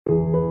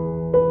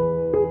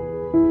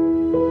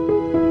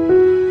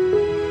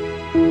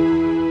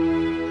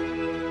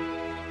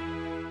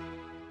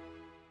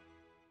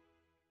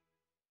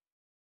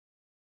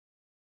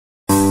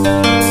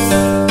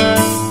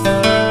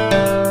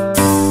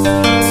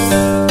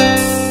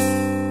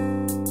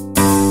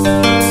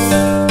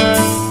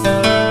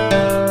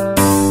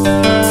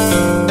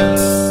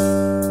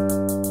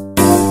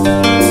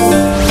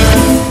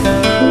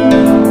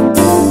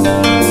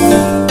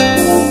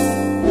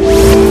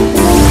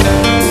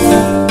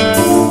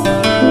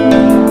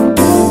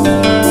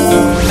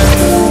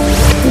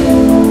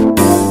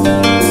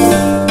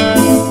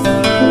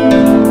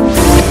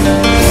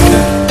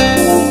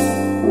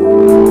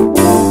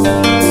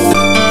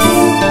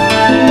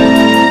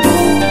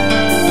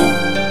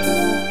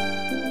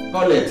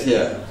Colette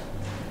here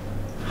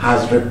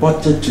has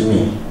reported to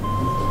me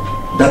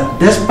that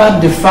despite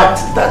the fact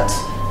that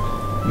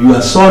your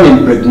son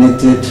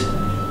impregnated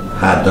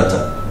her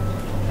daughter,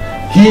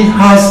 he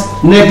has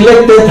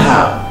neglected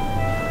her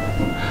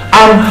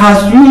and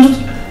has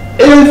used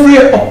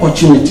every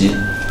opportunity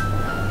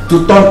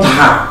to taunt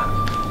her,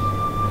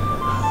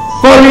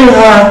 calling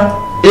her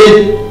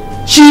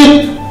a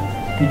cheap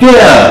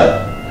girl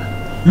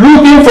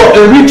looking for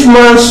a rich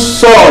man's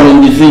son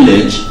in the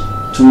village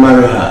to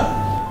marry her.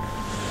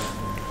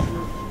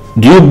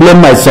 Do you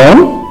blame my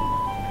son?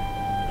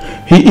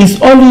 He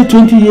is only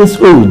 20 years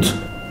old.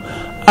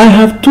 I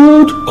have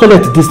told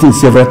Colette this thing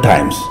several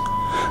times,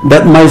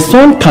 that my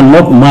son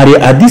cannot marry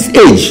at this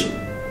age.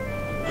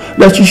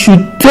 That she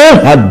should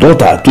tell her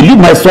daughter to leave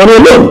my son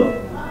alone.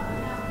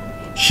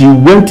 She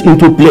went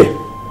into play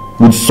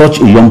with such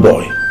a young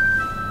boy.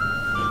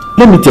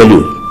 Let me tell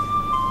you,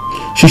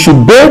 she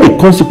should bear the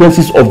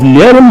consequences of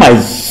luring my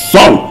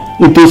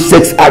son into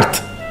sex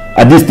act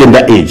at this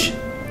tender age.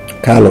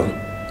 Carlo,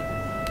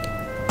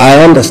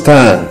 I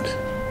understand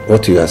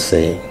what you are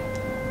saying,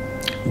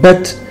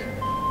 but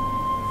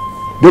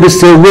there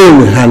is a way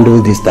we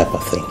handle these type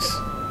of things.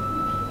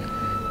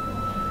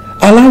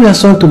 Allow your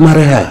son to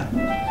marry her,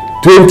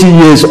 20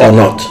 years or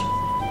not.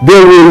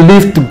 They will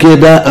live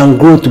together and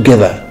grow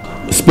together.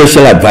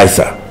 Special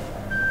advisor.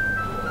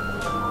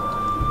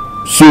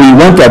 So you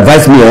want to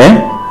advise me,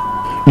 eh?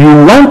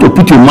 You want to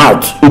put your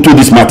mouth into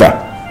this matter?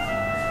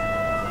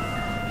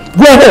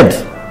 Go ahead.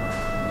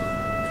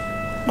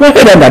 Go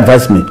ahead and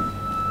advise me.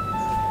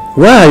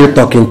 Why are you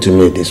talking to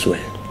me this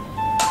way?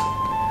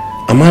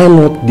 Am I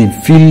not the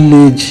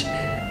village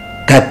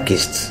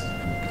catechist?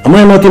 Am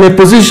I not in a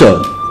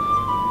position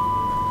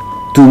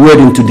to wade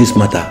into this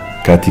matter?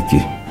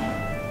 Katiki,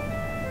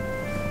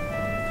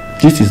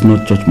 this is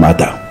not church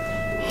matter.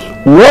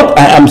 What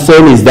I am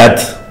saying is that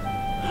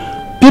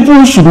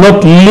people should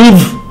not leave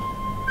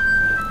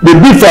the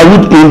big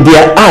firewood in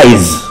their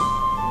eyes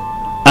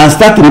and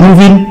start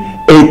removing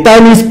a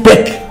tiny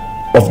speck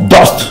of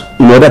dust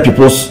in other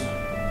people's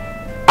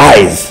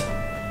eyes.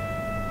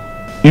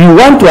 You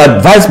want to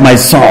advise my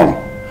son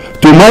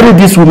to marry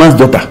this woman's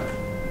daughter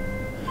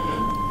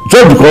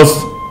just because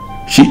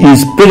she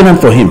is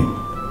pregnant for him.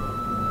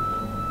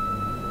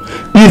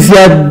 Is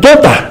your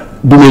daughter,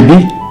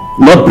 Dumebi,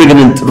 not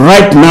pregnant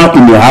right now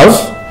in your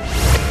house?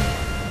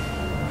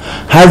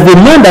 Has the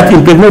man that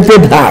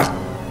impregnated her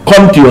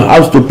come to your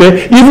house to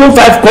pay even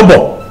 5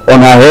 kobo on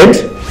her head?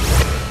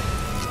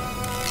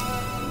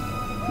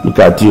 Look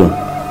at you.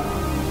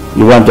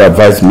 You want to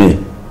advise me?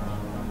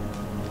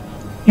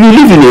 You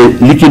live in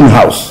a leaking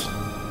house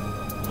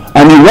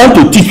and you want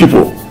to teach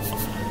people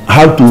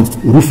how to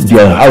roof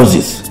their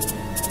houses.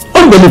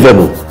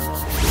 Unbelievable.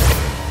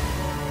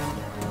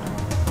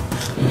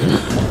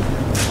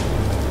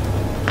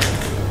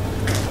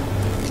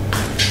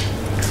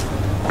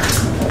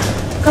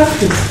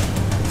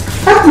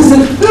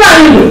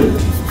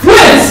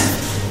 Wait!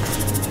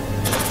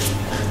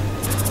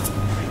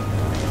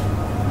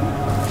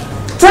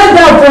 Tell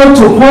that boy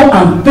to go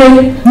and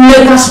pay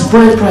Neka's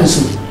bride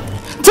price.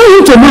 Tell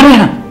him to marry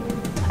her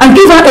and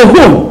give her a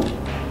home.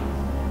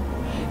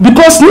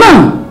 Because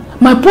now,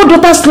 my poor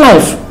daughter's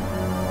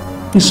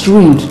life is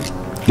ruined.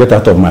 Get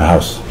out of my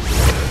house.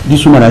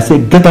 This woman, I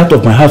say, get out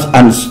of my house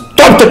and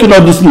stop taking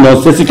all these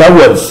nonsensical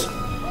words.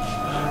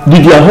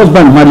 Did your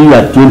husband marry you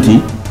at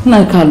 20?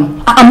 No, Carlo,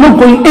 I'm not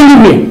going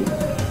anywhere.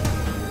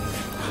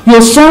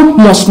 Your son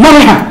must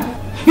marry her.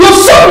 Your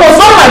son must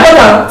marry my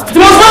daughter. He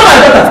must marry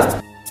my daughter.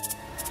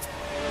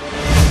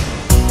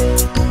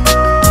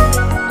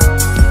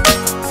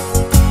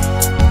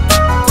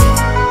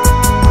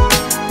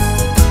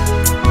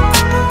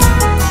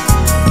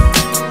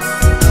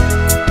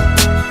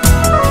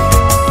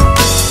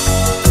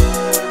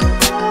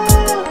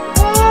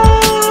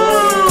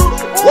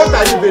 What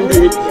are you even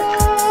doing here?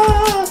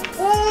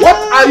 What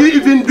are you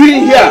even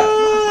doing here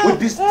with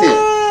this thing?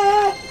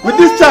 With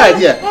this child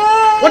here?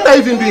 What are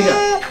you even doing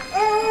here?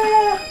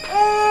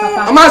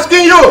 Papa. I'm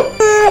asking you.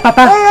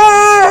 Papa,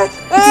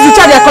 it is the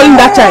child you are calling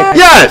that child?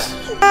 Yes.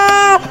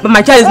 But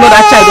my child is not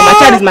that child, but my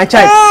child is my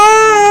child.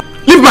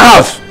 Leave my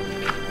house.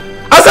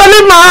 I said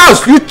leave my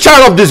house, you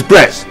child of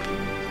disgrace.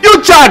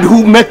 You child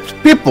who makes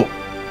people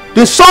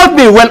to insult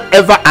me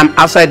whenever I'm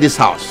outside this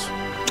house.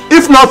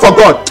 If not for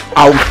God,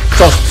 I'll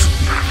just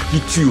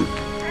hit you.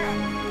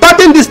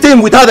 Starting this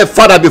thing without a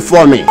father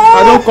before me.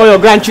 I don't call your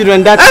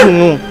grandchildren that thing,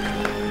 no.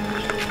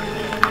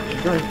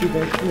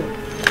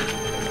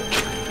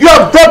 You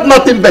have brought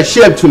nothing but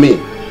shame to me.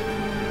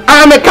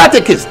 I am a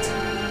catechist.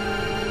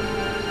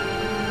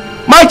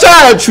 My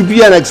child should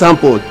be an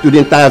example to the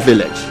entire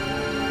village.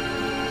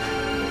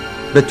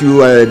 But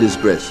you are a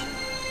disgrace.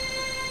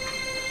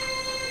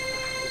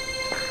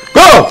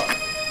 Go!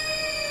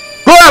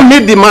 Go and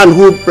meet the man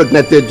who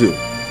impregnated you.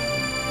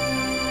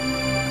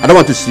 I don't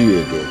want to see you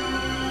again.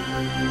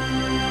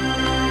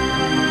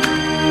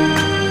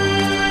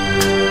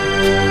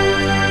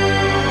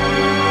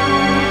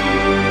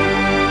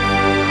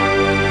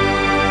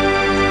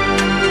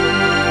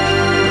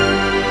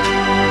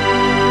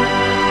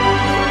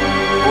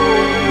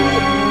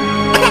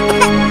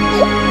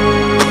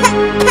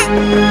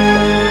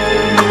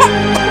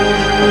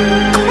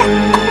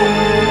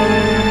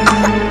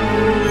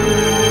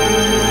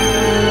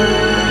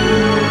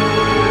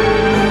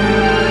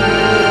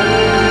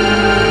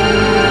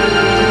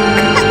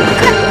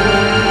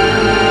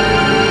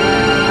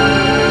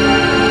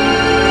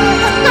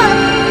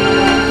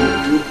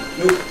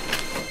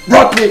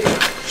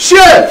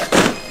 Shame!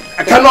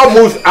 I cannot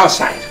move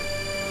outside.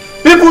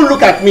 People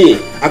look at me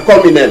and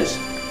call me names.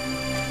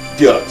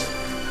 Idiot.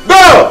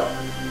 Go!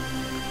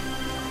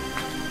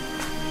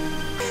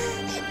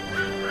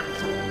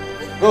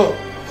 Go.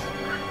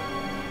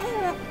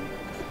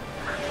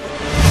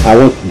 I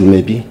want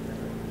maybe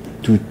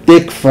to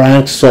take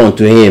Frank's son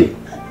to him.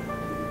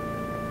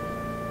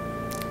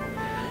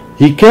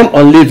 He came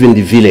on leave in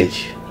the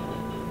village.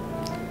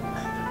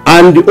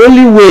 And the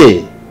only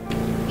way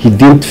he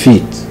deemed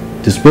fit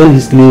to spend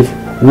his leave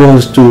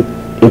was to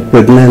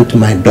impregnate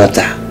my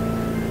daughter.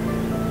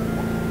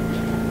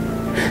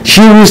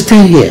 She will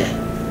stay here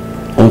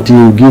until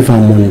you give her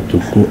money to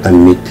go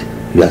and meet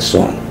your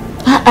son.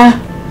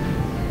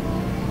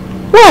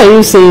 Why are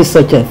you saying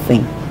such a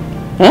thing?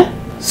 Huh?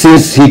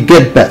 Since he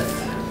gave birth,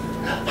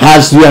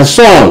 has your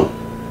son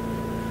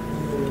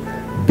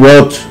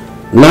brought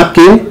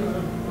napkin,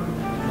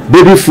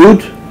 baby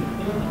food,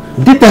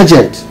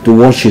 detergent to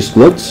wash his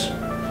clothes?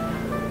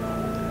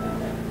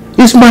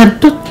 Is my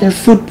daughter a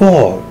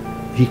football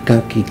he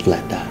can kick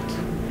like that?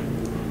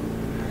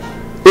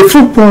 A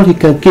football he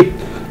can keep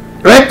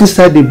right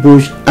inside the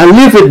bush and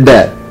leave it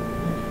there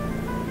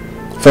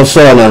for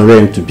sun and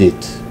rain to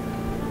beat.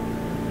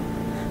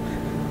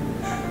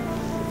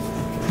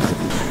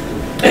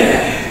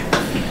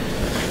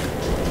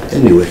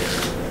 Anyway,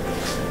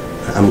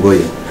 I'm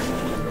going.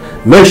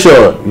 Make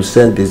sure you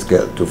send this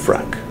girl to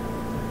Frank.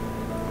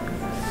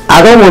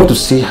 I don't want to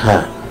see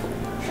her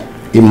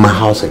in my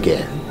house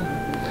again,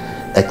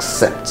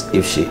 except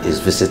if she is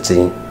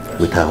visiting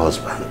with her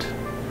husband,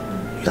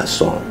 your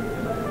son.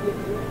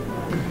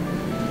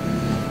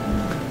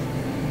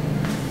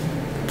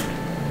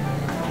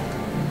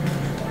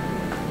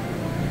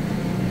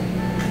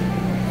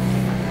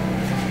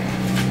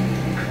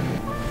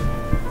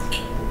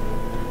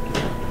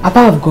 Papa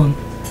have gone.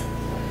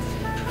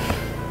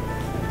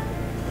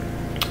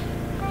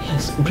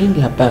 Yes, bring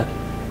your bag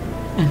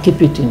and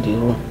keep it in the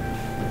room.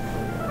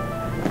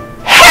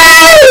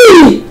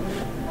 Hey!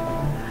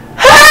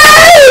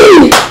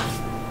 Hey!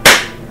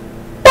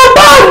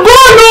 Papa have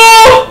gone,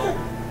 oh!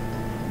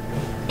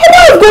 Papa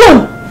have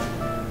gone!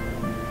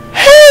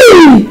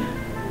 Hey!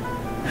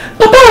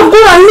 Papa have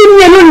gone and leave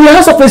me alone in the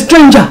house of a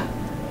stranger.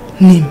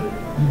 Nim,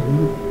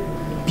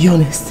 be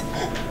honest.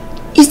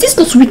 Is this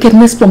not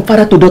wickedness from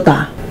father to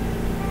daughter?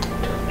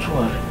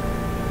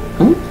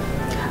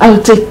 I'll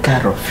take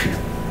care of you.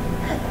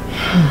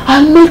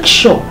 I'll make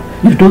sure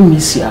you don't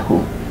miss your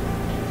home.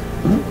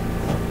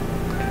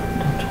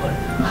 Don't worry.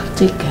 I'll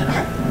take care of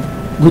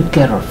you. Good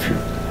care of you.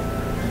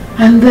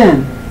 And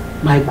then,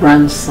 my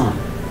grandson.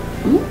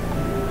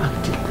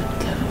 I'll take good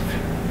care of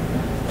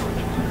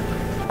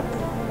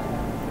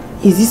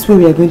you. Is this where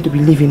we are going to be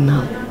living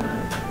now?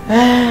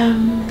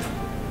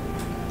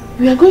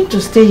 We are going to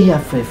stay here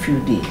for a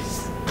few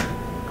days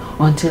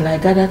until I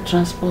gather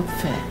transport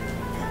fare.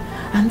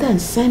 And then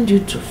send you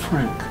to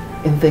Frank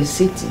in the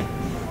city.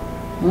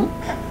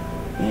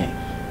 Yeah.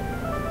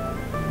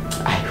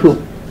 I hope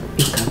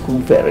it can go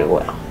very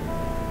well.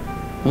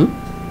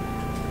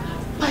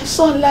 My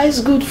son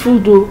likes good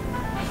food though.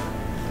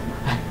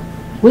 And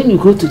when you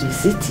go to the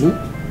city,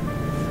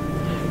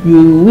 you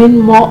will win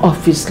more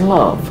of his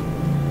love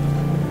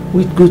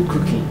with good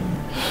cooking.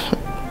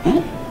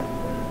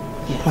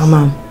 Yes.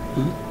 Mama,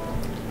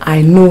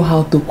 I know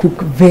how to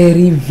cook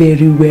very,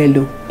 very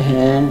well.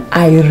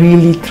 I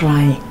really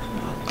try.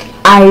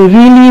 I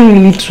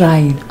really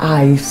try.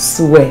 I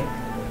swear.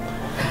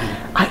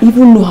 I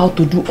even know how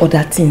to do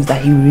other things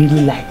that he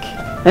really like.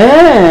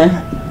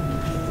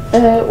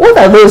 What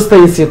are those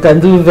things you can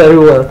do very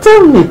well?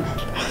 Tell me.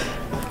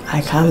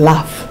 I can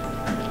laugh.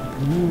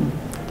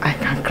 I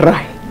can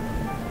cry.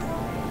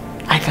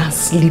 I can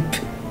sleep.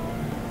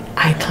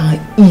 I can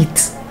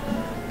eat.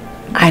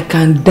 I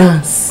can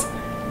dance.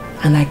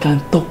 And I can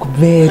talk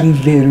very,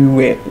 very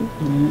well.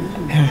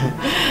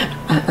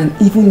 And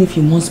even if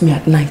he wants me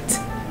at night,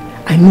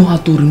 I know how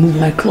to remove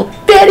my clothes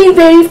very,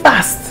 very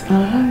fast.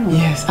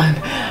 Yes,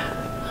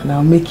 and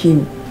I'll make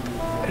him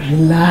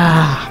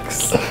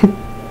relax.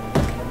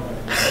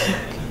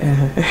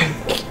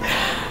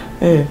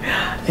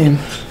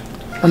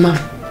 Mama,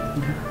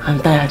 I'm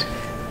tired.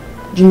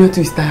 Junior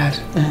too is tired.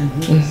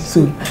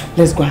 So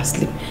let's go and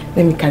sleep.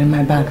 Let me carry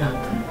my bag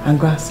and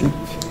go and sleep.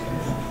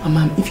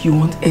 Mama, if you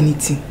want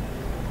anything,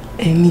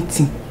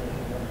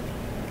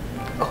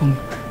 come.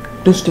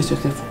 Don't stress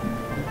yourself.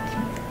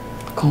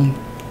 Come.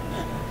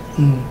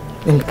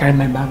 Let me carry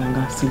my bag and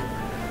go and sleep.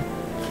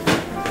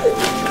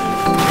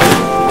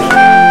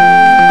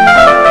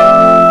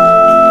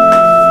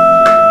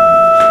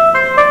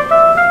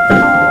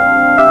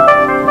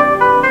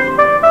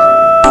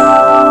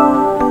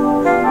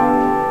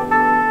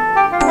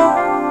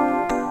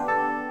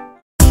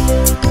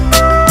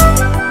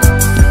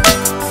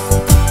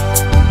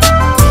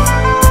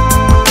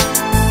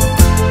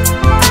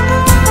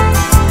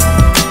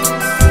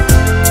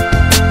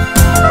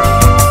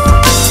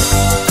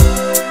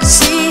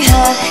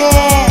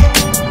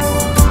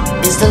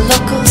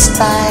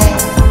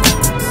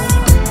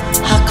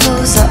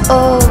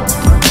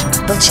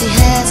 she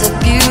has a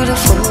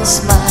beautiful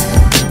smile.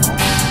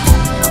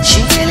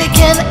 She really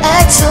can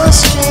act so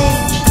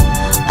strange.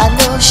 I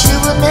know she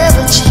will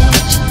never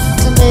change.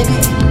 So maybe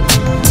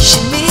she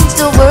means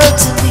the world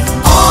to me.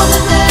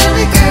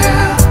 Ordinary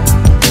girl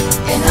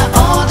in an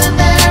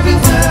ordinary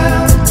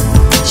world.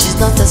 She's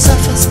not a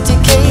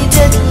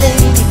sophisticated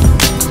lady.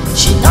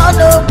 She not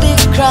no big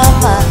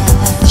grammar.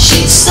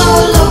 She's so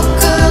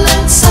local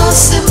and so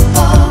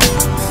simple,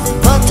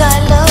 but I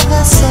love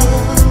her so.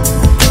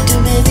 To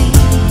maybe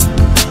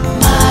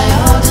my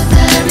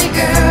ordinary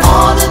girl.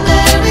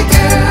 Ordinary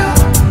girl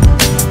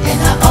in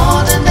an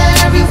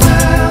ordinary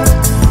world.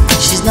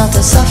 She's not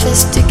a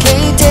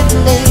sophisticated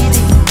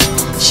lady.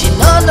 She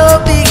not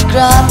no big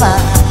grammar.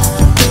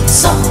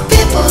 Some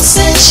people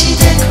say she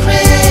did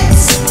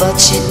craze, but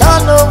she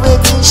not know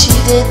wetin she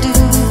dey do.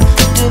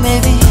 To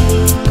maybe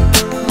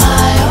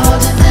my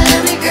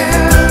ordinary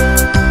girl.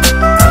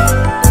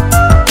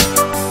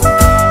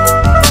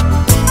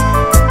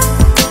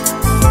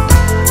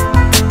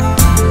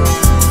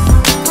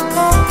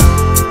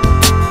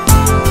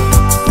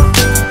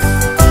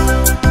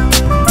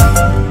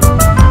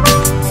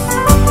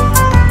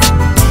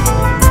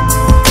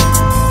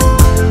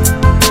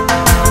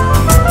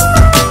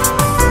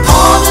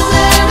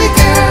 Ordinary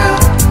girl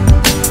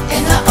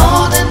in an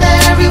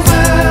ordinary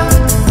world.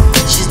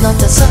 She's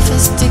not a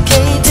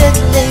sophisticated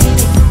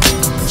lady.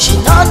 She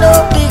not no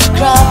big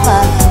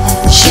grammar.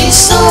 She's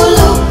so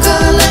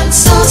local and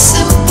so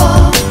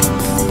simple,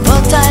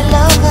 but I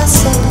love her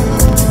so.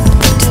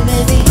 To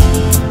maybe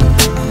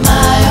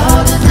my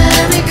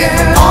ordinary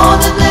girl.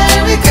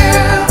 Ordinary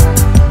girl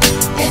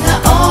in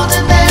an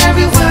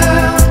ordinary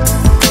world.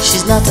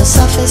 She's not a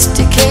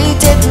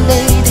sophisticated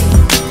lady.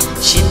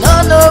 She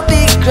not no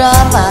big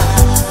grammar.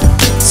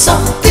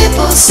 Some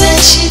people say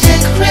she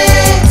did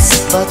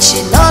craze, but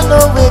she not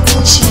know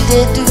wetin she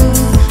dey do.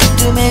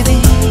 To maybe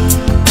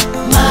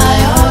my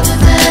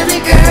ordinary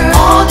girl.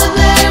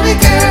 Ordinary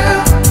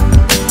girl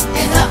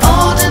in an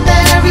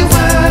ordinary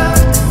world.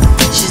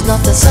 She's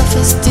not a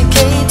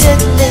sophisticated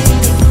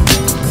lady.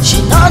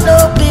 She not no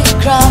big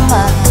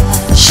grammar.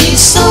 She's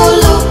so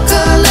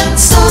local and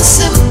so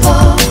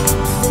simple,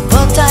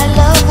 but I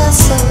love her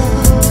so.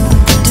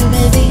 To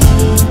maybe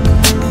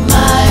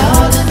my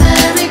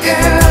ordinary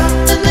girl.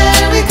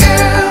 Ordinary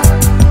girl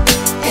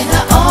in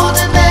an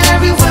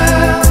ordinary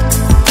world.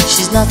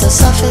 She's not a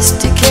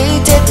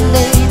sophisticated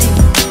lady.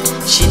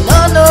 She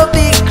not no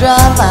big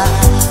grammar.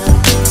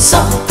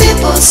 Some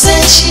people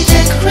say she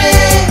did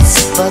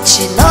craze, but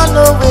she not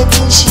know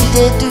wetin she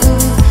dey do.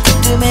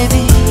 To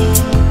maybe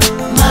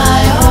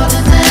my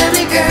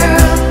ordinary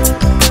girl.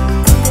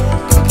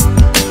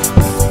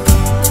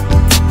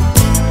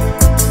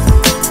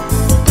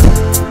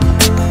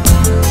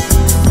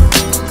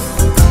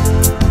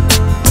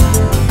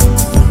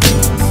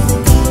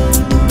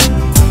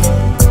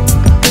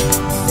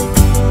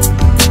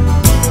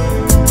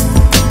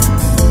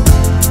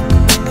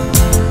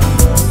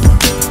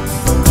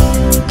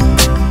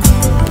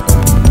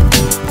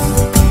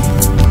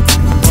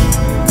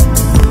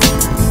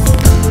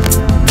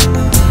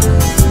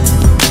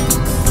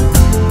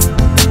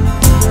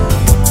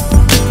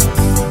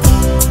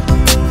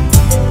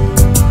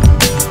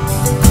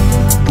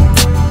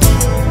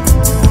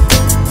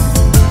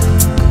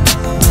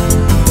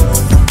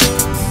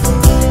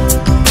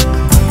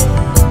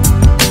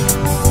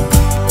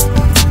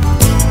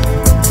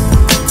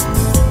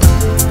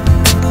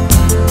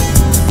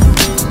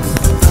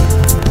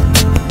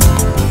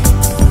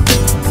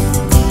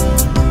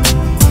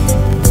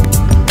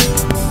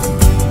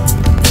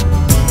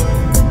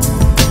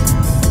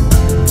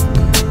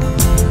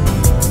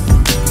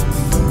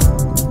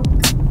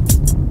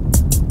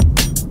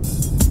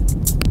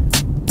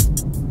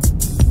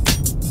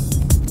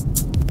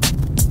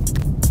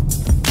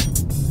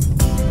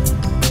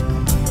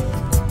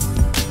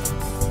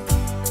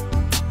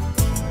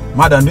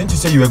 Madam, didn't you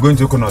say you were going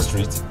to Okonkwo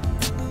Street?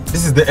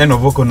 This is the end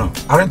of Okonkwo.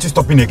 Aren't you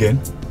stopping again?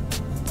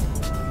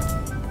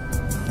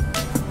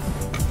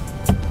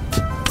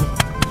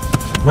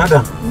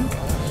 Madam,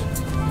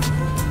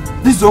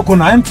 this is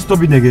Okonkwo. Aren't you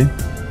stopping again?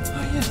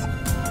 Oh, yes.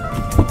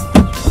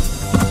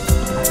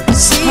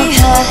 See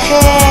her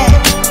hair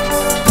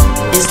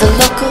is the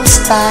local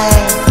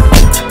style.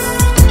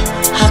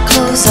 Her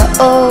clothes are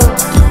old,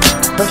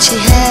 but she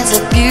has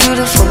a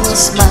beautiful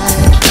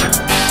smile.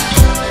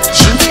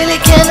 She really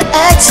can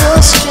act so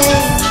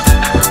strange.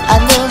 I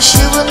know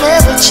she will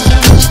never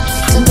change.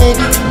 So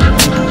maybe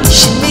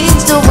she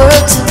means the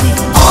world to me.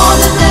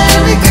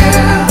 Ordinary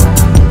girl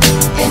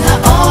in an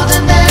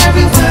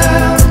ordinary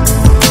world.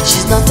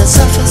 She's not a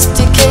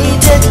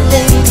sophisticated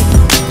lady.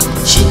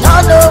 She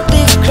not no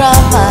big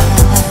grammar.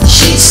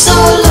 She's so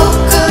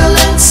local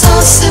and so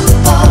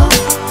simple,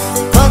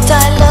 but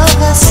I love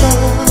her so.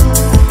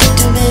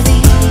 To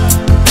maybe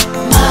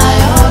my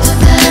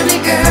ordinary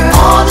girl.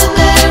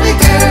 Ordinary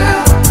girl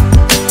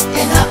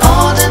in an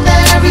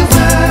ordinary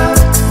world.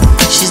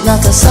 She's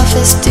not a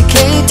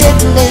sophisticated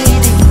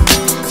lady.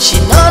 She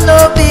not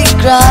no big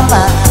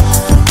grammar.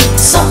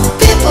 Some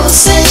people People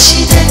say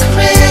she dey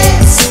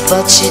craze,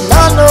 but she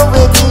not know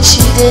wetin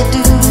she dey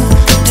do.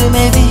 Do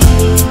maybe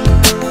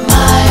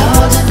my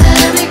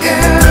ordinary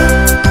girl.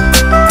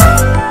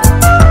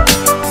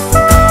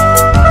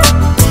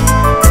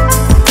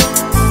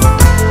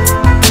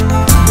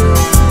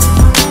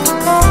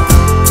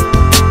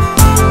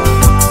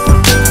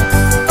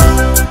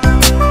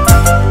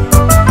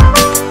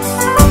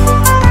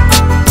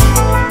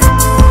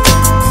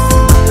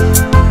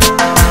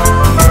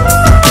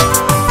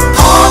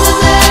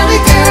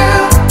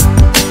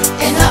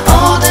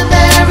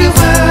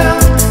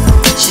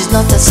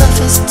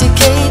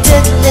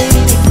 Sophisticated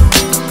lady,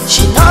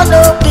 she not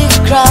no big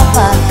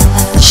grammar.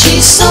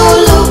 She's so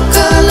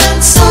local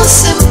and so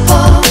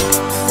simple,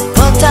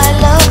 but I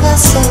love her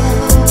so.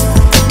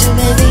 Do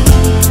maybe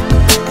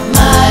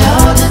my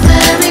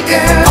ordinary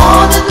girl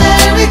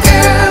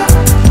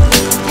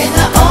in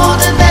an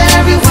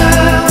ordinary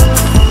world.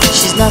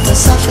 She's not a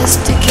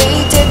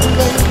sophisticated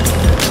lady.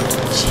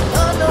 She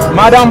not no.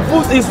 Madam,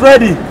 food is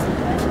ready.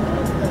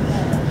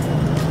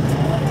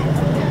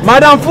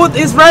 Madam, food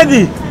is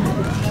ready.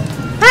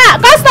 Ah,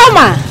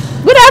 customer,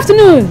 good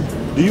afternoon.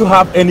 Do you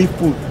have any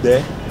food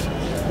there?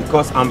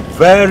 Because I'm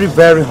very,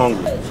 very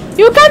hungry.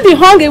 You can't be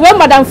hungry when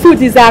Madam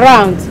Food is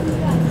around.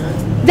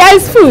 There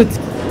is food.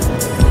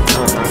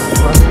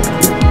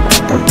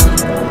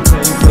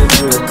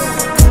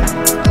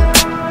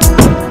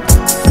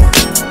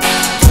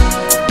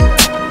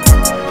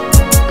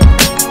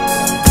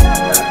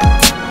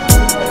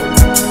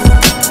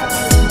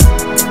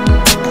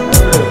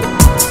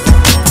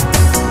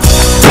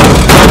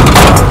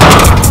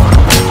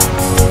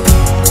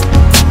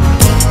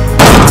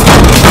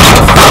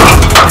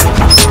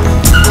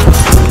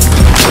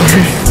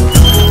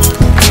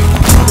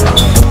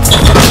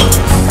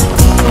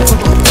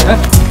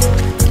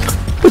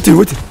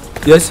 Wait.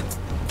 Yes?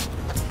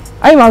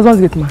 Are you my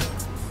husband's gate man?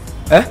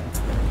 Eh?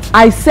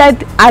 I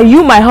said, are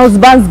you my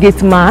husband's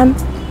gate man?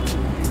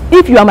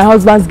 If you are my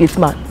husband's gate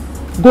man,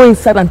 go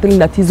inside and tell him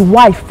that his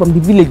wife from the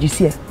village is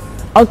here.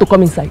 I want to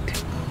come inside.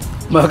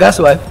 My guy's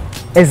wife?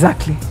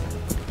 Exactly.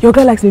 Your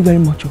guy likes me very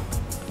much. Oh.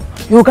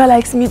 Your guy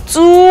likes me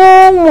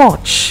too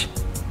much.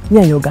 Me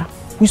and your guy,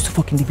 we used to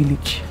fuck in the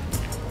village.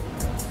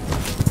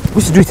 We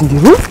used to do it in the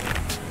room.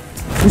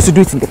 We used to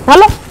do it in the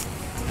parlor.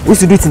 We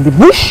used to do it in the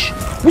bush.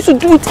 We should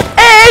do it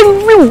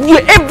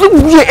everywhere,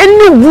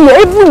 anywhere,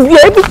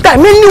 every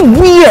time,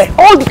 anywhere,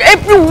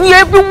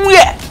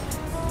 everywhere.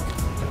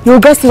 You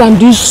guys say I'm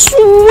the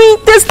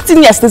sweetest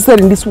thing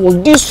yesterday in this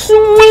world, the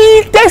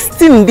sweetest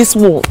thing in this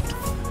world.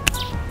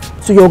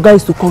 So your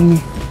guys to call me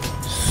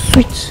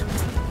sweet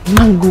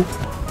mango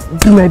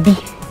baby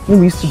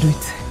when we used to do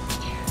it.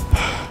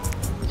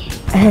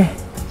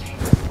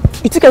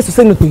 You think I used to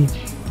say no to him?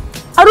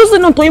 I don't say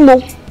no to him.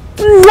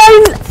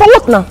 Lying for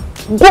what now?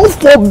 God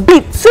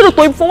forbid. Say no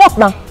to him for what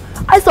now?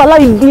 I used to allow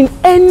him doing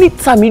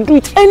anytime. He do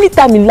it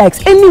anytime he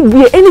likes,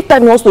 anywhere,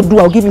 anytime he wants to do,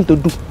 I'll give him to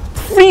do.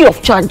 Free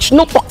of charge,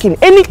 no talking,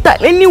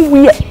 anytime,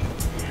 anywhere.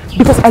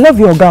 Because I love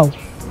your girl.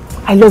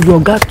 I love your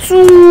girl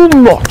too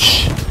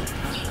much.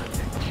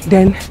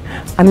 Then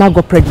I now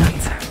got pregnant.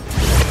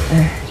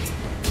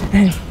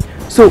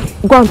 So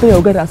go and tell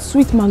your girl that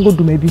sweet mango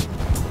do maybe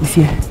is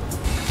here.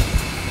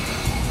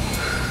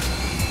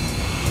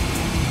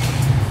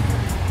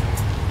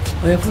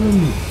 Oh, yeah, follow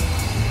me.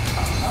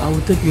 I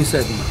will take you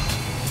inside now.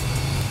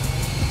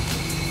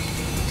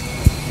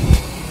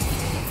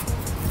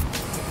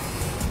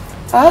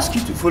 I ask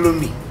you to follow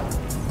me.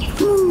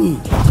 Follow me.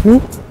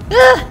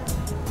 Yeah.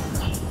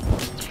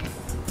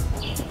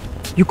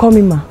 You call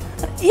me ma?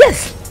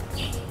 Yes.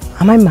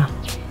 Am I ma?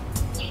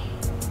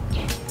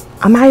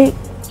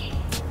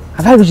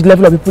 Have I reached the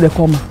level of people they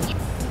call ma?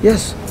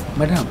 Yes,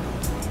 madam.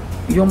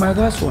 You're my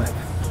girl's wife.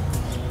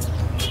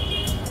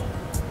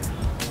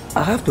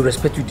 I have to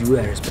respect you the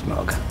way I respect my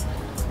organ.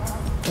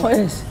 Oh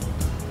yes.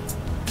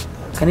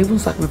 Can even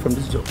sack me from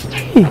this job.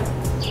 Hey.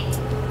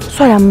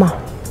 So I am ma?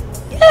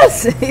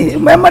 Yes,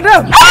 my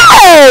madam.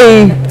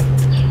 Hey!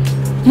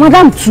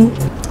 Madam too?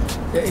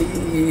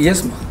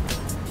 Yes, ma.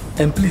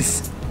 And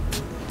please,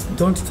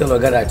 don't tell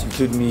Oga that you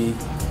told me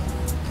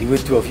the way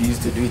two of you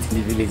used to do it in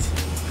the village.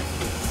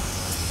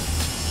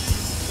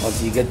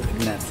 Until you get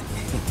pregnant.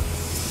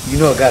 You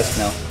know Ogas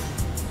now.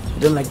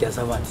 You don't like their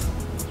servants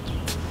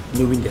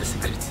knowing their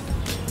secrets.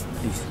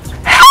 Please.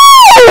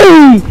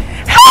 Hey!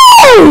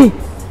 Hey!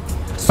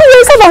 So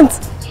you're a servant?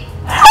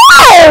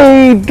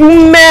 Hey! Do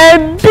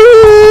maybe!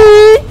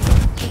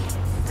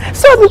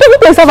 So I've been talking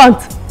to a servant?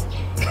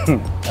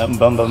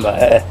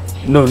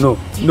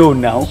 No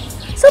now.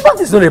 Servant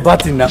is not a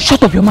bad thing now.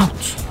 Shut up your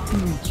mouth.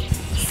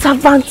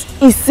 Servant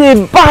is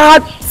a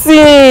bad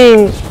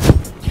thing.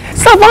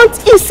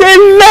 Servant is a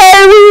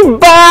very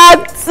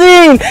bad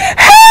thing.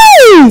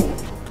 Hey!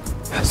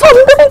 So I've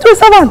been talking to a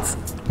servant.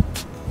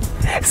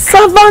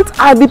 Servants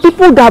are the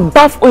people that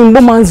bath on a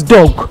woman's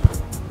dog.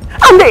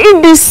 And they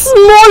eat the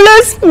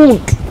smallest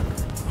food.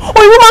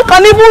 Or a woman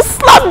can even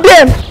slap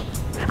them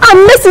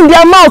and mess in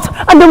their mouth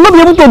and they will not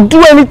be able to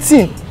do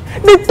anything.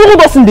 They told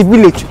us in the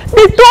village.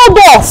 They told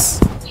us.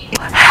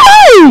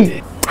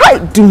 Hey! Hi,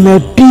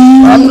 Dumebi.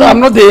 I'm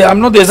not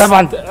a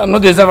servant. I'm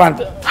not a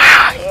servant.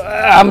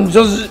 I'm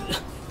just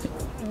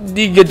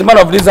the gate man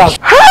of this house.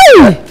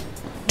 Hi,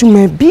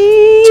 Dumebi.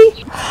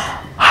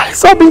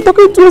 So I've been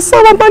talking to a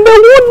servant and they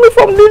want me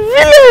from the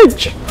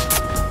village.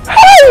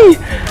 Hey!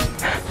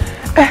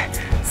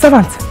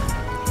 Servant,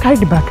 carry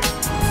the bag.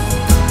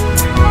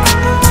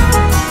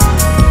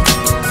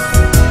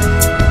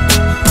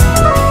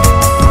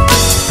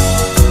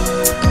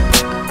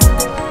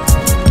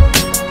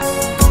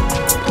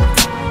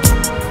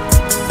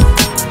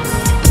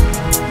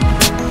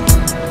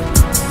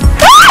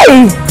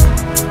 Hey!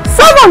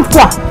 Servant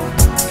quoi?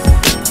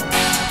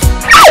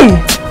 Hey!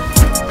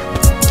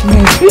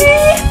 Maybe.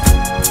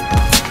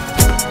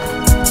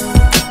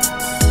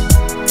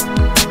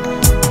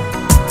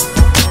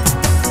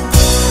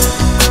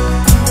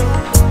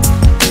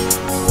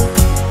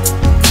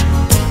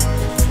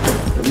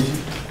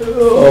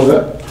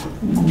 Okay.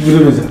 Good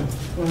evening, sir.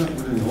 Good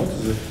evening. What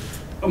is it?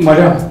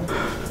 Madam.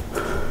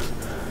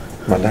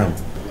 Madam?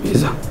 Yes,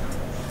 sir.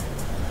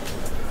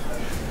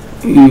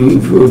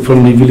 From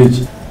the village.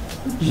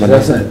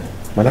 Madam,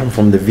 Madam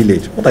from the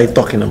village. What are you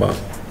talking about?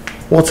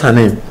 What's her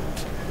name?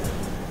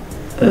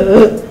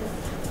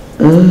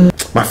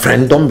 My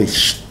friend, don't be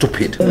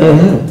stupid.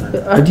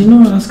 I did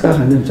not ask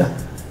her name, sir.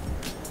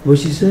 But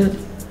she said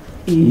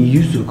he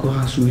used to call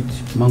her Sweet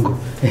Mango.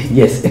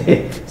 Yes,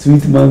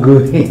 Sweet Mango.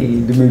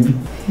 Maybe.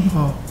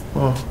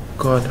 Oh,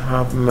 God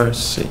have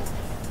mercy.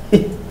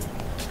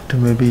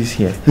 Maybe is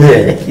here.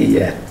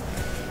 Yeah.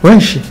 Where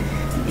is she?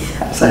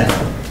 Sir.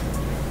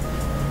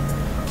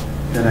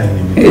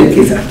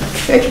 Okay, sir.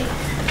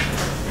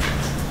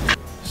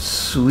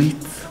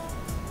 Sweet,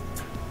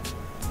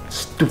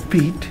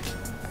 stupid,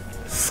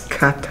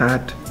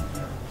 scattered,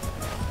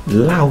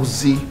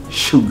 lousy,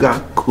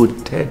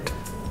 sugar-coated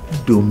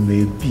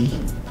Dumebi,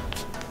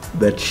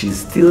 but she's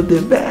still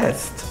the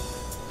best.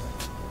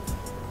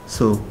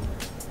 So,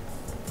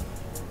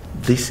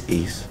 this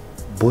is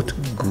both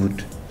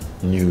good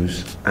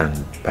news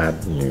and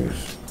bad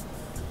news.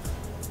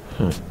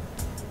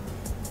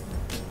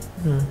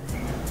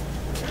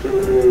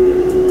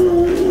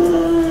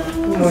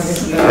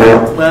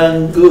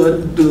 Mango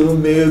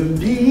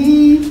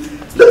Dumebi,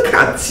 look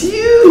at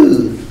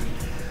you.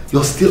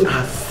 You're still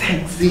as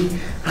sexy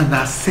and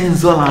as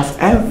sensual as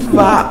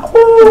ever.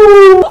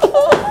 Oh.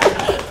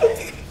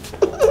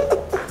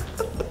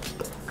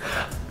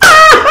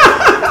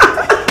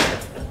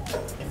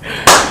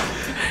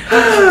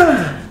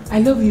 I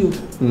love you.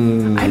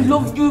 I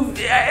love you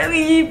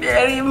very,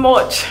 very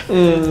much.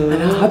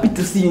 And I'm happy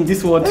to see you in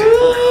this world.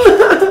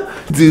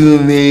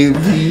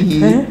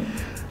 Dumebi.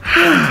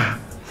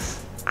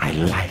 I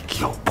like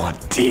your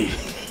body.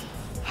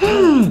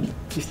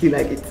 You still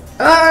like it?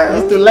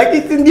 You still like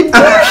it in the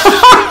bush?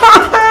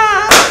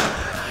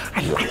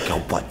 I like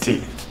your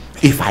body.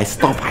 If I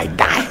stop, I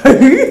die.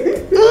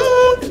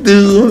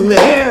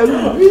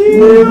 Dumebi.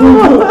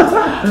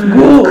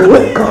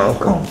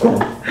 Go.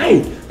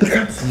 Hey, look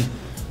at me.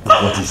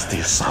 My body is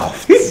still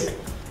soft.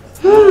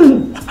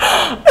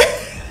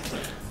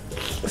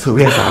 So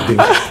where's our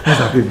baby?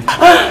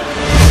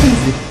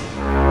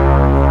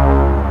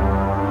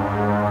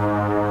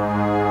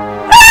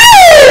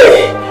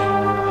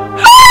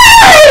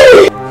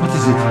 What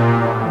is it?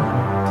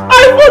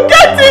 I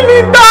forget him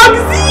in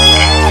taxi!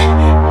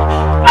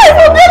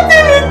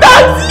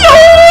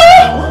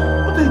 Oh!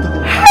 What are you talking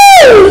about?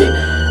 Hey!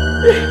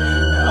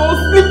 I was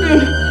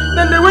sleeping.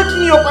 Then they wake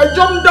me up. I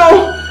jumped down.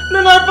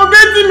 Then I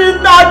forget him in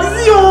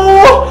taxi.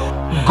 Oh!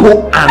 Go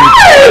and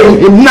tell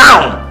him now!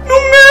 No,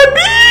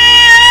 maybe!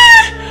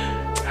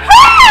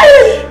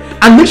 Hey!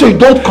 And make sure you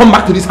don't come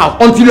back to this house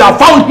until you have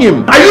found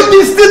him. Are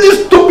you still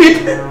this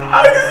stupid?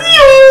 Taxi!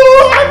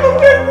 Oh! I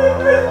forget him in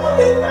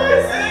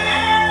taxi.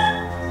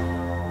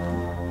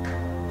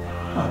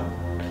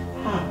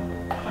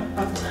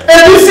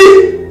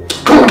 ABC!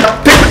 Come on now,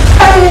 take it.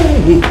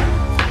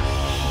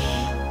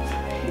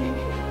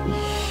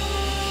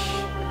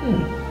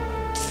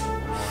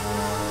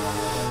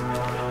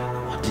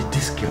 What did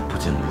this girl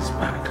put in this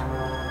bag?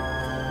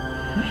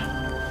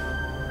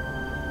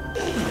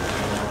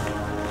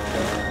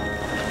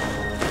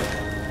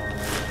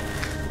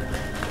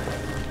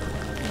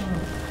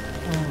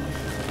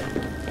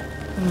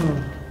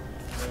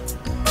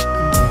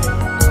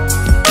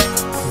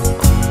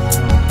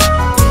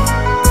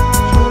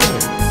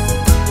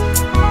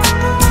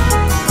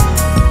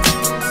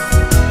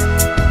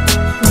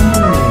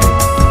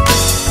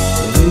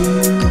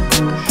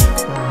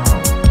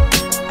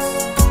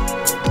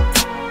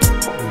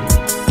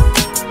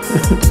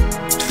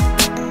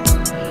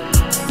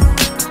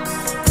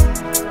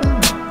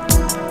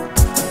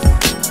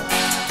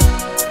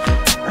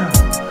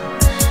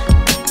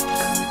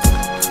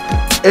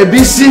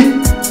 ABC.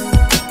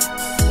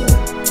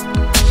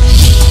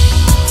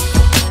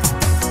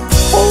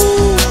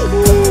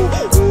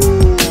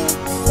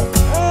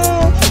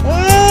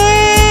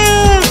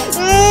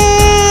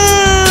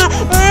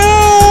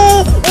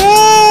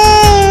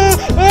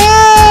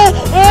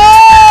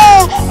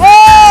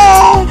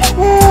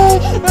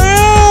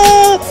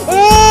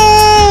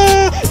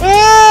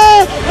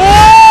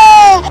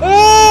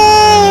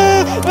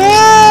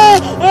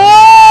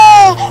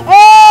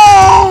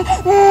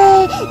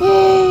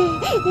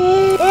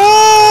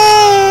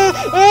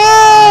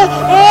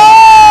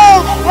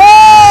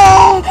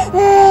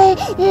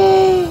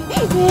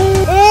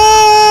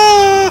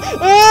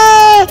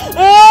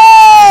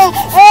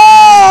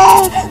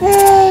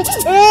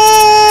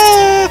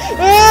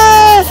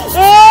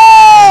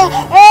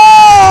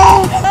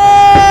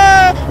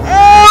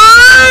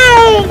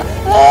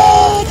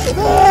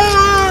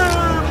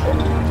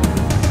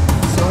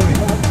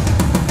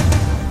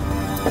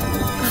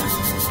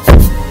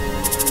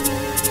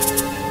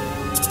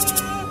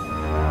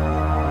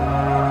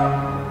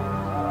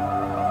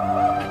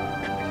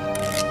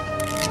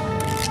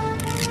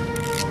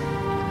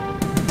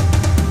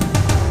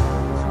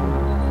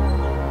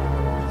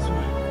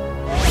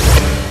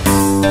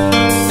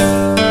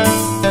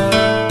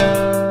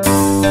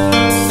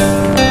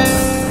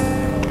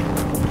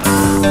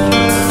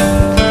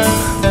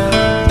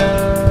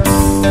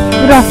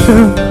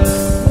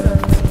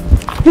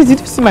 Please,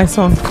 did you see my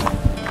son?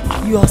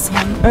 Your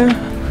son?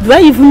 Do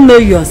I even know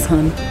your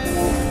son?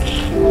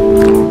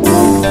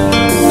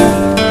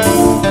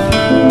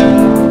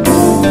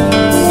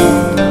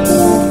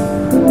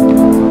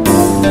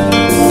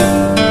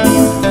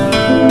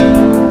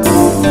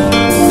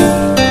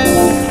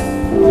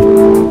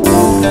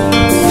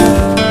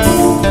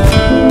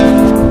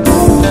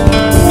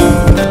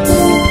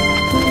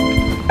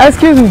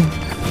 Excuse me.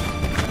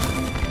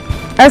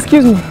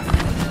 Excuse me.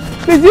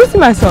 Please, do you see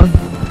my son?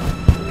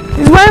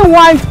 He's wearing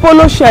white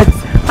polo shirt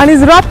and he's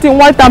wrapped in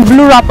white and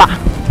blue wrapper.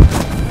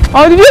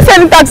 Or did you see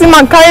any taxi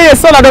man carrying a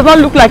son that does not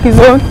look like his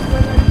own?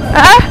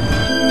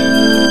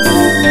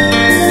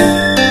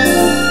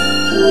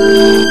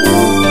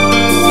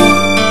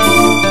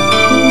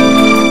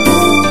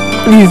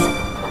 Please.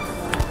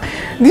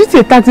 Did you see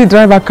a taxi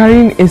driver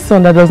carrying a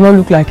son that does not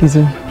look like his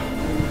own?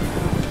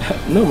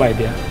 No, my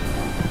dear.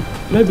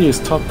 Maybe you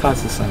stop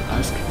taxis and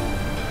ask.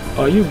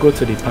 Or you go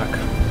to the park.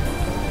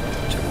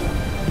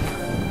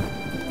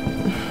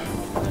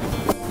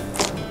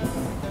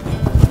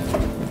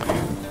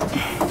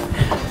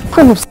 What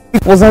kind of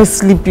sleep was I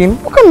sleeping?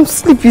 What kind of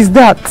sleep is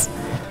that?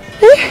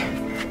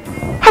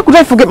 How could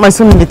I forget my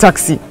son in the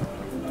taxi?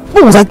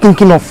 What was I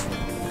thinking of?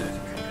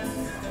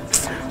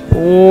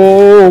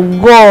 Oh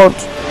God!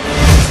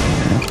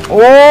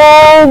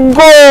 Oh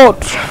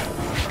God!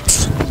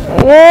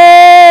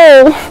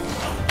 Oh!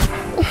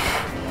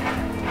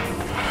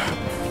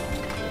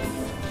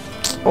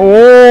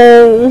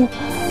 Oh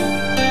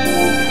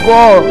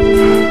God!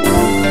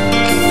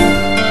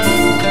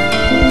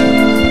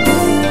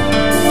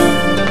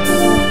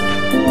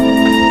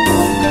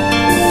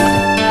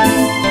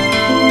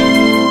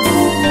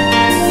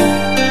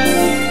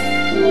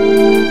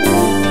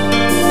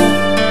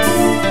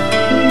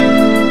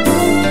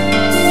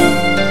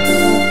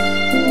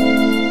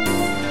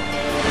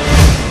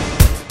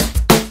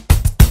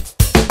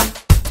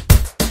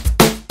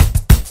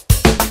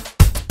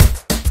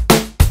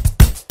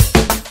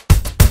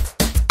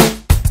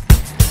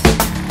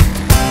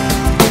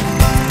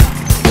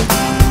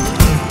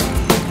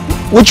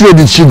 Which way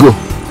did she go? She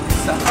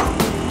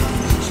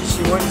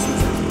went to...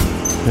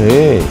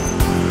 Hey,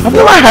 I've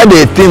never had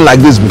a thing like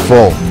this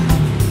before.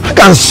 How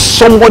can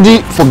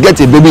somebody forget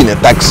a baby in a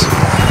taxi?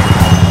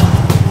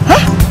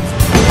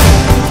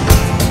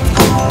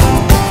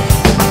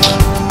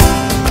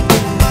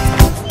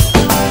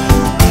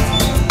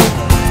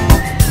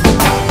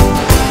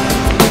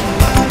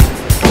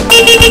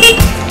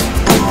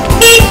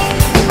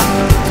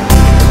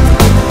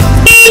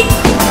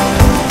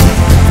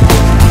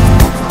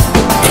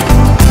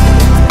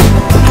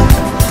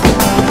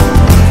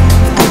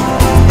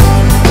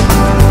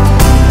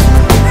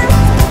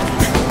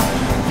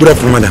 Good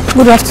afternoon, madam.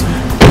 Good afternoon.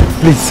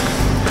 Please,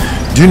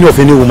 do you know of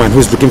any woman who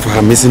is looking for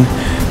her missing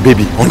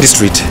baby on the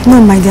street? No,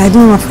 my dear, I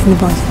don't know of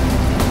anybody.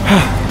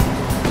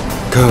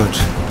 God.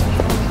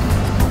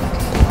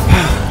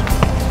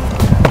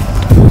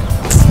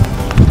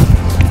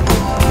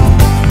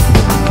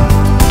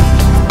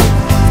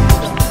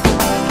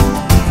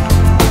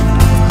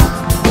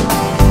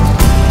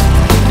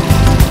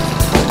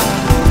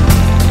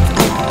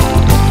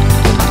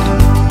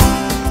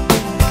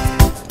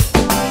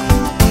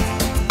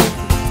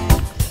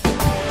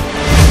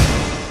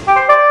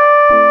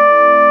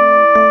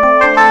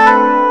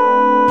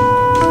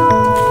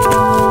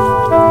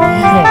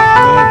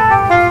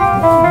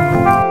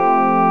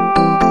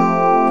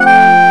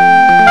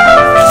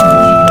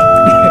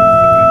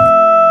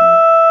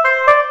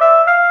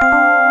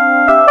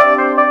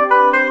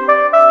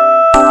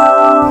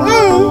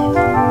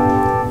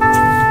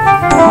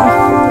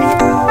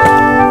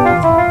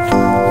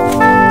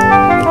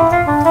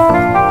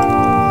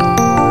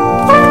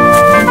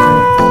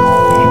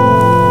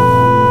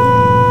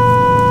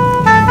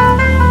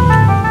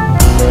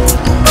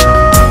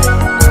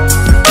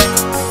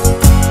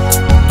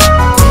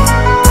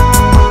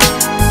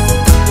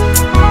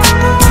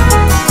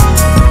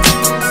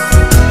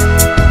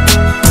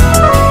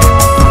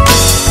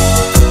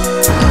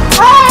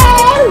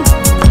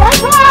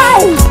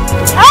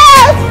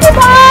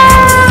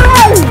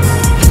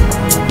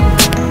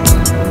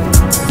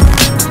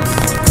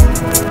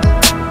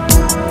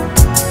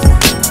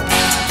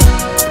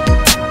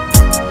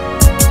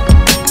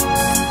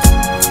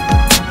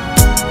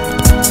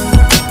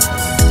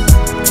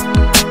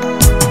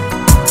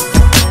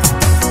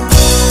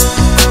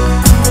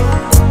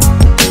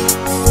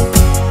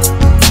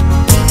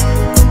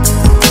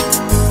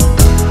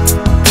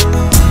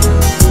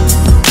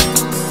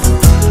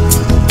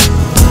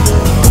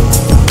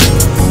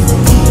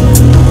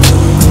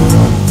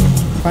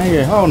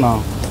 How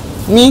now?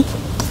 Me?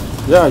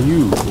 Yeah,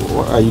 you.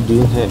 What are you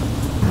doing here?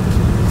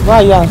 Why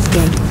are you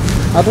asking?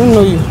 I don't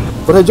know you.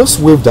 But I just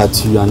waved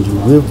at you and you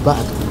waved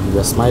back. You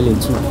were smiling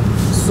too.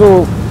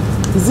 So,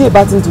 is it a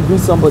bad thing to greet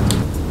somebody?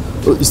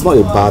 Oh, it's not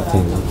a bad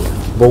thing.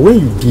 But when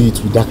you do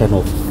it with that kind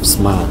of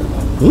smile,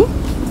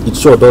 it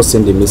sure does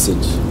send a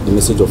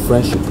message of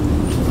friendship.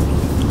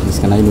 Please,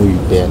 can I know you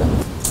better?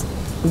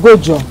 Go,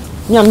 Joe.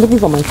 Me, I'm looking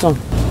for my son.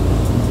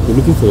 You're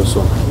looking for your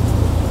son?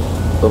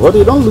 But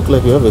you don't look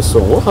like you have a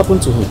son. What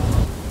happened to him?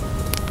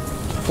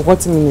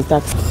 Forgot him in the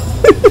taxi.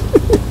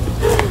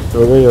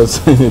 You're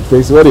saying it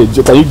takes what a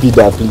joke. Can you be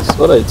that, please?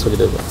 What are you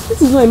talking about?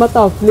 This is not a matter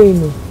of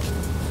playing. No.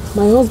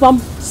 My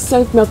husband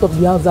sent me out of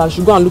the house that I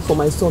should go and look for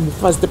my son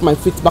before I step my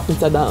feet back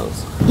inside the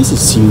house. This is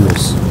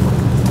serious.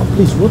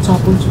 Please, what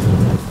happened to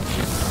him?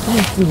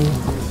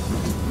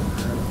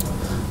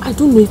 I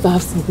don't know if I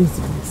have sleeping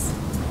sickness.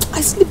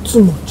 I sleep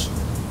too much.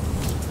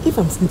 If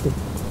I'm sleeping,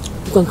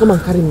 you can come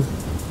and carry me.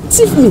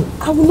 Leave me,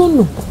 I will not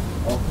know.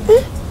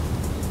 Eh?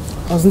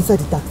 I was inside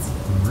the taxi,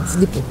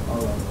 sleeping.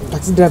 The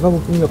taxi driver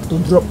woke me up to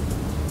drop.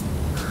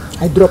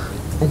 I dropped.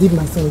 I leave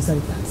my son inside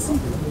the taxi.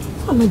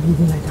 How am I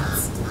behaving like that?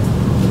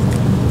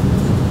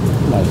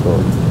 Oh my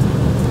God.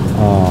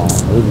 Oh,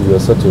 really, you're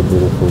such a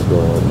beautiful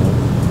girl.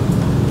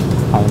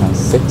 I'm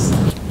sexy.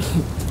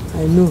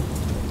 I know.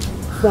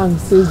 Frank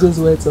says those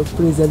words of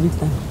praise every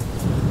time.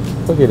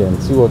 Okay then,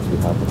 see what will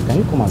happen. Can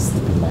you come and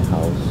sleep in my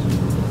house?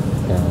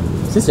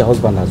 Since your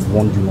husband has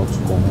warned you not to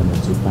come home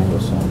until you find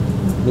your son,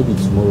 maybe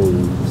tomorrow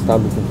you'll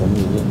start looking for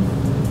me again.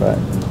 Right?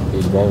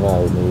 The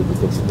driver, the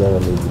taxi driver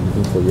may be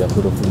looking for you. I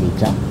put up in a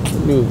jam.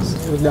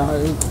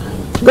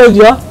 Go,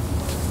 Joe.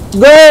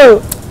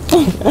 Go!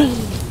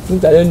 I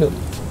don't know.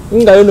 I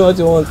don't know what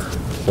you want.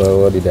 So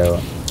what did I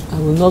want? I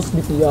will not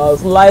sleep in your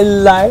house.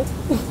 Lie.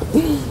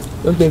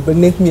 Don't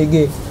impregnate me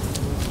again.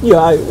 You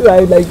are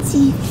like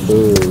thief.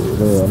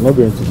 No, I'm not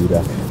going to do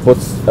that. But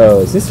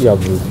since you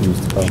have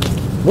refused,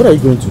 what are you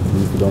going to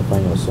do if you don't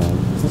find your son?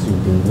 Since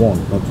you've been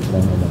warned not to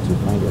come home until you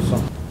find your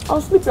son.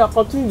 I'll sleep here. I'll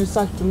continue the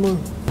search tomorrow.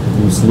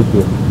 You sleep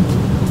here?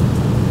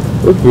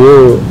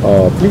 Okay,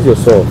 please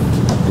yourself.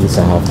 At least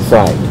I have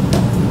tried.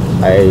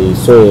 I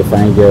saw a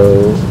fine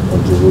girl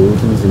on the road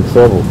who is in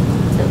trouble.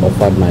 I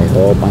offered my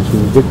help and she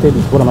rejected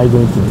it. What am I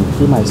going to do?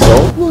 Kill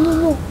myself?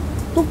 No.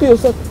 Don't kill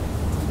yourself.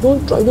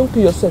 Don't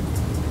kill yourself.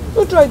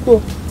 Don't try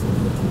to.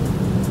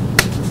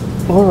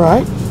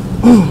 Alright.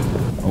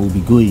 I will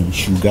be going.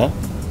 Sugar?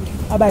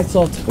 How about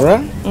salt?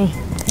 Alright?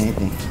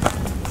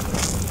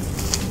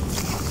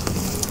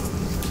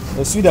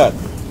 Sweetheart,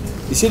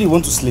 you said you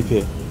want to sleep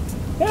here.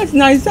 Yes,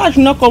 now it's I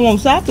should not come home,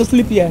 so I have to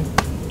sleep here.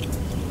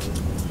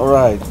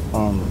 Alright,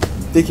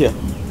 take care,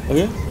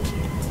 okay?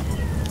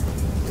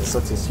 You're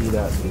such a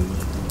sweetheart, baby.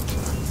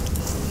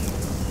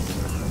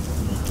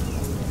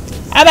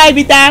 Bye,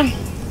 Bita.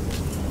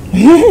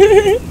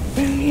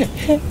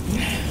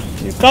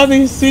 You call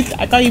me sweet,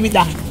 I call you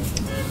Bita.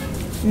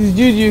 It's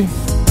Juju.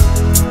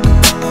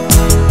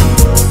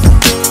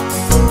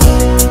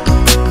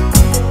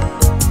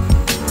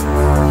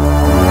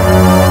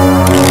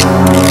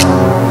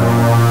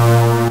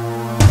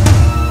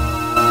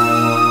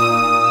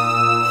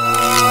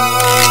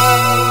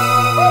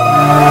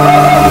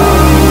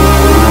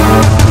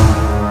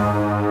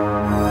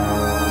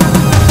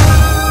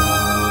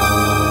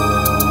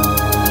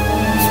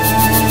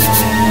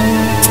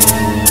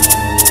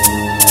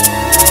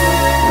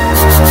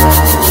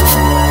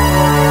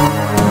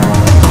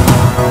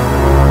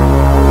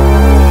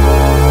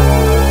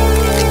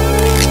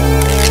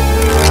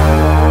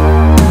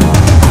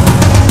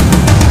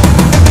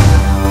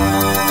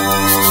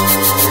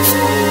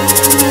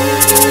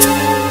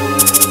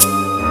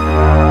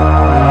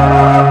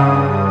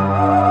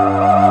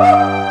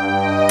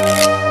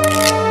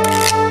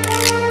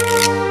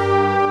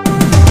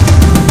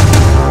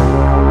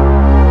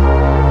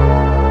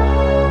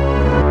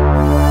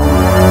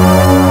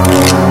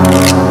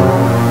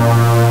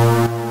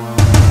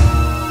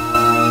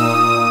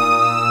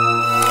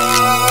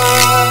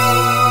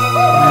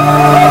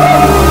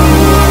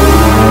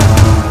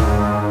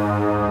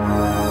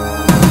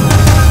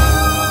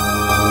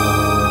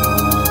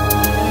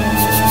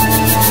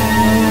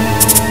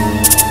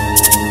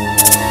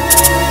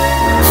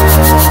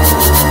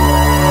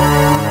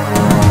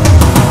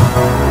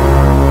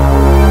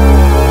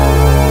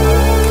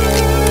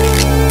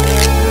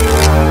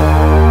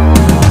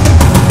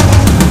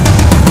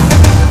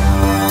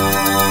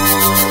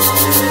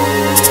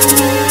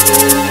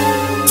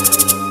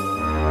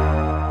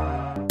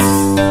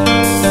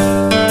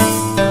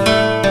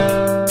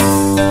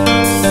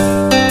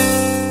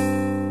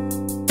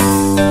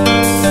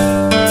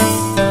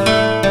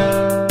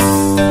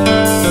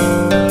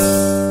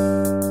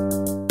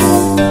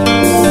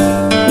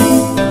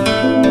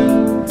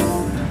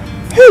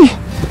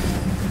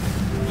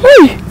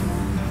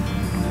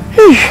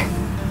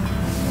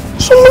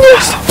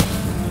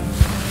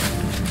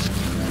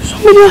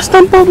 Somebody has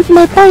tampered with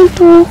my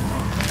pint, oh.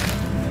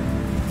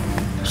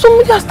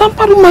 Somebody has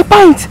tampered with my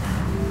pint.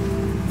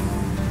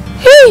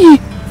 Hey!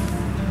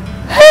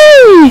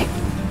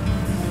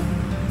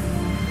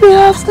 They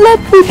have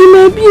slept with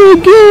the baby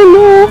again,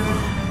 oh.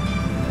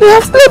 They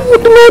have slept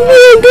with the baby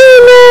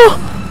again, oh.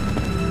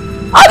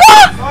 Aga!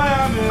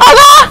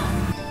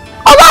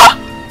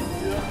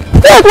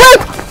 Wait!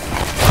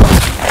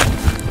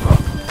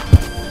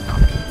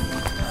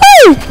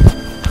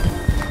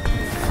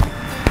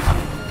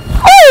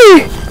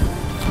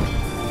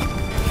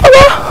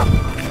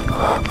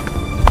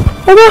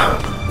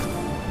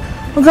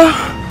 Oga,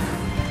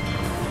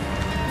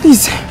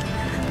 please,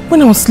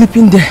 when I was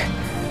sleeping there,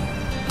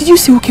 did you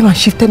see who came and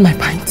shifted my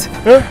pint?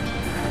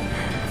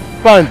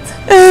 Pant?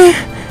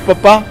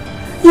 Papa?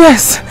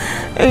 Yes.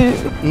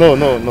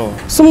 No.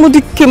 Somebody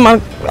came and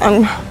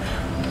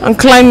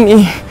climbed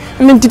me.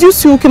 I mean, did you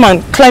see who came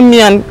and climbed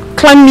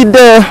me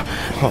there?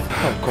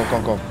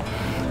 Come.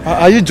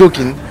 Are you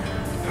joking?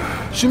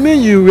 You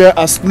mean you were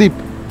asleep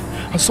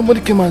and somebody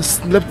came and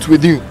slept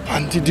with you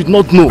and you did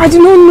not know? I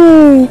did not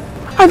know.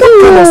 I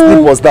don't know. What kind of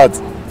sleep was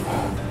that?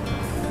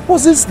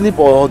 Was it sleep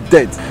or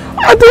dead?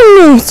 I don't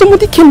know.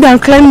 Somebody came there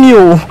and climbed me.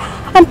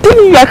 I'm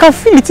telling you, I can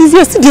feel it.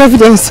 It's the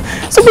evidence.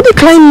 Somebody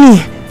climbed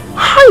me.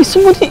 Hi,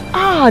 somebody.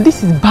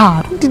 This is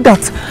bad. Who did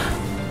that?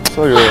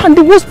 Sorry. And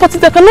the worst part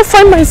is I cannot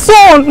find my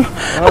son.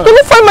 I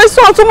cannot find my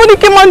son. Somebody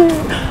came and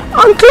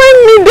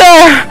climbed me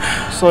there.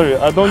 Sorry,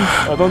 I don't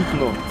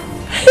know.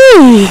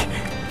 Hey.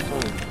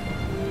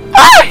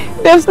 Sorry.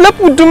 They slept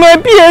with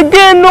Dumebi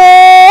again.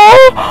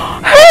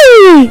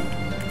 Hey.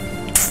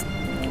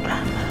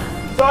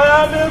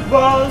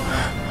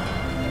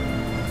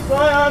 Came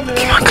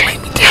and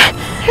climbed me there.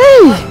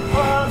 Hey.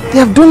 They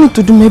have done it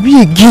to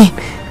Dumebi again.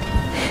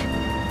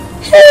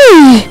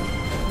 Hey.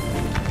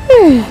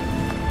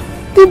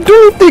 They've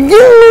done it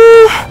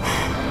again.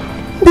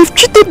 They've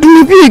cheated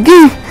Dumebi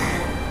again.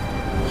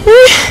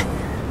 Hey.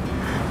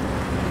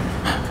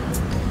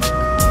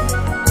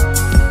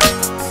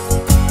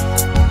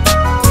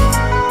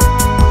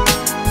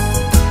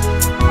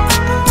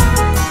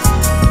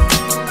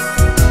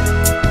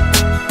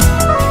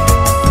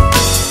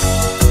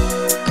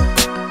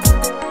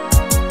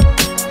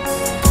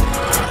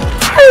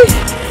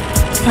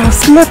 I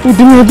slept with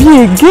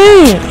Dumebi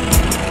again.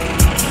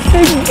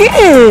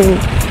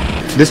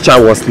 This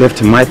child was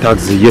left in my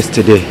taxi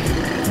yesterday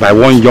by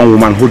one young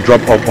woman who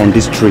dropped off on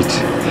this street.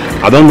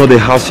 I don't know the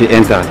house she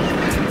entered,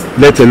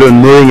 let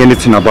alone knowing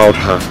anything about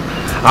her.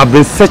 I've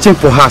been searching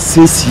for her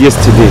since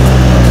yesterday.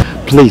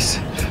 Please,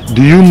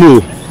 do you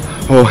know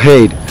or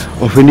heard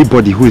of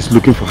anybody who is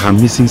looking for her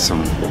missing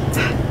son?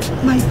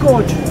 My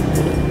God,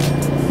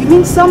 you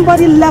mean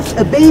somebody left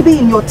a baby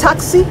in your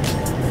taxi?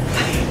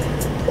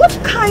 What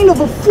kind of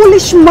a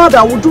foolish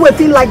mother would do a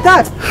thing like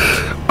that?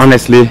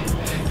 Honestly,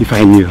 if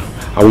I knew,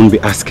 I wouldn't be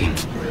asking.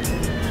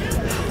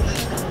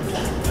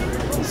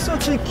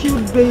 Such a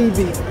cute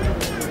baby.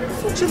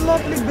 Such a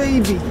lovely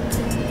baby.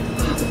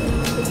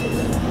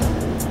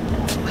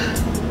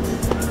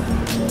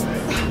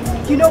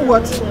 You know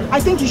what? I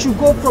think you should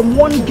go from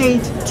one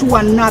gate to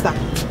another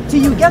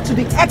till you get to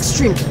the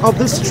extreme of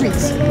the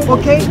streets.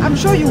 Okay? I'm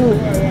sure you will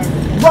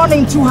run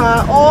into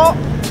her or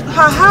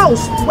her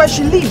house where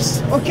she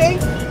lives. Okay?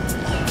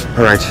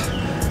 Alright.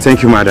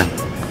 Thank you, madam.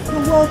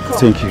 You're welcome.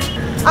 Thank you.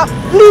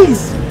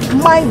 Please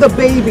mind the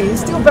baby.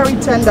 It's still very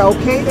tender,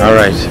 okay?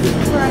 Alright.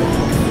 Right.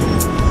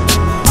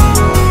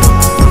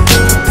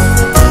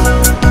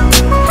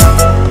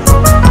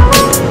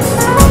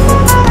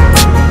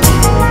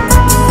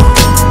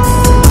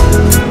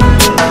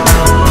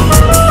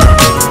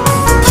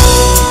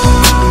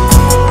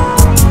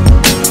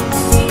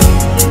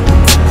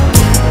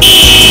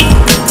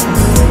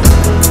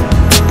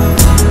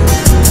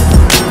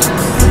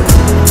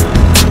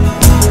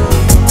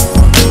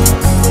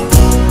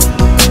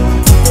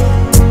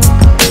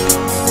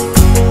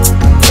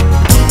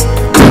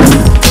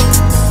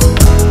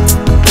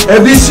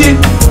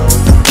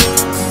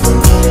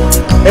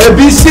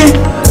 ABC!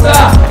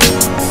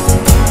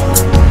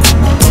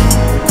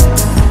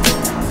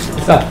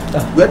 Sir.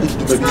 Where did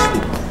Dumebi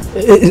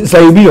sleep?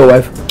 Sir, you be your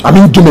wife? I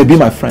mean Dumebi,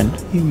 my friend.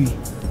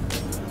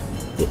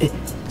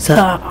 Sir,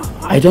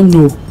 I don't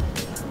know.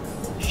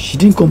 She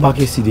didn't come back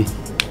yesterday.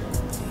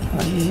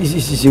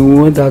 She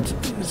went out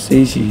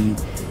saying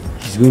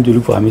she's going to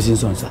look for her missing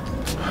son, sir.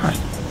 Hi.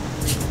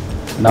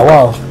 Now,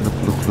 wow.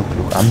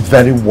 Look. I'm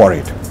very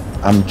worried.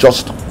 I'm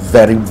just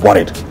very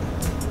worried.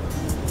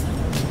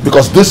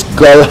 Because this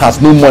girl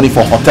has no money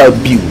for hotel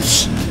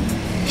bills.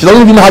 She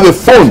doesn't even have a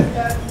phone.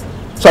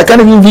 So I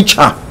can't even reach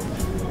her.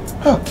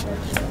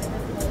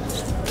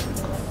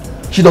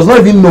 She does not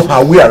even know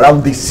her way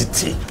around this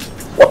city.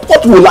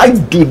 What will I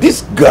do?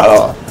 This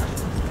girl.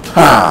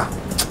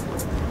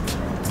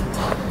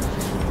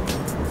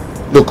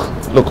 Look.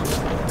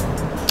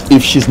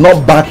 If she's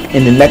not back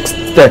in the next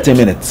 30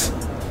 minutes,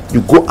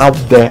 you go out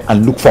there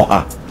and look for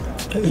her.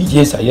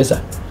 Yes,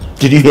 sir.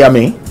 Did you hear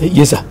me?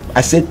 Yes, sir.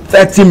 I said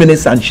 30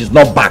 minutes and she's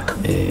not back.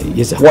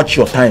 Yes, sir. Watch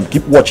your time.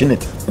 Keep watching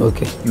it.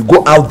 Okay. You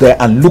go out there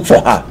and look for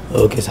her.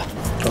 Okay, sir.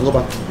 I'll go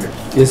back.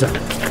 Yes, sir.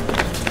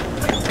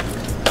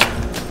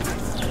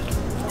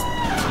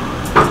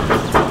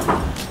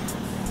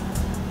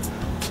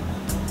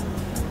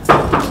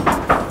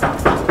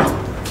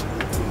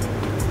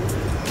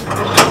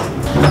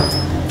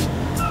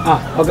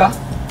 Oga,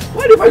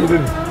 where do you find the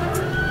baby?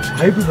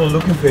 Are you people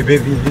looking for a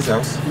baby in this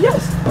house?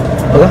 Yes.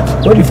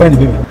 Oga, where do you find the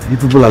baby? You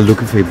people are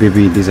looking for a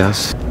baby in this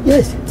house?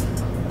 Yes.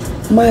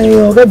 My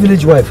Oga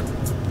village wife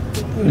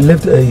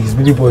left his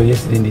baby boy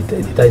yesterday in the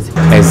taxi.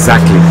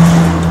 Exactly.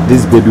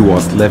 This baby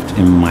was left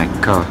in my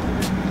car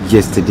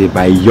yesterday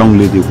by a young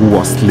lady who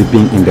was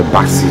sleeping in the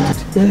back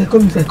seat. Yeah,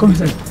 come inside.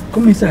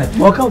 Come inside.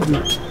 Walk out,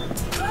 please.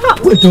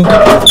 Wait,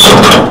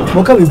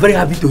 Moka is very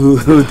happy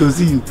to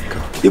see you.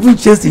 Even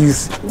chased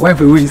his wife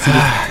away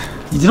yesterday.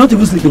 He did not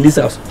even sleep in this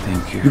house.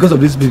 Thank you. Because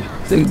of this baby.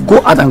 So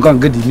go out and go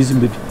and get the missing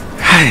baby.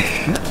 Hi.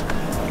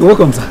 You're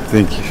welcome, sir.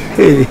 Thank you.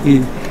 Hey.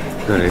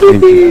 Alright,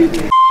 thank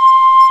you.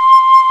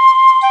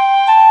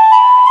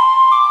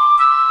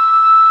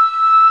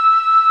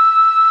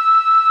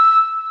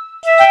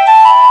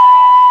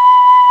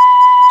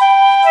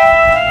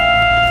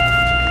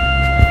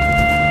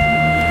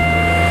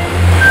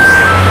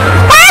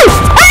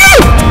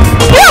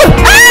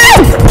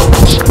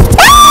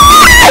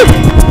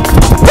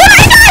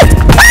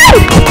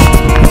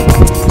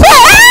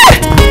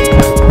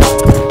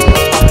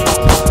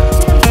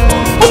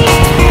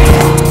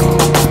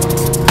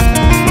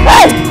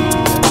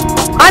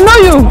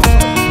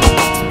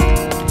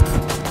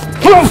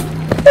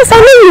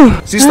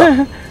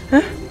 Sister,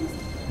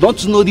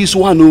 don't you know this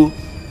one? No,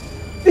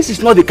 this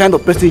is not the kind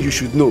of person you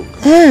should know.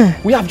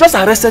 We have just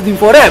arrested him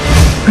for rape.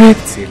 Rape?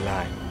 It's a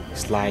lie.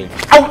 It's lying.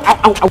 Ow,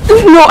 ow, ow, ow.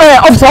 No,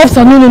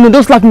 officer, no,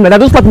 don't slap me like that.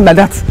 Don't slap me like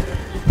that.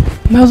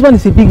 My husband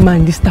is a big man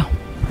in this town.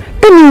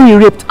 Tell me he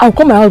raped. I'll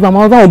call my husband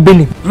will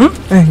bail him.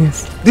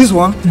 Yes. This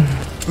one?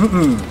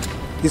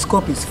 His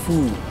cup is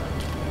full.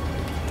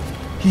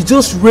 He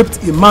just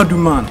raped a mad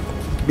man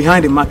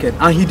behind the market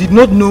and he did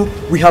not know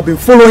we have been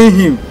following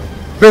him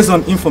based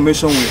on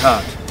information we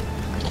had.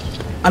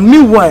 And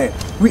meanwhile,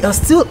 we are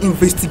still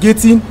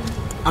investigating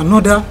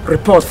another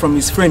report from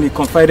his friend he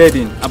confided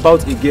in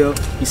about a girl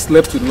he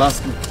slept with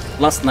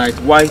last night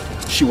while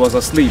she was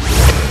asleep.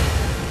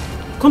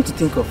 Come to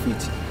think of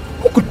it,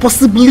 who could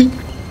possibly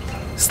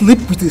sleep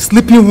with a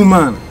sleeping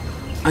woman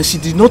and she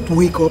did not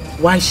wake up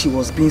while she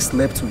was being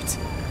slept with?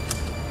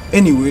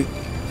 Anyway,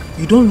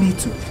 you don't need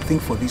to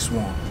think for this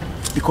one,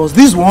 because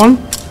this one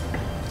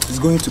is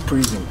going to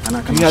prison and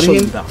I can assure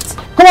you that.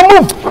 Come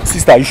on, move!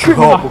 Sister, you should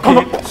help,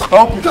 okay?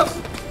 Help me.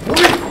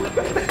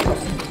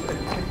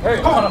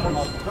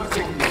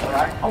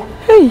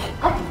 Hey!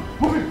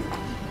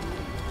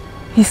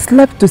 He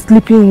slept with a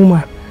sleeping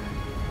woman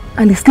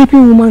and the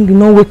sleeping woman did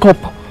not wake up.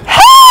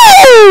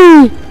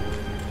 Hey!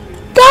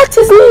 That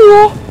is me,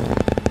 yo!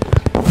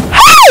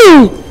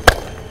 Hey!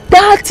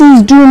 That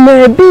is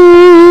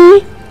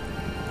Jumebi!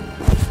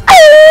 I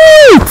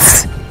knew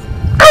it!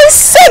 I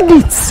said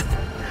it!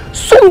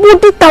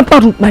 Somebody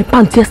tampered with my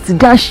pants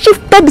yesterday and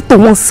shifted it to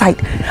one side.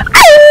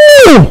 I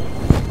knew!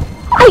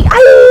 I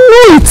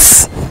knew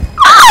it!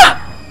 Ah!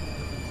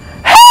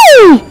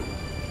 Hey!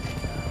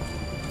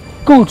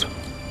 God,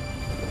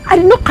 I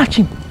did not catch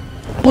him,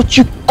 but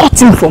you caught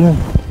him for me.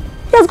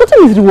 He has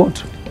gotten his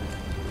reward.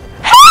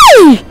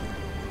 Hey!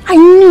 I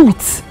knew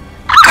it.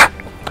 Ah!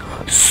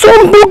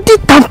 Somebody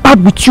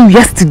tampered with you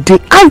yesterday.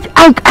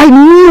 I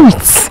knew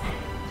it.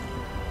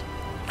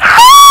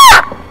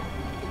 Ah!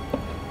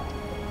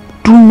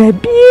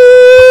 Maybe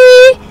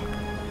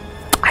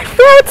I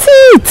felt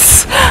it.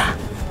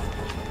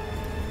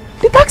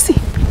 The taxi.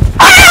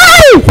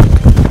 Hey!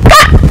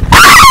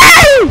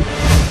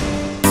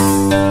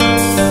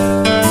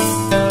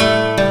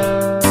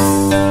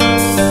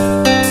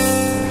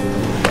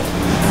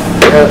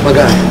 My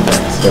guy,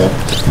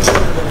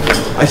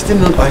 I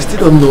still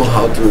don't know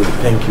how to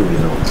thank you,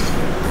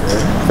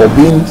 for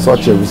being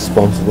such a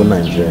responsible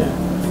Nigerian.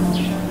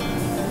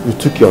 You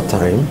took your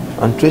time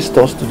and traced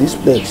us to this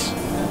place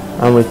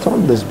and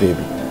returned this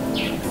baby.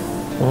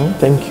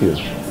 Thank you.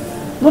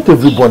 Not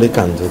everybody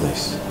can do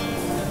this.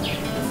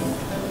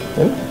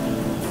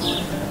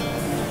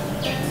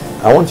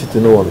 I want you to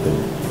know one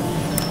thing.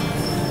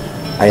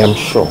 I am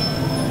sure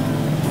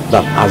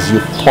that as you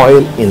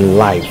toil in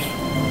life,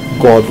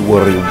 God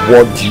will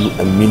reward you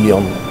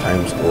 1,000,000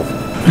 times over.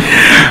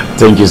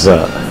 Thank you,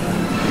 sir.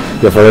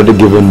 You've already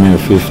given me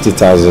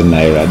 50,000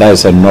 naira. That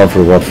is enough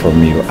reward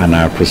from you, and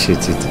I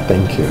appreciate it.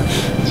 Thank you.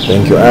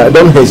 Thank you.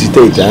 Don't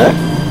hesitate,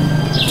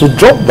 to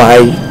drop by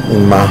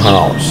in my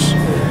house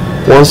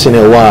once in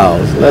a while.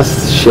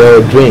 Let's share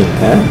a drink.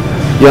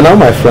 You're now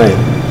my friend.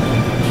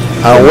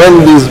 And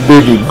when this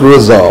baby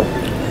grows up,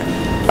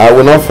 I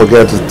will not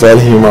forget to tell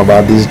him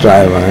about this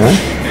driver.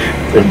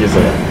 Thank you,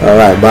 sir. All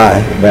right,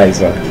 bye. Bye,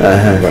 sir.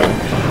 Bye.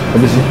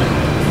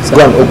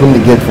 Go and open the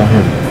gate for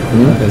him.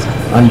 Yes.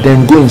 And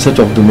then go in search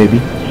of Dumebi.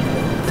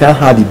 Tell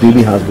her the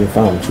baby has been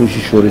found, so she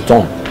should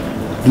return.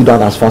 Do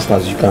that as fast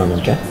as you can,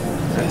 okay?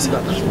 Yes,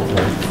 sir.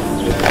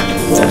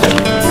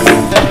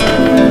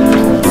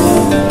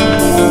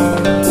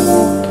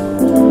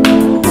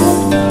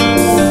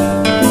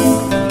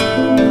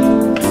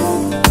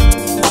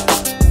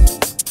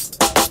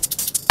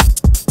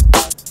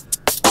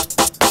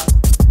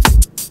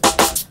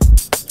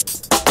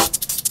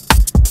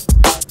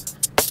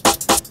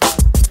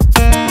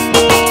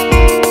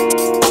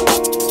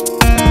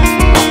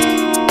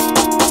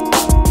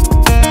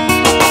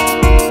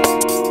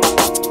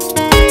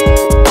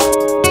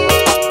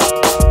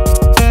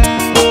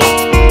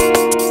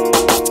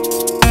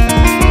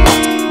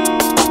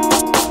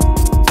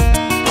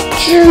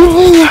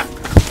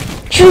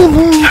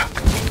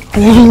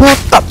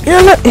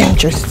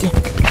 Interesting.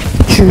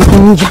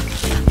 Julia,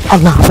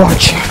 I'm not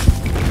watching.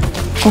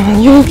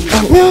 You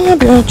can't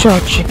be a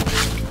church.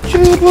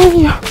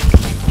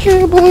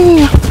 Njubuigbo.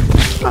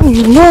 And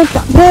you know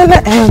that they're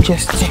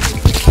majesty.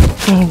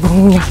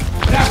 Njubuigbo.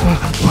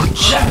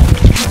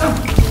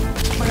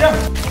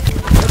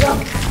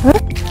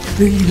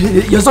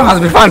 Your son has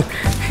been found.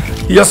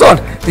 Your son.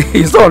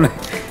 His son.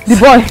 The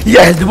boy?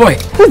 Yes, the boy.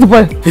 Who's the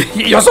boy?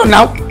 Your son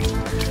now.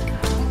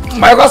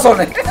 My other son.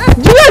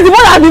 Junior is the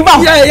boy that has been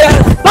found? Yeah.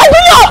 My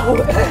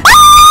Junior!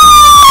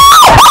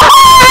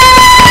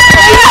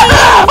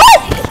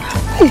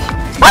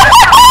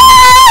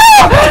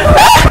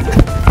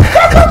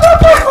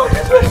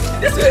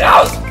 This way,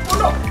 house. Oh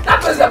no, that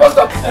place is the bus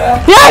stop.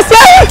 Yes!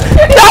 Sorry.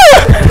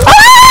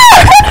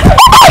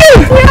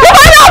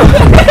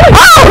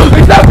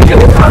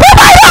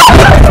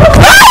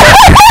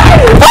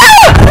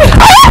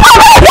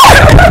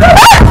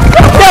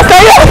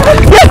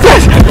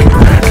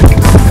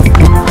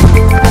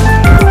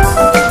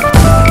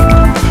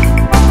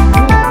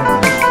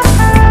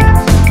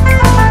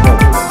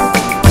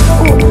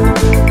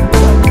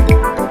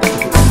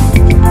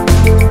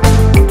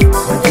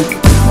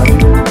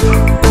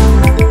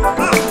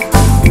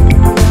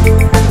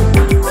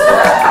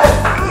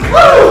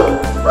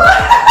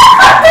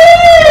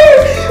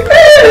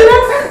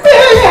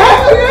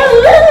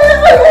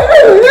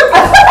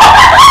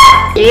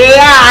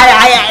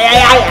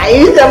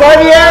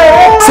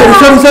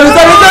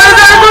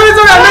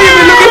 I know you've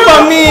been looking for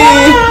me.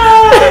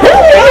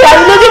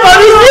 I'm looking for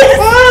me.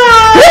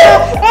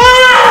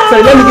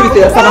 Sorry, let me give it to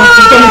your servant.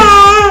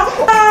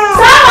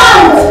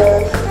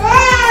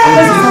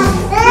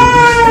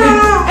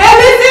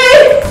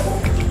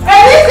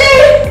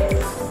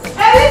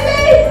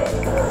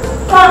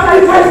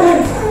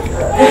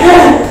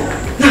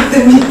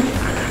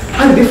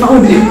 How did they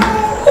find him?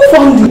 Who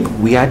found him?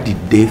 Where did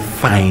they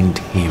find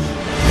him?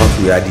 Not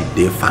where did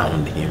they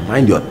found him?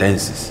 Mind your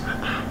tenses.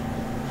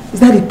 Is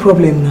that the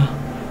problem now?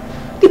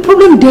 The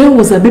problem then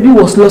was that baby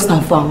was lost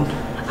and found.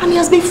 And he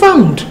has been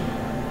found.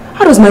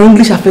 How does my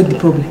English affect the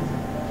problem?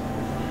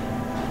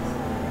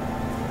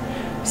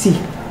 See,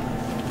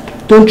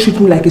 don't treat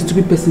me like a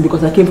stupid person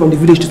because I came from the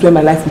village to spend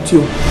my life with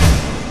you.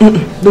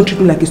 Don't treat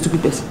me like a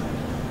stupid person.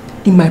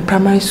 In my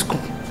primary school,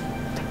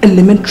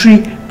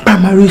 elementary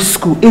primary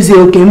school, I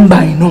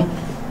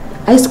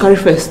used to carry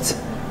first.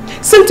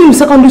 Same thing in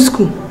secondary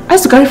school. I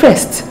used to carry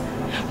first.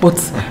 But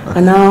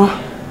and now,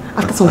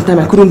 after some time,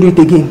 I couldn't do it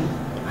again.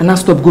 And now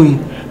stopped going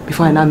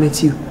before I now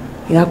met you.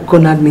 You now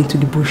cornered me into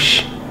the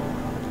bush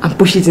and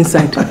pushed it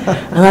inside.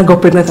 And I got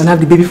pregnant and have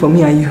the baby for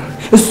me and you.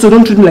 So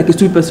don't treat me like a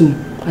stupid person.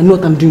 I know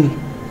what I'm doing.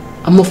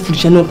 I'm not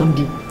foolish, I know what I'm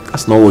doing.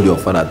 That's not what your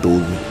father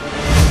told me.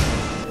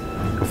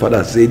 Your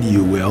father said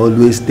you were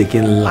always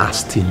taken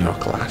last in your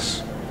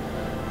class.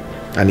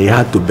 And he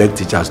had to beg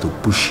teachers to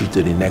push you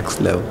to the next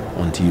level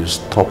until you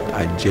stopped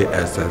at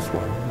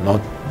JSS1,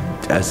 not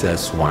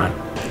SS1.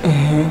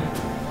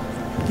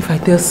 If I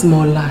tell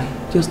small lie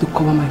just to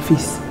cover my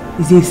face,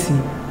 is it a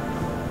sin?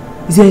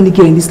 Is there any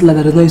girl in this land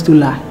that does not used to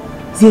lie?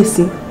 Is it a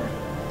sin?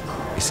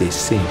 It's a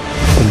sin.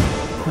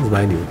 What's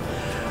behind you?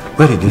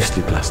 Where did you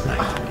sleep last night?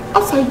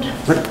 Outside.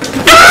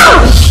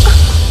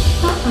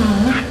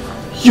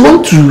 You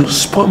want to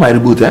spoil my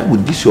reboot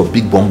with this your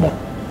big bonbon?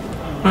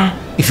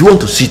 If you want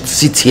to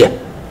sit here.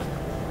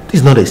 This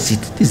is not a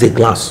seat, this is a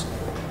glass.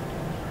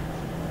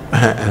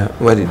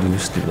 Where did you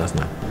sleep last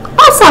night?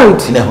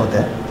 Outside. In a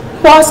hotel?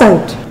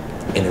 Outside.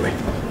 Anyway.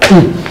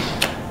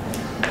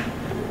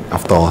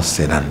 After all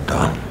said and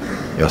done,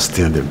 you're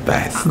still the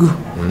best.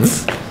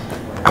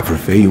 I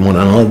prefer you more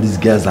than all these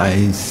girls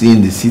I see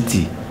in the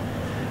city.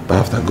 But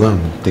after go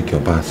and take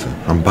your bath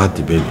and bath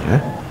the baby,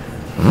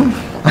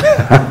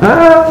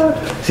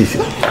 See,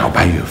 I'll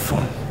buy you a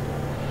phone.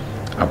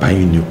 I'll buy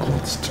you new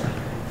clothes too.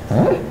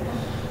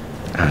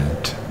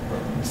 And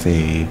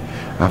say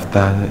after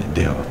a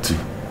day or two,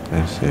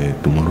 let's say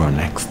tomorrow or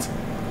next,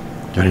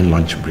 during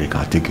lunch break,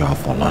 I'll take you out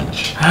for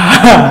lunch.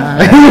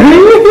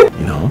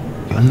 You know,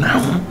 you're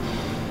now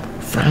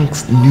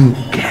Frank's new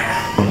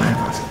girl. Your life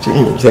has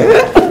changed,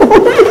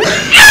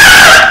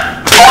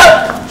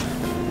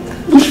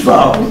 Push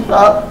out.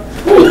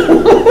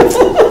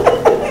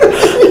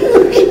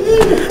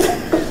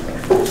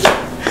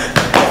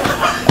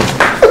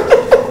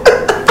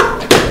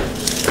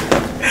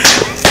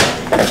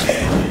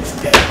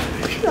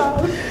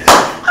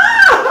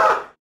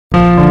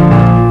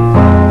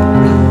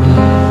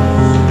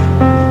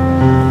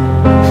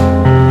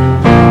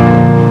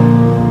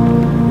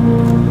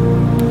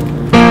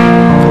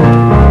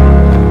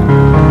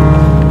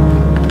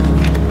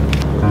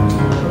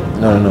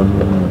 No.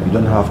 You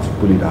don't have to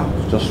pull it out.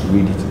 Just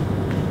read it.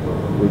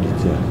 Read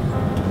it, yeah.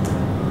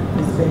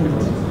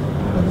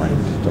 Never mind.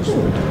 Just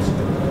read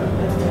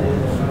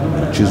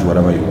it. Choose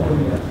whatever you want.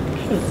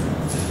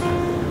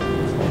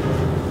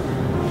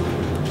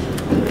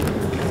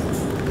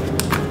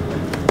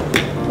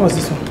 What's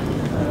this one?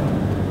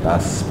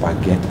 That's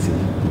spaghetti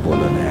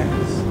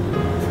bolognese.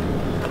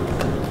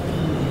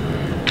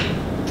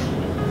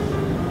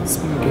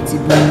 Spaghetti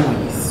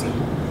bolognese.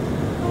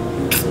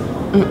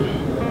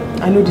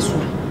 I know this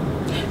one.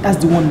 That's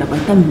the one that by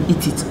the time you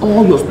eat it,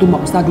 all your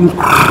stomach will start doing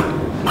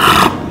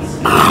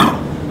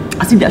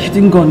as if they are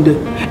shooting gun there.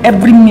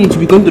 Every minute you'll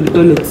be going to the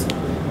toilet.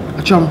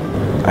 Acham.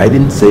 I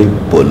didn't say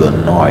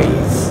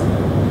bolognese.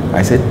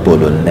 I said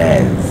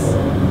bolognese.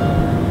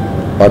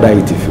 Order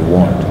it if you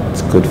want.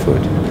 It's good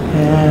food.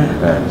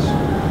 Yes.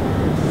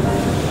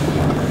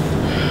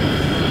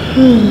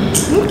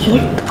 Okay.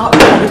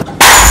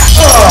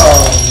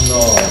 Oh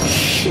no.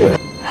 Shit.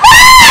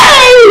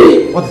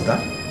 Hey! What is that?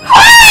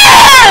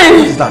 Hey!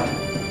 What is that?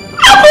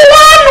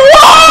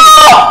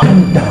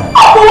 Calm down.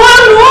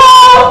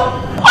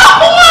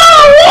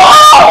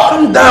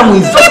 Calm down.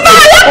 It's just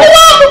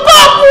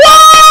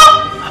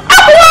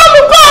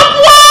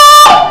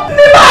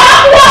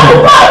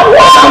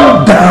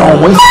calm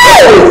down. It's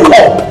just a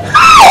cup.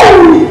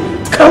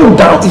 Calm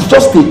down. It's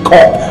just a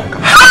cup.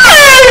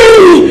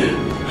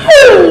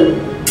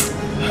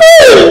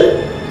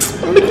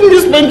 I'm making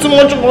you spend too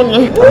much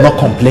money. I'm not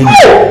complaining.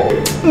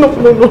 No.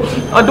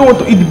 I don't want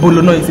to eat the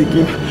bolognese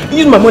again.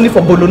 Use my money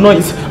for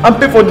bolognese and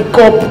pay for the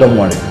cup. Don't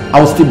worry. I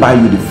will still buy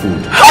you the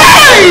food.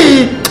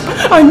 Hey!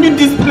 I knew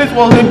this place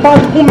was a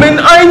bad woman.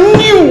 I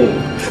knew.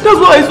 That's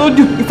why I told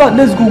you. In fact,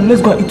 let's go and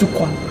eat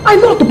ukwa. I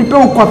know how to prepare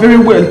ukwa very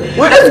well.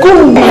 Let's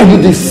go. Why are you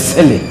this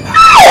silly?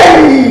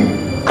 Hey!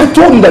 I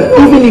told you that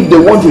even if they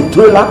want a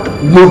trailer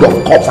load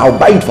of cups, I'll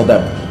buy it for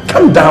them.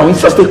 Calm down.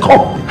 It's just a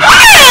cup.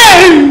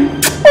 Hey!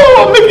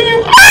 Oh, I'm making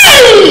you.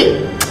 Hey!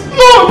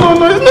 No,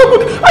 it's not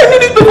good. I knew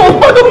this place was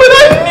bad woman.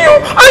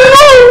 I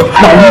know.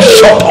 Now you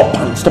shut up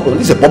and stop.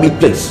 This is a public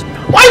place.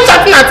 Why are you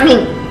shouting at me?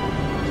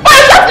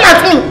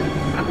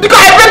 Because I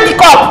break the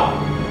cup.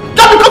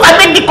 Just because I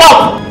break the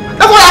cup.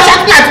 That's why you're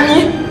shouting at me.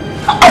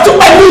 I took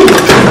my leave.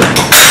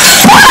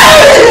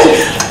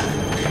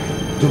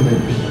 Don't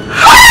make me.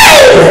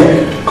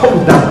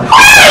 Calm down.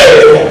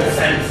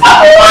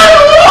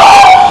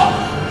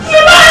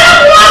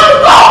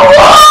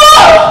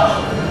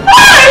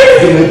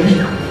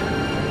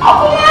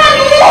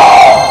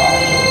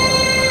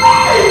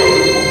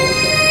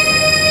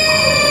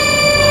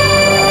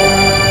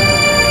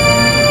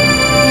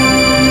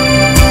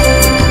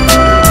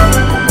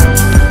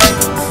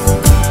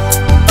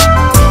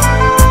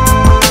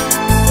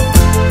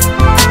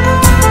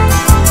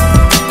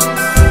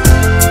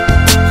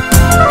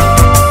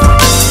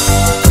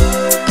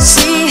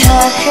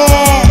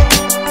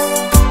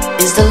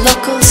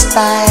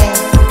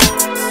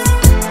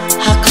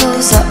 Her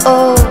clothes are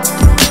old,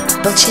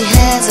 but she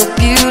has a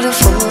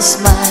beautiful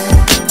smile.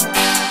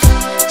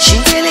 She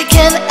really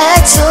can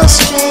act so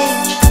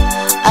strange.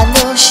 I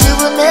know she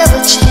will never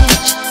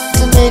change.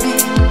 So maybe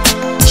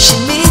she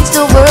means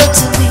the world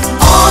to me.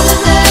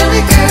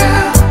 Ordinary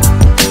girl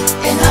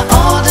in her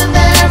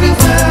ordinary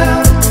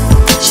world.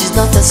 She's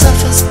not a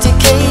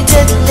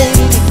sophisticated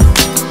lady.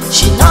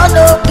 She not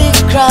no big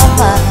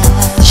grammar.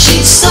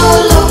 She's so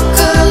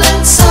local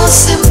and so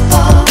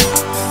simple,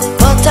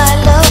 but I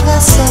love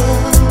her so.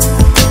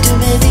 Do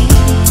maybe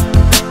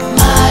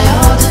my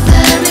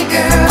ordinary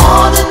girl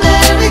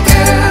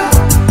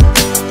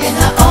in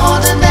her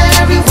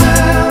ordinary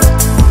world.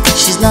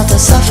 She's not a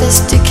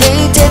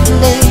sophisticated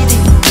lady.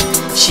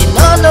 She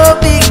no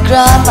big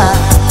grammar.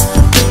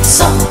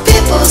 Some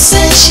people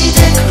say she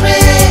dey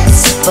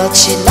craze, but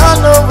she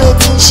no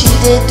wetin she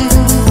dey do.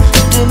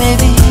 Do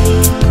maybe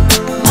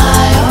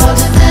my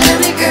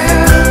ordinary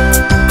girl.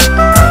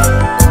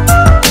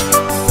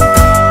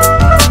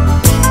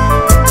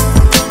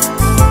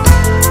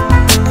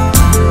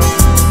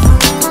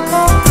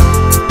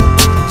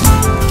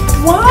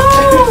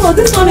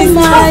 This one is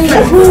nice.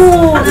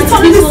 Oh, this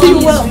one is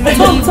really well.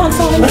 Turn,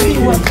 really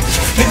well.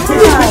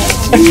 Wow.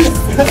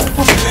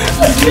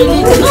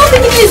 No,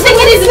 take it easy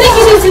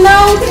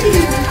now.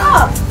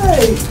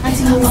 Hey. I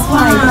think it's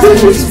fine.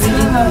 It's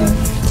really nice.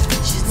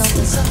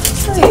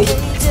 Hey.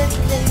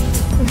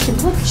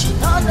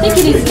 Take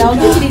it easy now.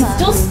 Take it easy.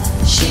 Just.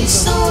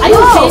 Are you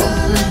okay?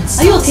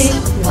 Are you okay?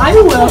 Are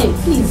you well?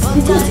 Please,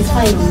 the test is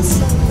fine.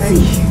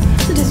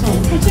 See this one.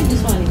 Check this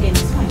one again.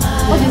 It's fine.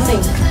 What do you think?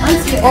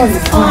 Oh,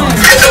 it's fine.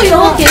 Auntie, you're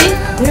okay?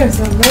 Yes,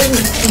 I'm very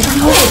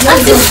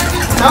okay.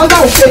 I'm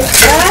okay.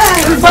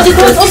 But the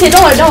clothes, okay,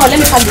 don't worry. Let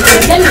me pack the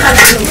clothes.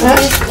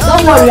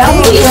 Don't worry, I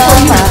will eat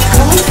for you.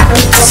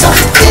 Some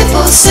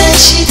people say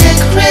she dey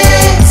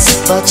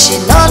craze, but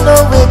she not know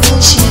wetin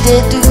she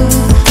dey do.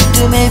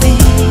 Do maybe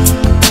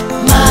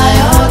my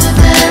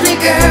ordinary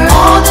girl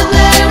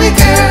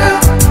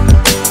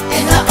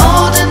in her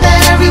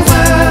ordinary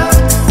world.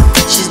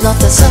 She's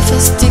not a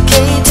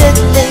sophisticated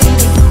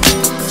lady.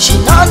 She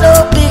not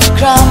no big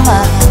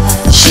grammar.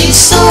 She's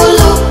so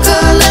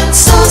local and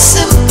so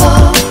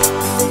simple,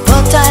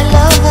 but I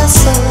love her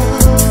so.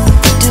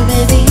 Do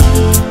maybe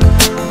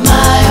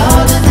my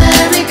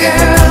ordinary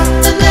girl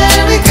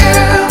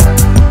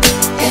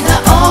in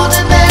her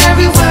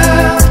ordinary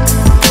world.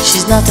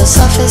 She's not a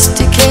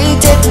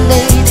sophisticated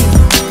lady.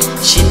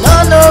 She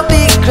no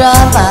big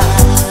grammar.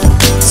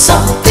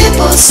 Some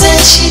people say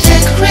she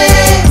dey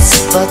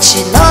craze, but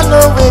she not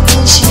know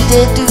wetin she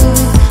dey do.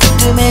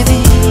 Do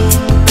maybe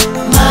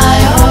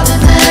my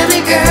ordinary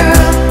girl.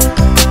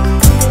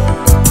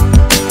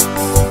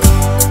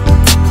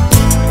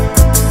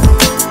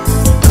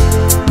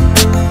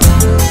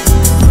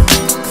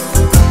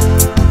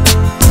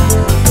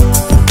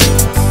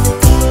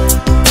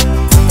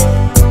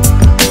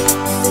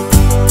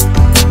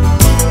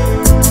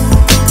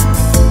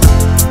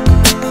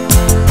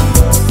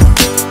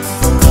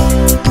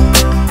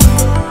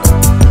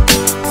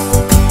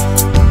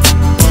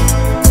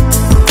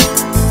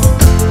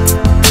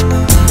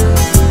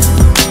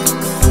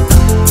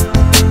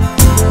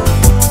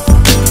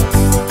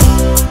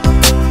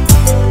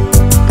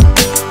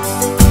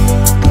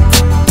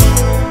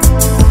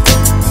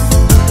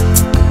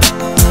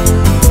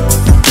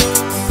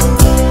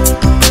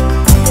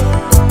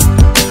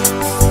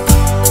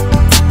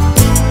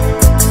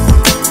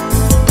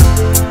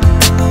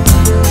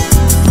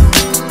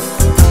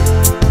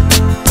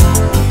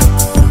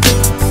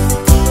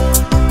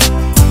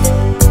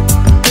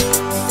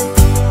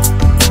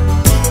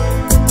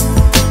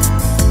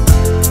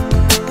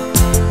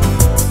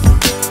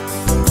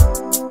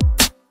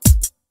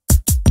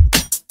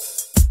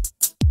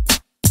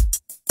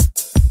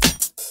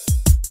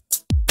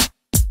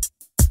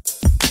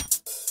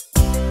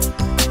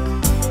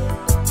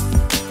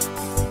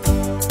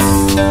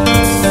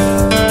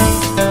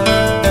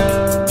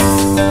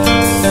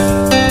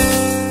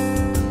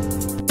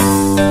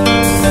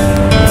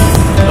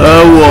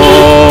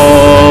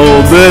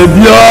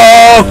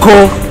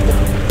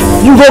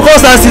 You go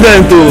cause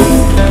accident too.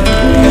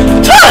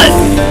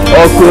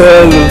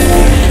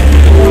 Okonkwo.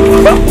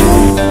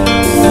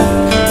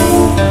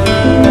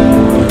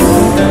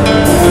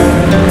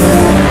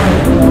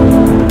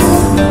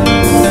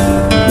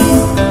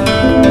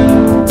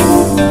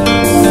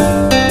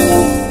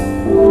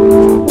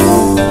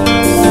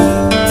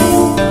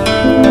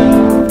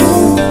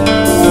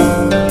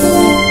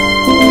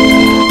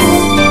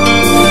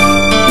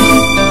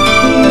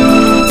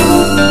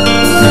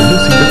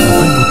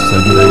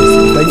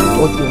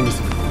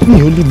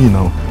 Only me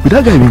now. But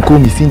that guy even call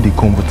me saying they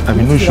come, but I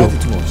mean no sure.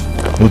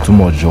 Not too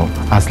much, John.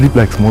 I sleep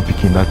like small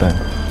picking that time.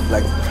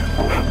 Like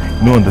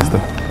no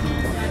understand.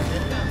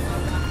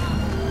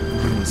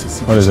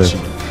 What is it?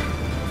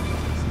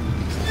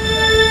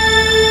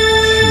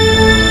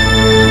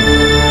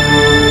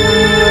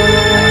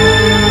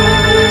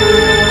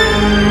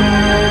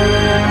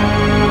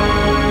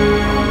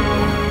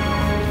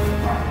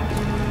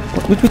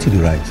 Which way to the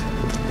right?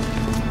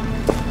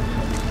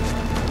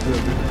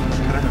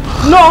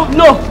 No,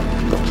 no.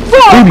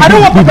 I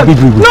don't want to.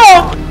 No.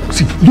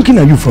 See, looking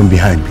at you from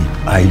behind me,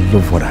 I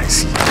love what I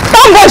see.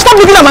 Stop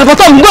looking at my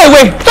bottom. Go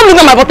away. Stop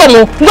looking at my bottom.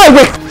 Go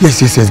away.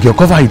 Yes, girl.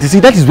 Cover it. You see,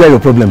 that is where your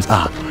problems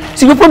are.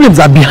 See, your problems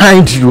are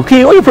behind you,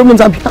 okay? All your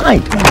problems are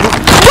behind. Go!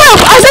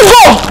 I said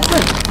go!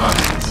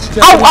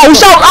 I will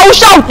shout. I will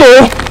shout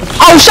though.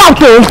 I will shout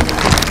though.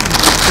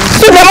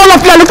 See, they're all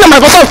up here looking at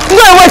my bottom.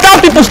 Go away. Tell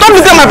people. Stop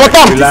looking at my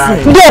bottom.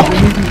 Go.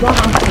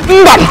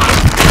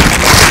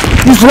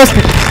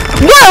 Disrespect.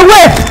 Go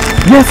away.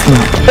 Yes, ma'am.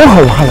 Oh,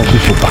 how hard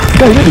is your back?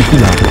 Guy, let me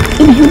feel out.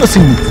 You not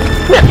see me.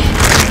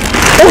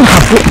 Oh,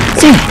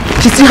 see,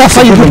 she still has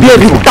how you do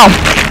behave down.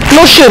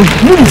 No shame.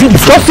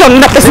 Just see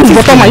another person's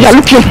bottom and you're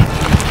looking.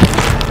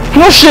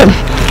 No shame.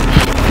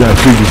 Yeah, I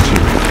feel this too.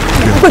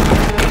 Wait,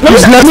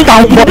 let me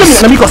down. Let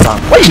me go, sir.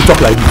 Why you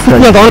talk like this?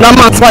 You're the other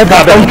man's wife.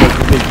 Yeah.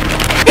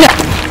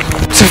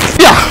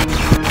 Yeah.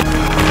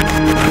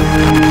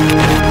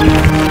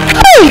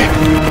 Hey!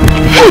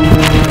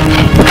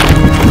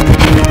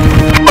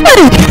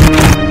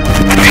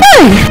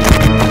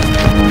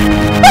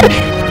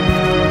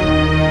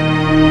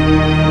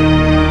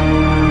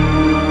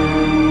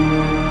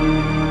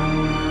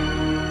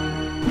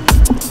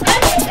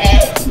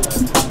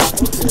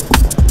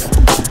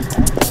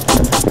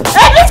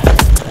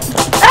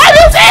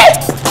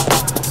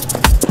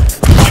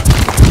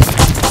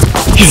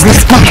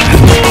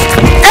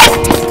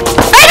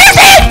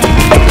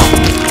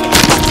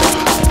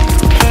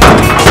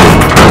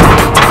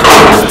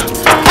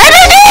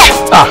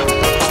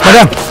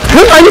 Madam,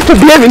 how are you to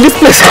behave in this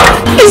place?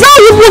 Is that how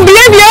you will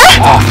behave here?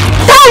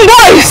 Come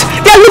boys!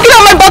 They're looking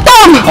at my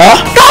bottom!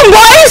 Come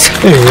boys!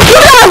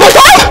 Look at my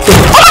bottom!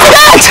 Oh my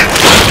God!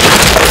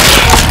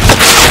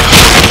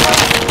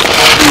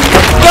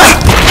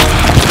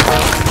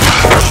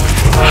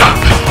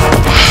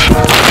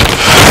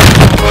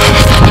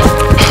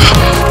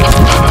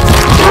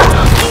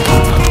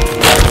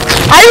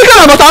 Are you looking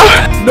at my bottom?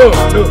 No.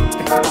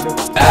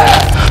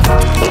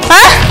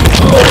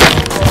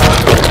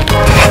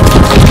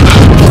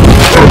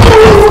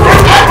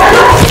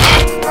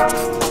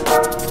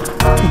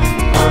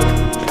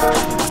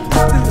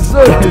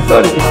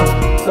 Sorry.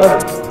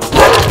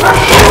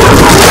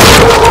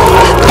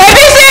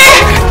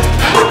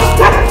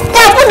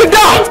 Open the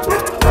door!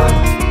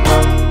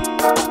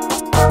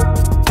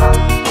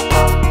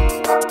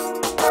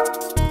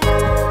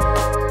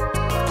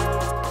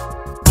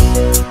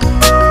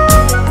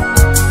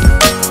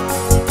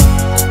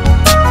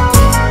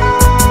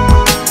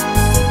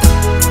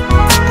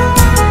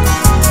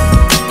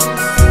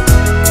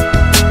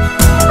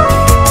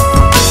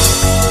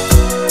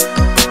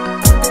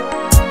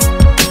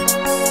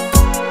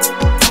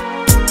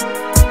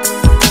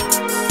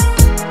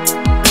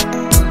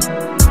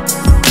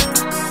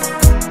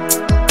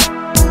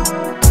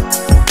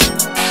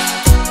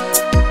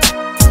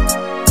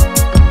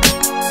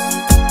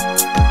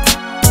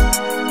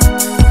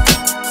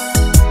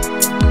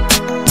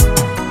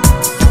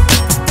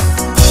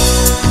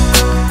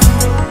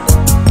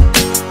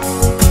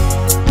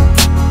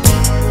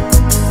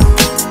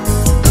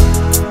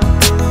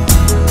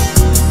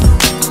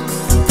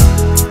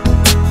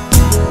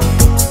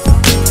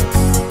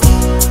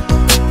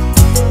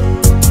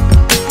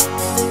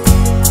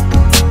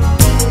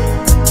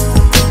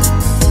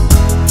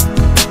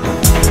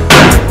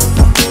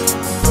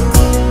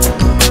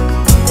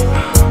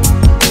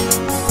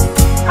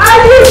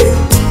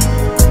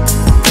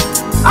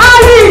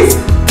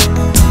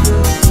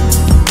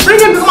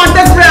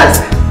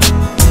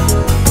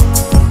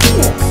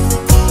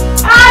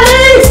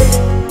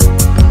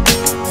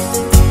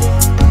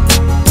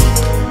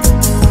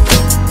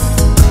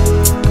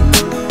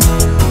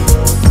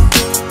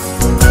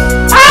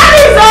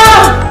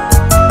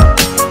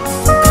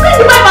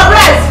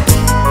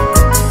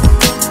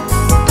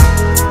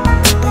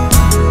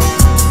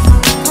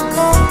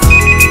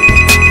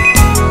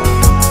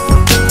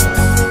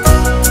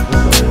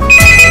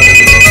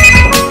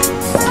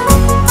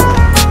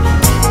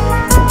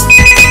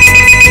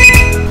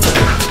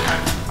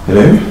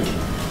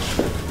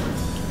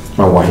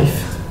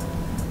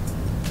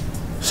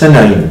 Send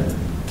her in.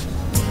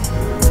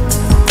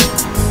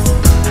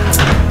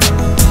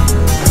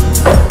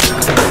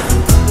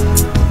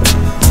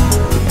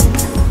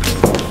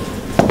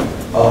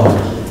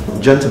 Oh,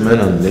 gentlemen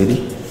and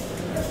lady,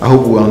 I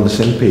hope we're on the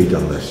same page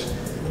on this.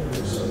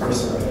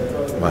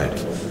 Right.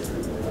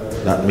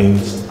 That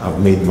means I've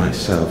made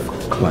myself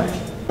clear.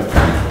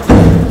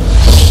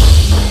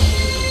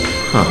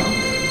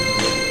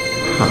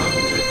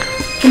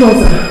 Come on,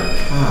 sir.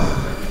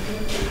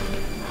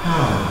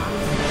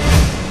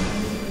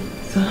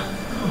 Sir,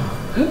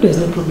 I hope there's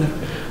no problem.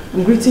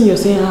 I'm greeting you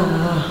saying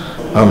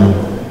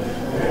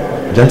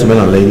Gentlemen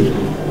and lady,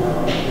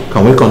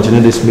 can we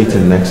continue this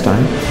meeting next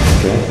time?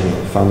 Okay,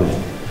 family.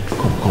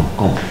 Come.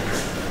 Come.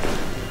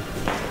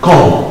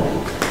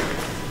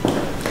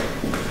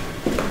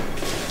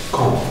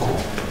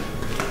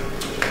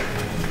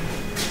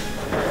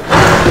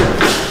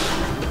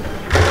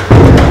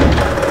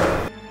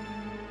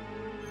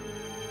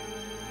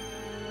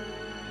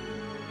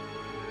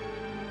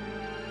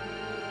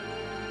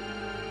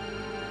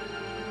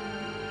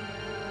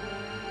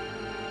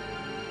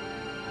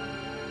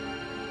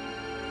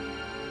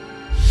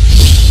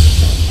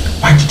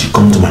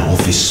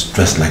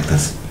 Dressed like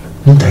this?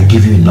 Didn't I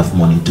give you enough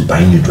money to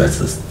buy new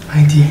dresses?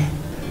 My dear,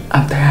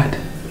 I'm tired.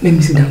 Let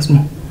me sit down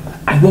small.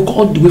 I walk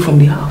all the way from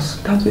the house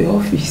down to your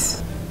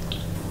office.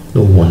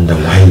 No wonder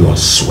why you are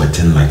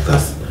sweating like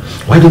this.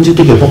 Why didn't you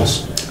take a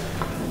bus?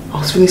 I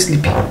was feeling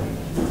sleepy.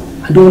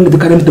 I don't want to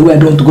carry me the way I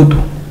don't want to go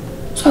to.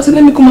 So I said,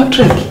 let me come and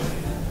trek.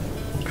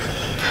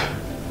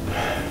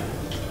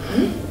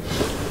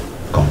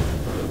 Come.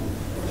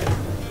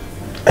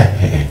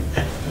 Hey.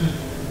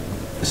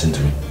 Listen to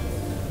me.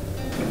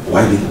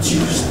 Why didn't you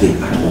stay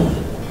at home?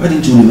 Why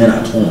didn't you remain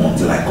at home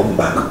until I come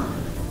back?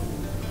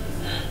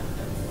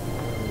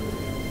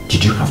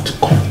 Did you have to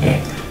come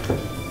here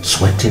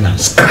sweating and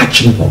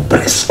scratching your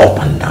breasts up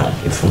and down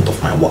in front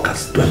of my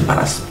workers to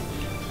embarrass me?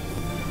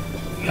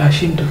 You're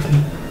ashamed of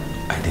me.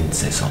 I didn't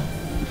say so.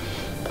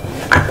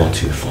 I bought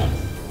you a phone.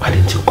 Why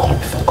didn't you call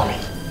before coming?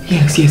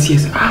 Yes.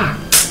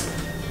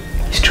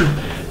 It's true.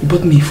 You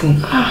bought me a phone.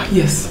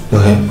 Yes.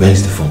 Okay, where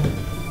is the phone?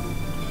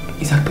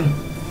 It's at home.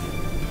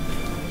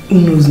 Who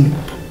knows me?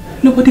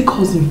 Nobody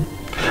calls me.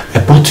 I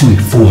bought you a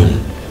phone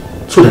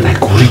so that I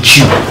could reach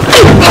you.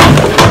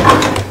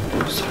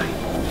 Sorry.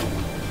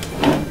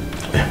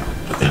 Yeah,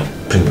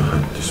 bring your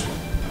hand this way.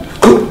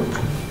 Go.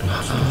 Don't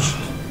have so much.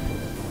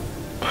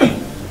 Hey.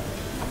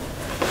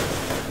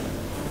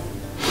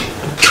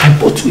 I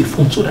bought you a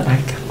phone so that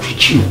I can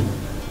reach you.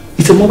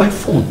 It's a mobile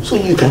phone, so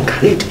you can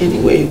carry it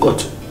anywhere you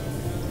got.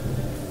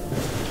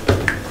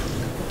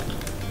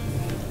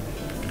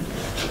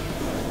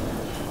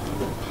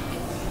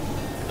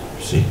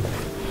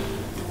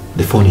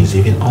 The phone is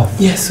even off.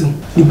 Yes, sir.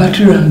 The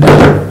battery ran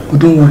down. But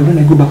don't worry, when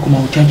I go back home,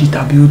 I'll charge it.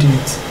 I'll be holding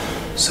it.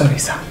 Sorry,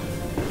 sir.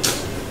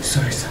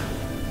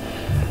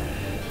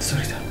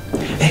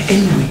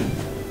 Anyway,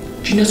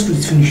 Junior's food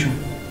is finished.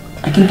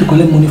 I came to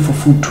collect money for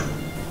food.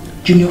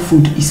 Junior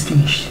food is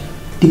finished.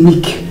 The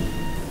milk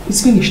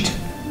is finished.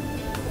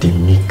 The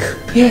milk?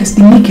 Yes,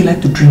 the milk you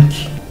like to drink.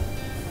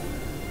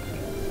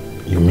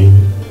 You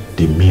mean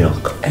the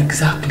milk?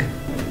 Exactly.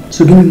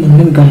 So give me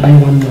money, let me go and buy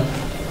one more.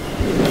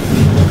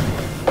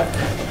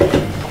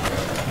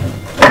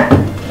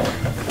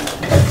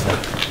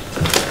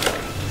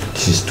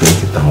 This is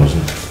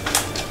 20,000.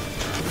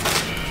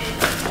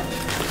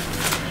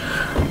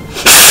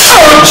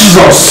 Oh,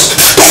 Jesus!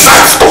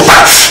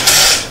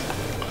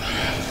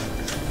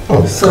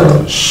 Oh, sorry.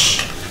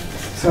 Gosh.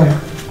 Sorry.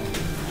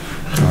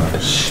 Oh,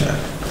 shit.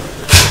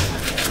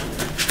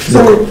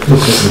 Look.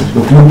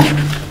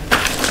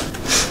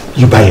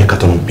 You buy a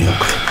carton of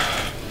milk.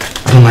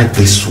 I don't like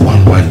this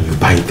one while you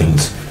buy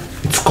things.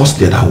 It's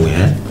costly that way,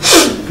 eh?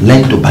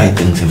 Learn to buy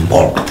things in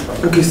bulk.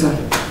 Okay, sir.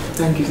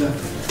 Thank you, sir.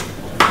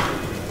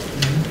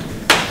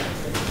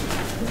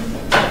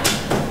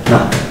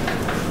 Now,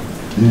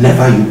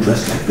 never you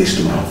dress like this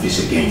to my office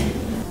again.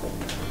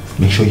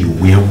 Make sure you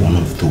wear one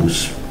of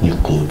those new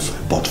clothes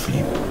I bought for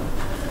you.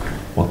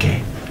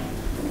 Okay?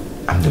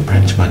 I'm the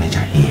branch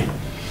manager here.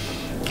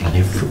 And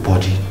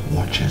everybody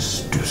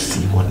watches to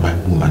see what my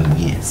woman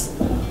wears.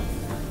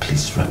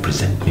 Please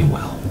represent me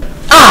well.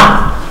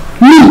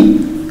 Me?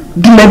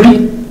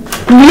 Dumebi?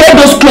 Wear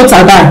those clothes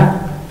I buy.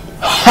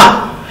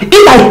 Ha!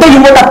 If I tell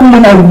you what happened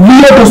when I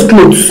wear those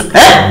clothes,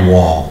 eh?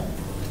 Wow.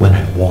 When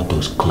I wore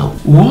those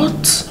clothes.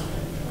 What?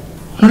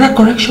 Another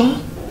correction?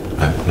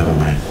 Never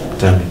mind.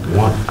 Tell me,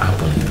 what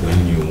happened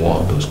when you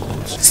wore those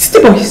clothes?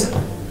 City boys.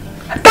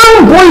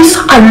 Town boys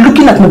are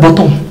looking at my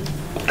bottom.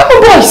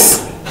 Town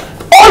boys.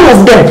 All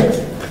of them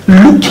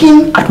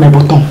looking at my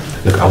bottom.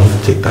 Look, I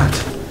won't take that.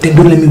 Then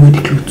don't let me wear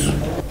the clothes.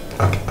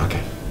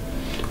 Okay.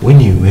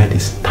 When you wear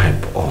this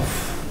type of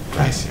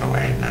dress you're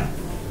wearing now,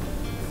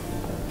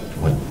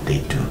 what they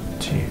do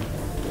to you?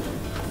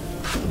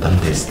 Don't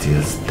they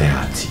still stare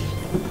at you?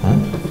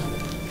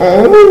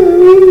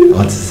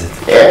 What is it?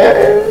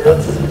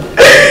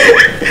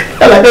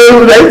 And I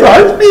don't like to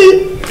ask me.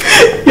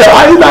 Your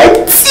eyes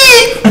like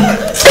tea.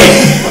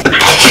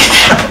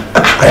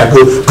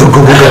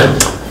 Go.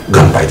 Go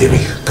and buy the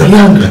ring. Go.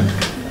 Yeah.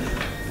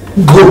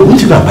 Go.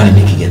 Won't you go and buy the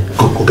ring again?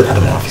 Go get out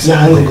of my office.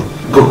 Yeah,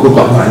 go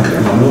back.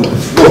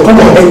 Go, come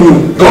on, Henry.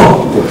 Go.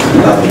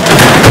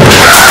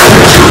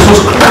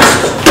 Jesus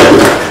Christ.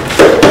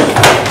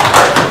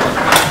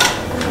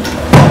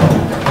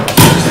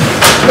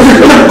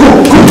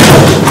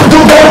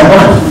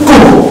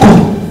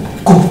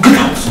 Go, get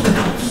out.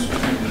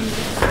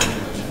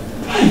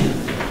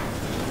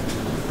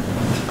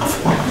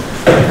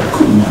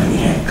 Good morning,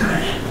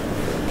 Henry.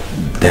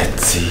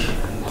 Dirty,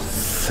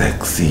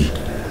 sexy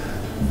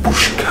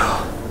bush girl.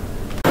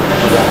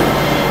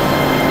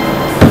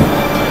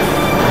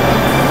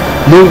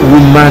 No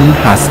woman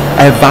has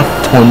ever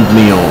turned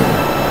me on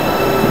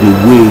the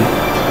way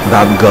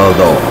that girl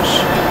does.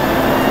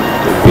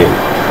 Okay.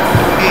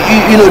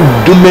 You know,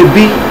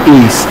 Dumebi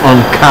is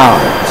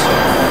uncouth,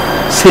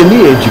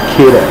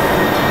 semi-educated,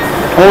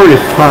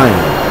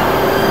 unrefined,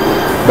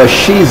 but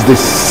she's the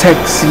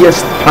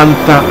sexiest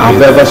panther I've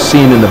ever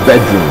seen in the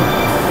bedroom.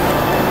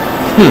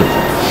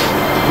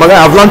 But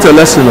I've learned a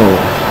lesson.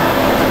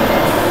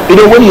 You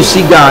know, when you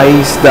see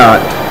guys that,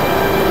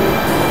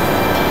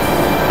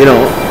 you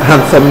know,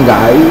 handsome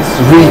guys,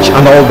 rich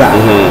and all that,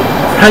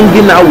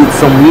 hanging out with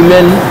some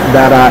women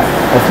that are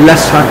of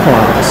lesser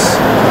class,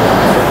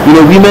 you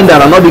know, women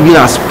that are not even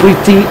as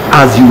pretty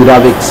as you would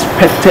have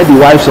expected the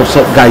wives of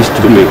such guys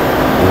to be.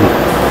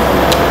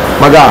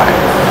 My guy,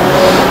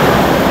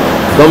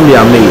 don't be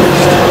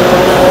amazed.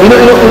 You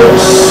know,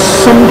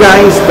 some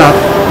guys that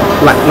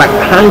like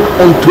hang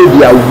onto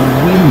their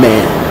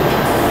women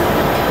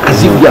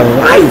as if their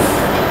life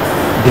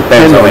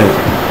depends on it.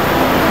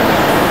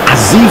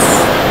 As if,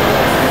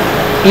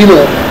 you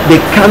know, they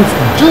can't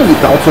do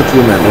without such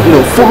women. You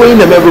know, following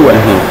them everywhere.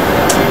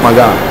 My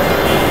God,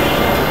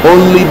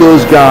 only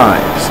those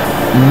guys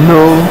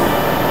know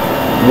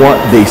what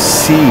they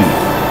see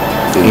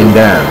in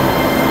them.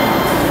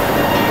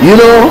 You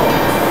know,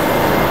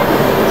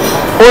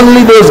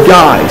 only those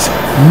guys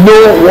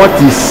know what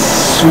is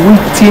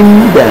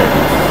sweeting them.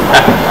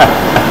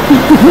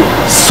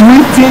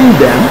 Sweeting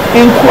them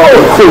in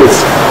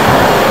quotes.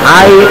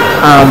 I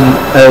am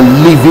a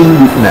living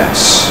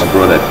witness. My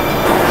brother.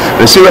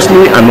 But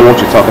seriously, I know what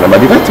you're talking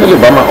about. Did I tell you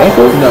about my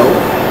uncle? No.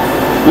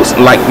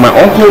 Like, my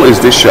uncle is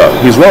this short.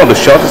 He's one of the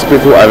shortest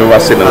people I've ever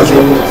seen in this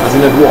world. As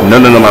in a dwarf? No,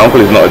 my uncle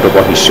is not a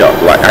dwarf, he's short.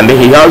 Like, and then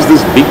he has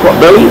this big pot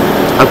belly,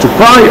 and to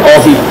cry or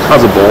he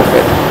has a bald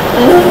head.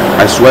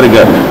 I swear to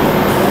God.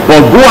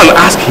 But go and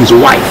ask his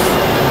wife.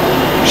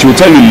 She will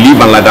tell you, leave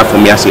and like that for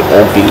me. I say,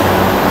 ugly.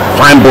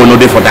 Fine boy, no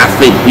day for that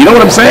thing. You know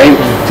what I'm saying?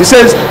 She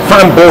says,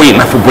 fine boy,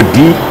 not for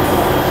body.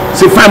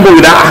 Say, fine boy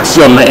without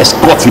action,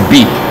 escort he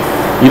be.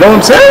 You know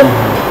what I'm saying?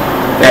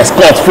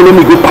 Escort, follow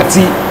me, go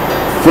party.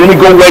 Follow me,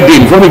 go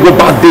wedding. Follow me, go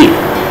birthday.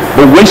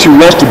 But when she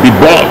wants to be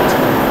bombed,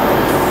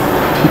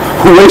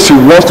 when she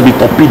wants to be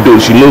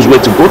torpedoed, she knows where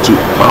to go to.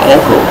 My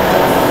uncle.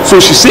 So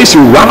she says she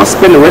would rather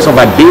spend the rest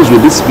of her days with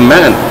this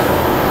man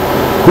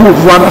who would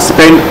rather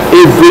spend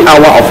every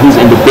hour of his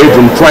in the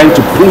bedroom trying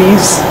to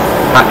please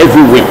her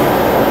every whim.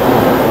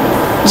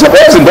 It's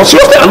amazing, but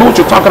seriously, I know what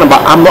you're talking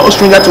about. I'm not a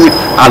stranger to it.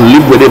 I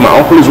live with it. My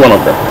uncle is one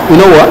of them. You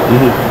know what?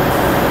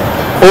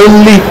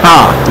 Only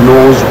her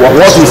knows what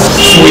is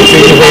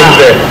sweeting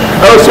her.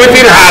 Oh,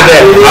 sweeting her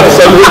there.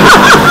 Absolutely.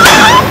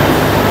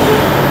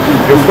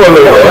 You follow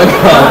it.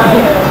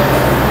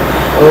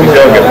 Oh my God. Oh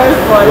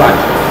my God.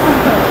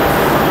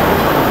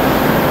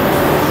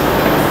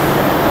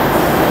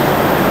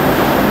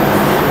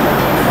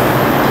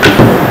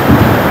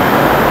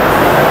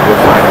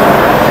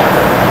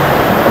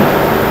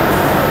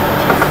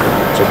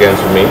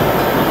 Against me.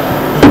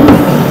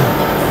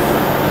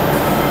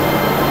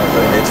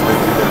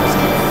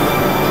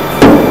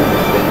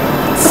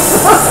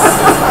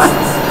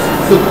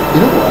 So, you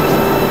know what?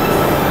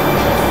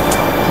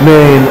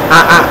 Man,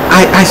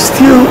 I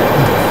still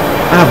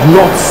have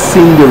not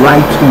seen the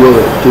right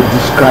word to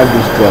describe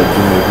this drug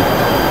to me.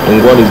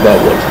 And what is that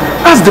word?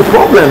 That's the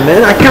problem,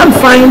 man. I can't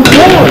find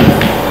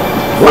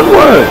one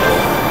word.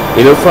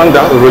 You know, Frank,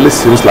 that really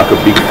seems like a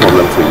big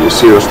problem for you.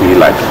 Seriously,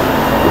 like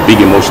a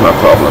big emotional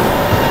problem.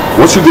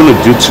 What you gonna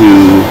do to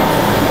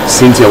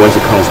Cynthia when she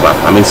comes back?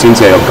 I mean,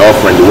 Cynthia, your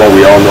girlfriend, the one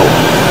we all know.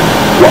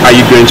 What are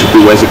you going to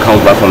do when she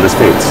comes back from the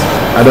States?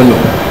 I don't know.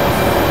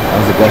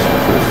 That's the gospel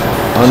truth.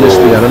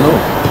 Honestly, I don't know.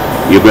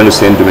 You're going to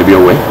send Dumebi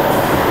away?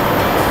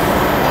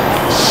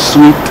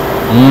 Sweet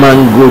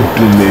mango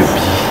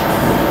Dumebi.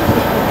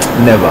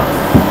 Never.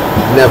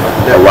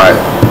 Why?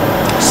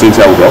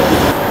 Cynthia will go?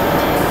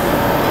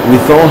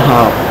 With all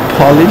her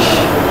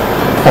polish,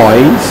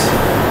 poise,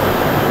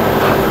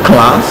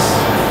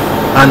 class,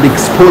 and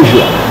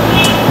exposure.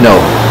 No.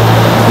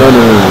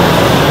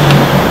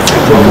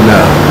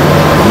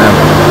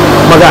 Never.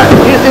 My guy,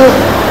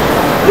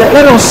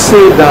 let us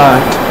say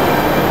that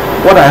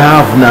what I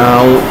have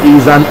now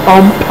is an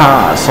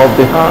impasse of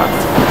the heart.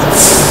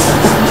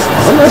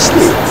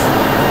 Honestly,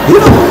 you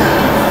know.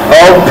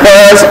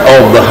 Impasse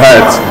of the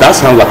heart. That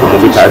sounds like a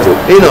movie title.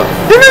 You know,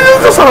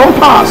 it's just an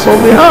impasse of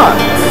the heart.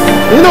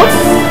 You know.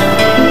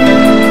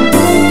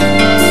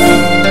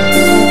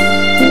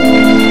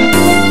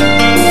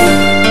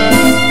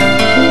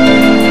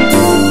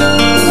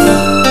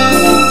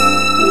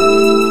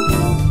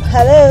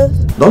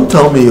 Don't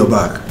tell me you're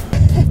back.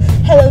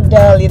 Hello,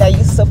 darling. Are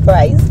you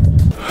surprised?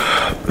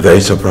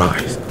 Very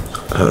surprised.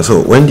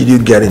 So when did you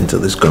get into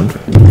this country?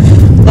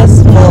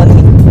 This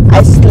morning.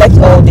 I slept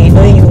all day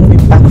knowing you won't be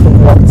back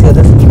from work till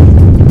this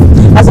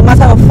evening. As a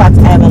matter of fact,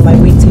 I am on my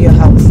way to your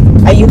house.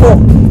 Are you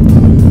home?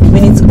 We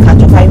need to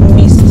catch up. I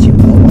missed you.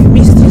 I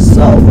missed you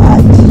so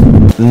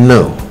much.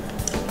 No.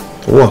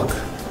 Work.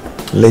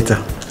 Later.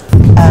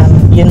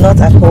 You're not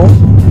at home?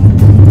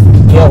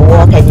 You're at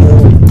work and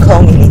you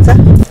call me later?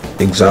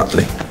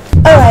 Exactly.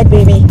 Alright,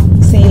 baby.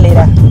 See you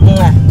later.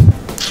 Mwah.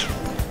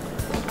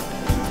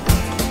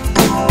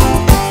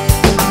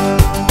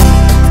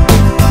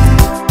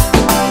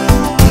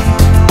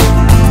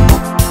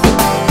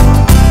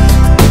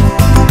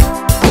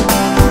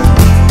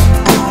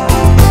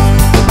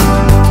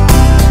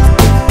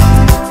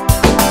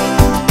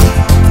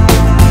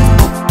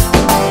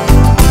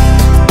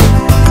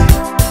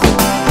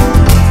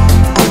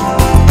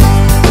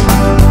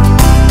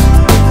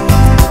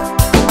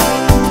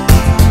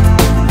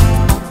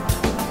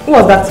 Who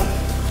was that?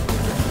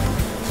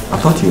 I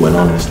thought you were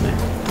not listening.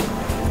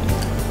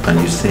 And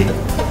you say,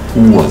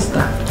 who was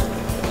that?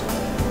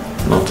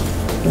 Not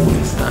who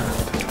is that?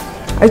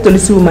 I used to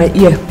listen with my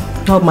ear,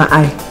 not my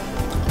eye.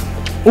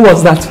 Who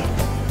was that?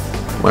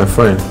 My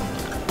friend.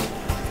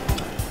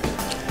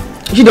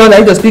 She don't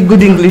like to speak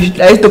good English.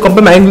 I used to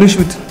compare my English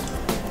with.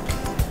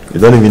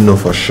 You don't even know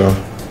for sure.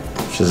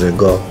 She's a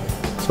girl.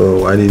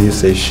 So why did you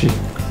say she?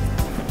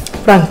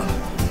 Frank,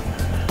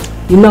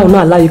 you know I will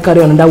not allow you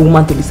carry another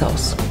woman to this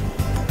house.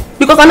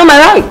 Because I know my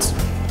rights.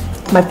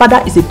 My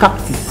father is a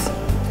Baptist.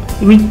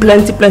 He read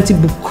plenty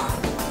book.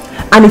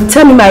 And he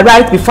tell me my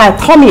right before I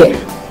come here.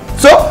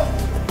 So,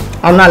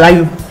 I will not allow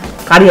you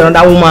carry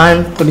another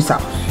woman to this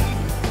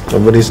house.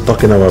 Nobody's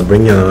talking about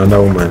bringing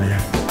another woman here.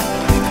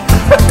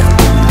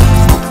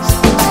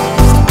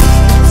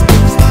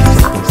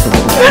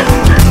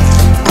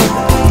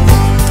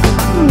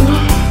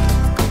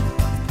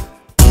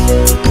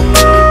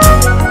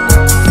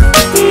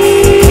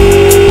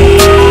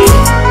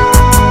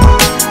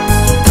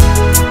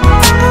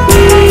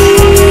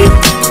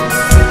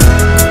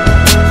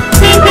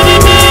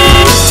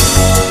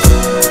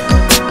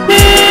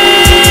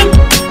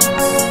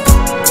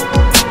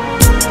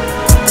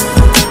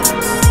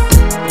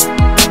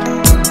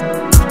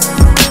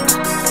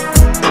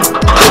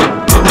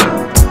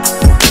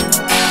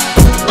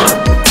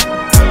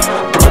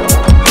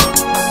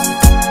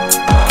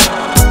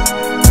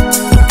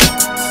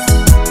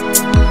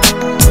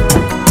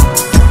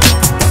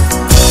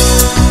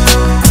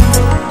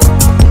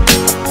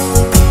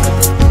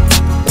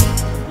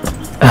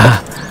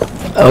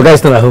 Oga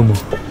is not at home.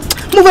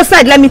 Move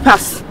aside, let me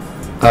pass.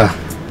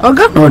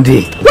 Oga? No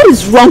day. What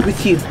is wrong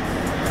with you?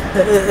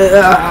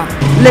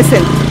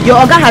 Listen, your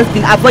Oga has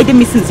been avoiding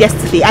me since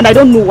yesterday and I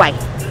don't know why.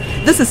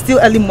 This is still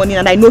early morning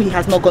and I know he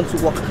has not gone to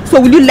work. So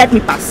will you let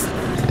me pass?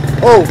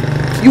 Oh,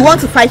 you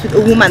want to fight with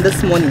a woman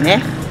this morning, eh?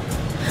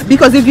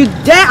 Because if you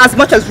dare as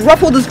much as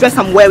ruffle this dress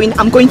I'm wearing,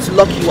 I'm going to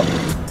lock you up.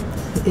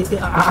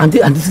 And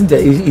this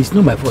it's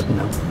not my fault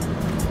now.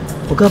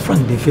 Oga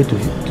Frank, they failed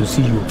to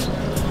see you.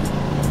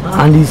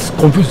 And he's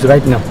confused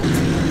right now.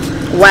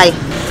 Why?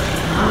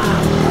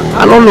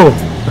 I don't know.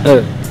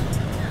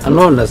 I don't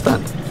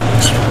understand.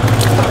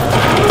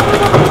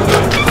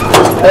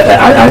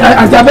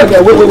 I beg,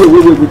 wait,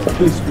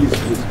 please.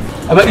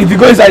 I beg, if you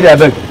go inside there, I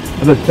beg,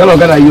 tell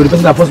Oga that you're the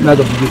person that forced me out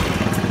of the gate.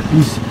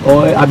 Please,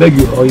 or I beg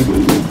you, or you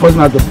force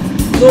me out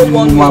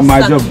of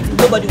my job.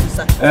 Nobody will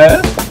stand.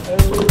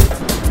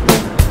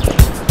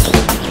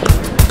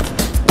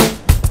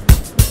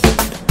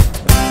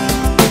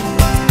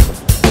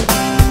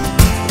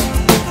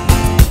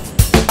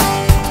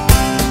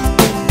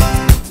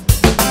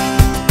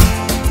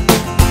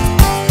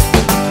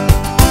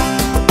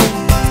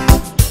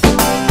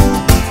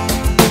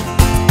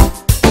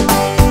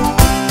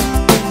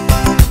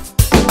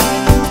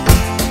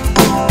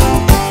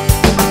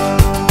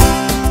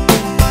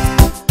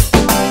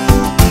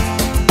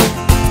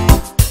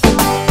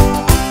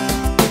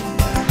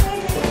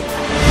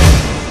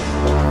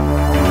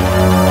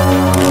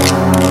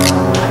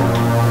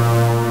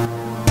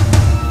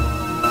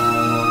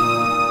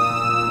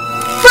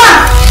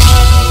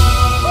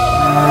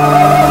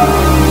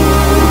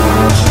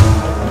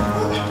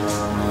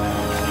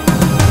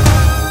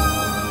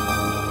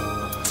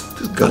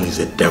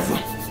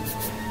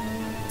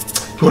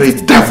 You're a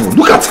devil.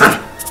 Look at her.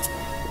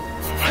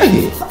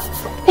 Hey,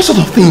 what sort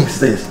of thing is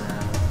this?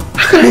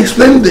 How can I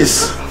explain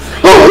this?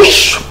 Oh,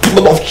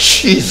 blood of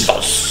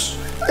Jesus.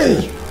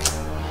 Hey.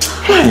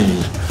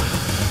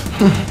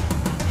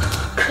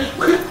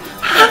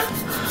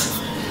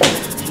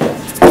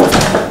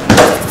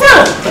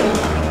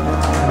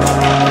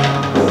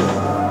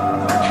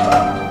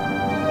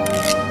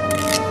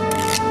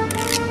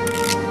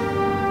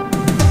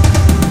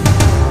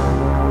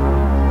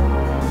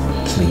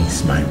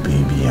 Please, my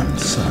baby, I'm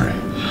sorry.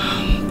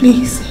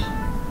 Please.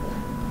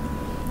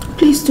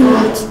 Please do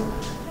what?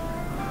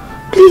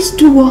 Please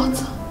do what?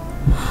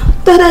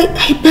 That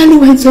I barely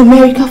went to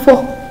America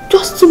for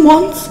just 2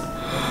 months.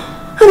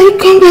 And I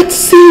come back to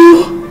see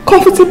you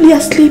comfortably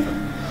asleep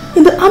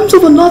in the arms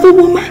of another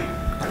woman.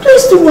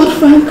 Please do what,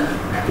 Frank?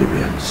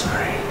 Baby, I'm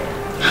sorry.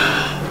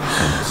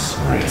 I'm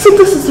sorry. So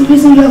this is the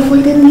reason you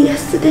avoided me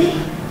yesterday?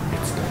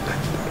 It's not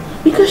like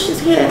that. Because she's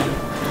here.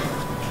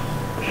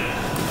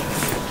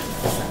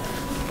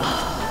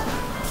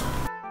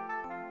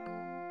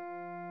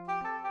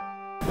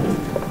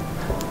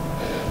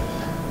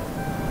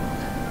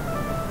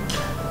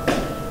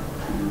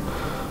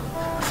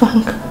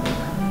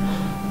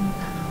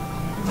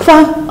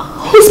 Frank,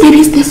 whose baby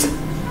is this?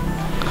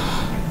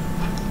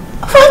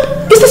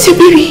 Frank, is this your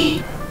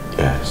baby?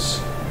 Yes.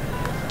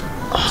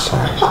 I'm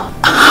sorry.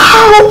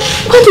 How?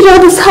 When did all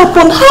this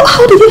happen?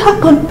 How did it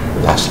happen?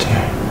 Last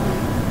year,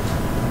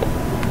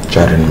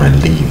 during my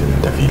leave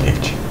in the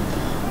village,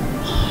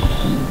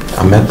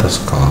 I met this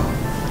girl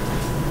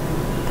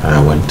and I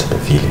went to the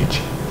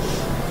village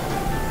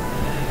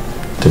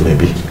to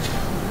maybe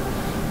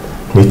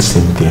meet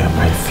Cynthia,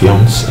 my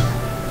fiancée.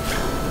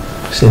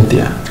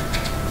 Cynthia,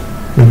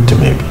 meet to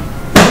maybe.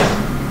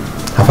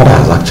 Her father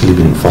has actually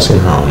been forcing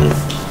her on me.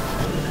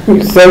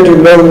 You said you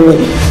love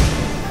me.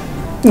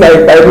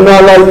 Like I don't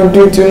allow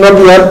you to not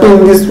be happy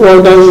in this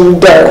world and you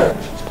die.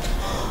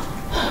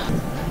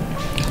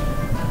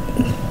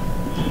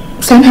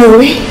 Send her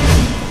away.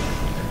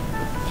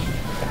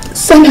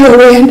 Send her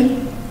away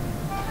and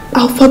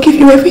I'll forgive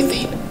you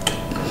everything.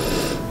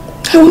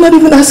 I will not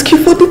even ask you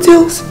for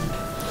details.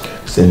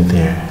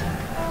 Cynthia,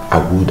 I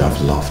would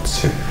have loved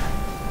to,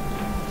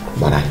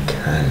 but I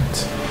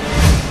can't.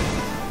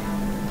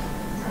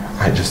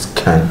 I just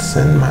can't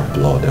send my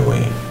blood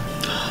away.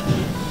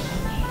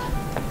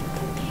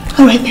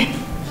 Alright then.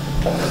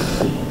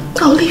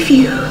 I'll leave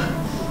you.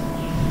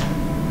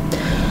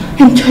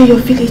 Enjoy your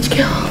village,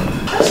 girl.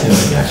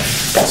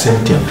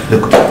 Cynthia,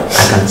 look,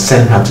 I can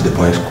send her to the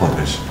boys'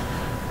 quarters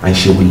and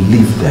she will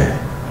live there.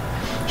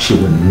 She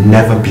will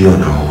never be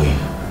on her way.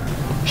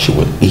 She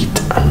will eat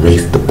and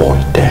raise the boy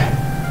there.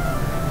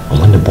 And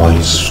when the boy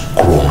is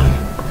grown,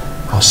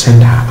 I'll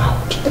send her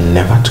out,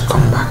 never to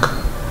come back.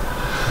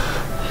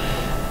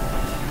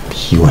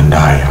 You and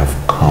I have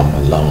come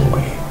a long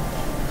way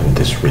in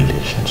this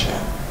relationship.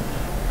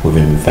 We've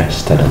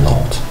invested a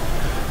lot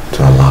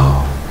to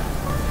allow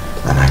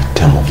an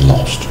item of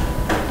loss to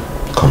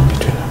come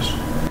between us.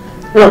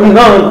 I'm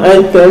not an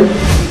item.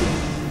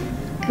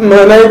 I'm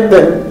an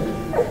item.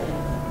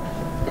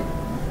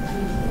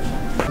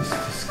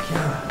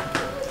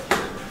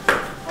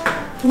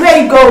 Where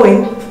are you going?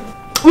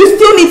 We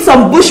still need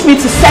some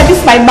bushmeat to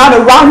service my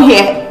man around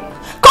here.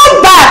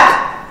 Come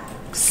back!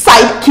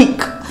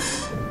 Sidekick.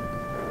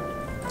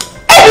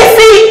 ABC!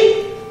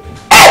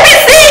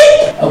 ABC!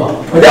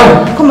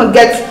 Madam! Come and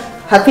get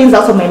her things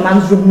out of my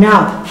man's room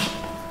now.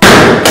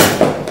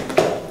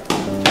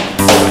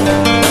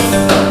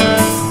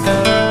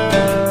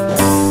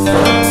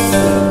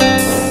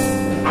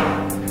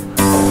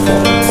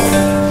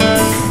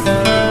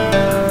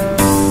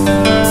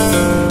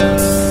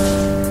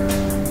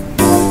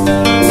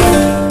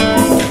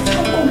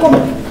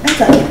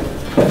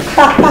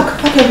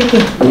 Pack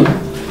everything.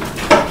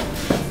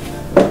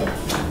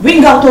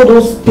 Bring out all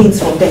those things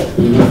from there.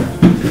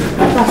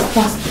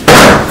 Fast.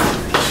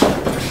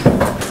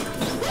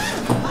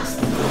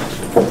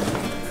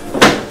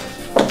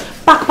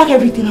 Pack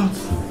everything out.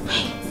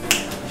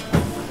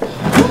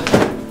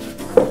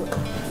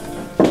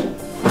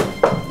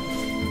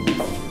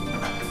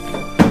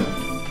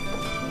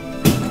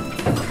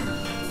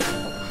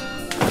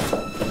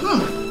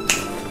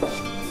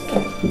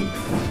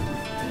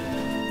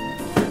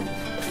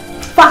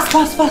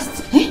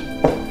 Fast. Eh?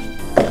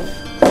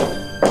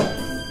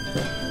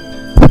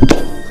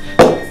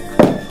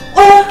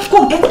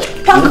 Oh yeah,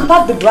 come,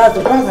 pack the bras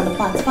and the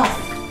pants, fast.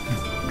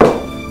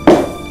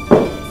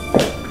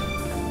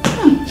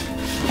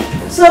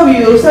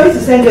 Sorry to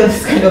send you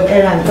this kind of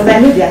errand because I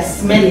know they are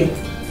smelling.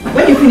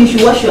 When you finish,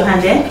 you wash your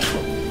hand, eh?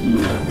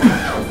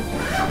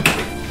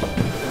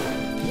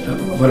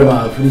 What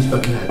about finish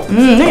packing that?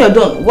 No, you're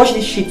done. Wash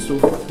this shit too.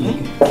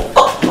 Okay.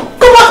 Oh,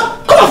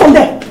 come on from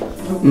there.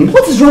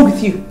 What is wrong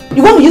with you?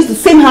 You want to use the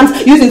same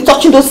hands used in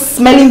touching those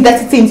smelling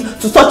dirty things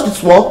to touch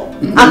this wall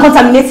and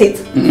contaminate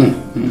it?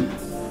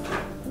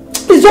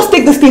 Please just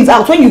take these things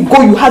out. When you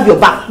go, you have your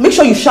bath. Make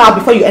sure you shower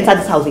before you enter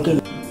this house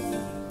again.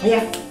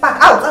 Yeah, back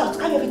out.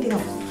 Carry everything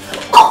out.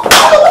 Oh,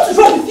 what is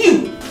wrong with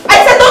you?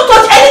 I said don't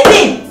touch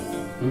anything.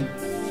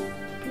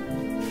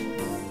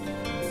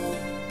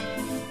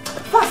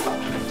 Fast.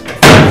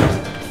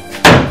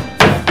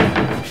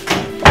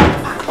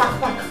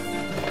 Back.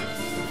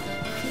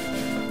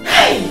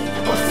 Hey,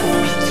 God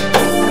forbid.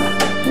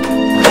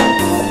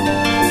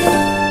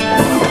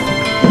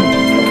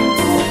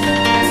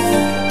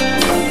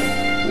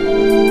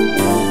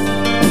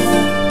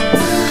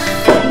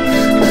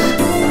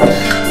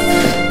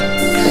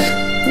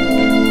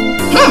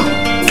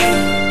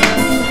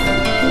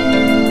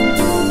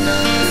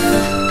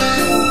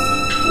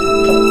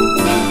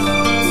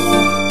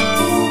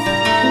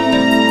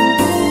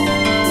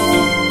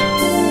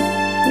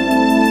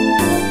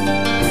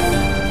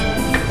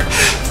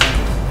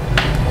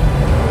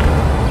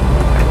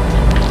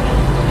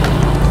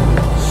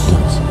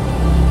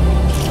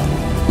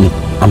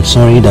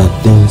 sorry that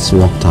things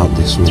worked out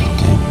this way,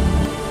 okay?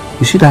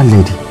 You see that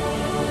lady?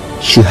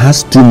 She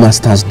has 2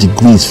 master's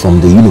degrees from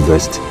the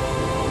university.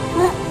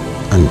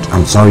 And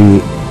I'm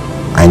sorry,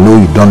 I know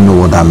you don't know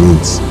what that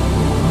means.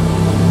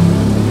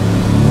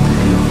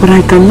 But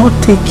I cannot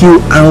take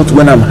you out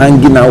when I'm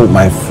hanging out with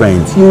my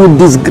friends. You will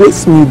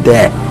disgrace me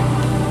there.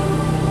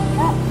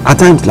 At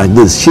times like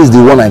this, she's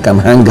the one I can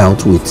hang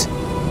out with.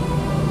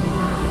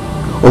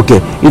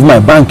 Okay, if my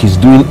bank is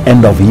doing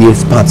end of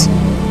year's party,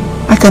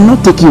 I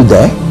cannot take you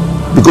there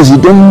because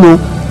you don't know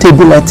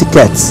table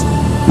etiquette.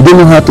 You don't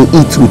know how to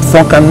eat with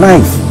fork and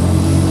knife.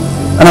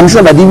 And I'm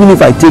sure that even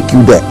if I take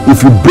you there,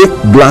 if you break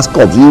glass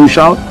cups, you will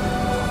shout,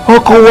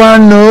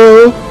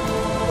 Okonkwo,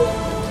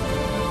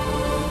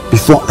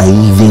 before I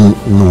even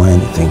know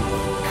anything.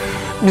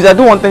 Please, I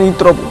don't want any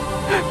trouble.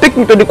 Take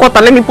me to the court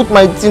and let me put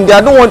my teeth in there.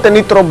 I don't want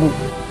any trouble.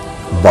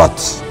 But,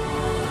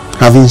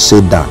 having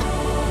said that,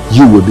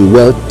 you will be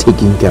well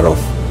taken care of.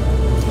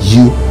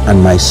 You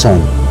and my son.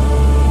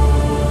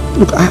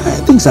 Look,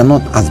 things are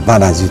not as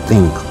bad as you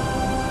think.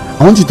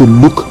 I want you to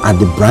look at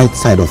the bright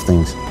side of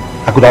things.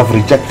 I could have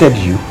rejected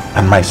you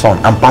and my son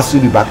and passed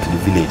you back to the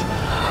village.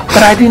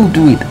 But I didn't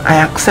do it. I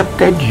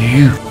accepted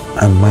you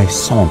and my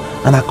son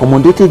and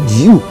accommodated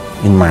you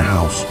in my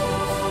house.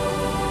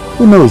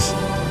 Who knows?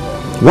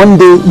 One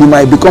day you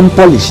might become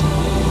polished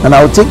and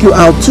I'll take you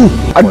out too.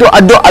 I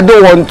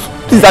don't want.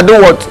 Please, I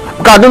don't want.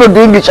 Because I don't know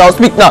the English. I'll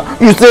speak now.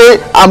 You say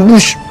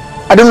ambush.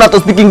 I don't know how to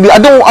speak English. I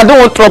don't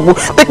want trouble.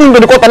 Take me to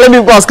the court and let me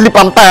go and sleep.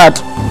 I'm tired.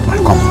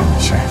 Come on,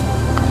 sir.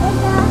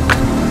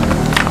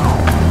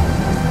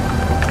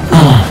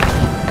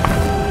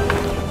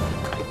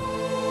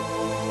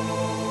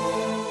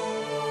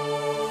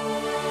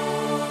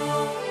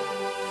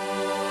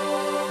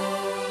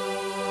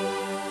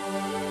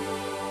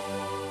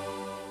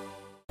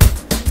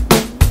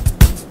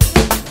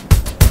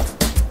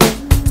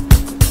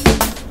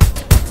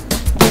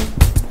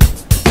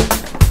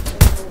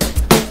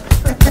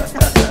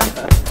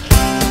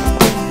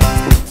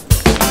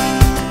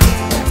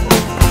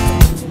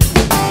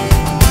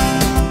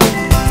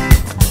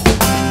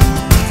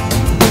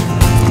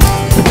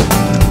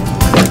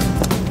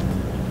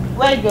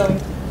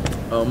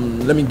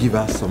 Let me give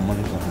her some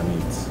money for her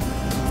needs.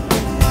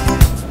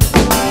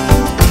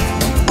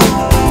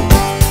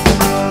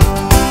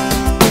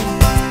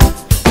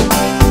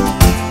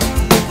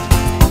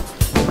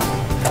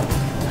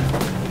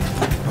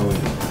 How are you?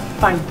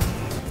 Fine.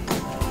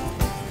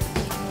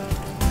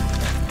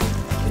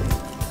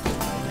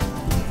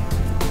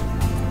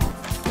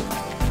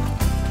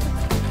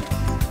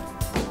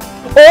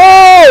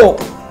 Oh!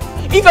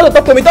 If you want to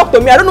talk to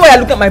me. I don't know why I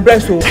look at my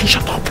breast. So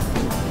shut up.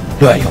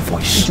 Lower your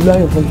voice. Lower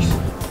your voice.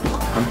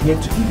 I'm here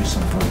to give you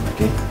some money,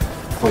 okay?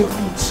 For your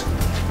needs.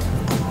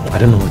 I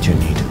don't know what you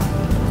need,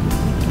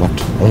 but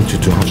I want you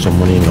to have some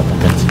money in your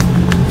pocket.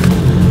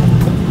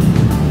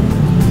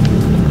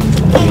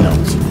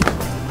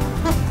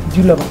 Do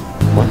you love her?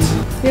 What?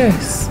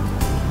 Yes.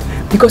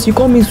 Because you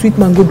call me sweet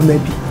mango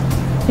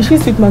Dumebi. Is she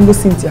sweet mango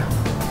Cynthia?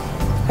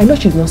 I know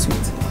she's not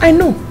sweet. I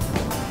know.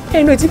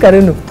 I know, it's I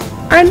don't know.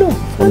 I know.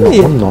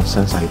 What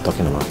nonsense are you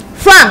talking about?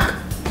 Frank!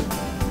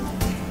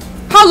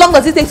 How long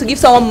does it take to give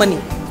someone money?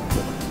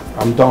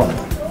 I'm done.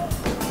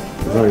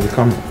 It's already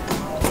come.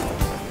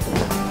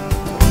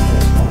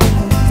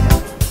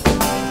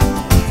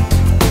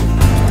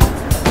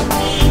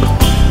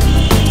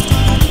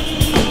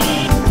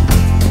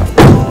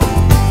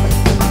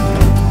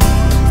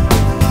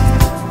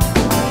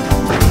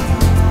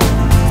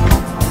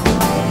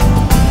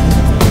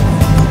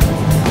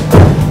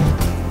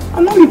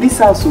 I'll not leave this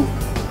house.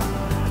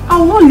 I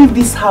will not leave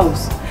this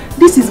house.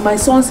 This is my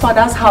son's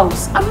father's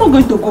house. I'm not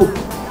going to go.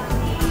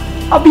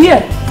 I'll be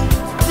here.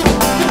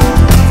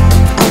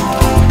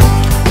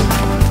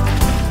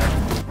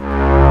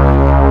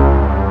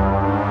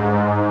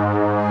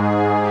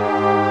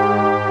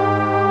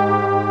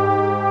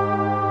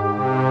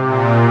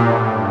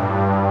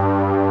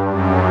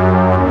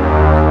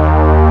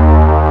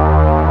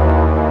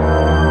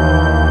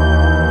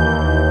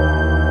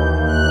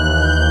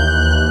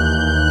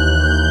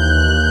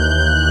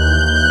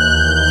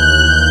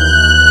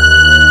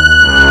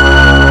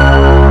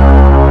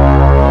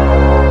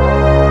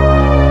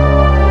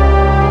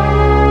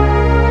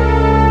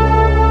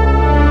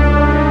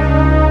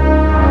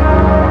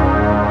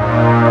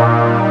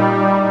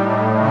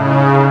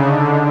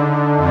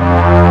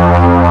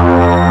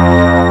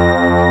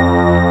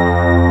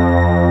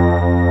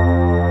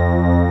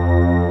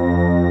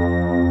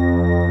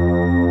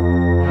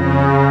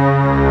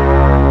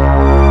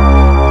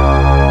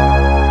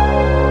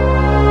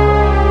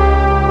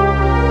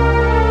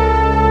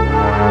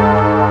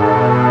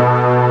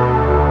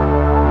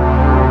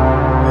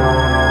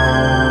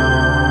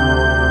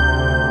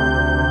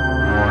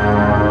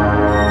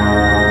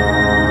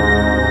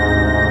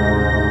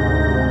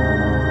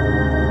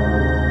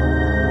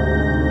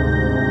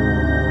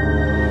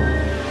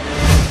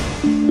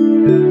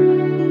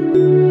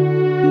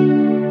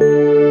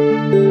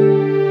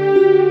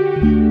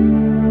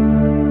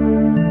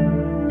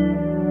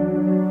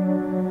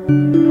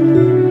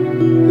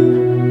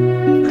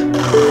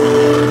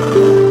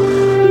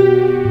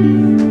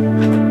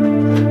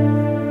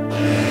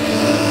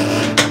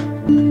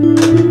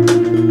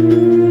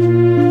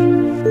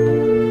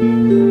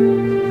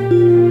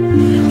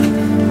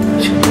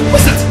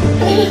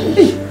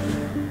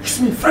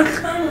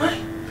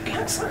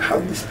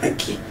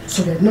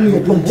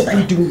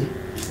 doing here?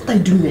 What are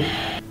you doing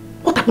here?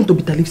 What happened to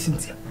bitter leaf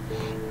Cynthia?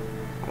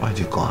 Why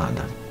do you call her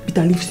that?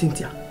 Bitter leaf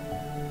Cynthia.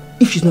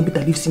 If she's not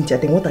bitter leaf Cynthia,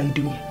 then what are you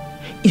doing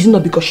here? Is it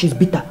not because she's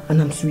bitter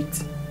and I'm sweet?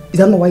 Is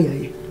that not why you're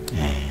here?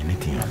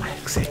 Anything you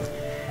like, say.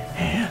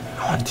 I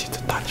want you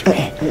to touch me.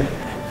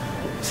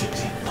 See,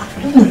 touch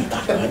me.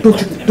 Don't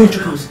choke me. Don't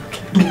choke me.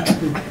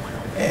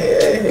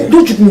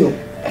 Don't choke me.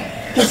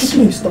 You're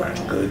choking me. Stop.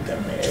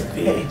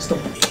 Stop.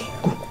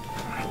 Go.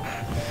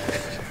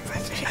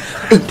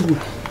 Hey,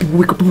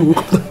 wake up.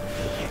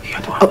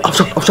 I'll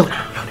shout. Wake up.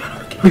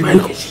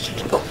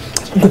 Go.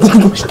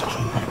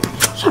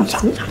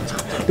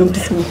 Don't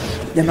touch me.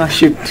 You're not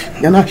ashamed.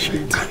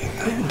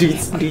 Do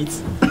it.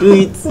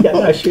 You're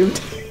not ashamed.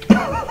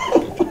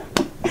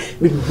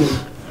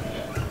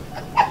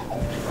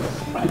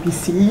 Baby,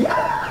 see?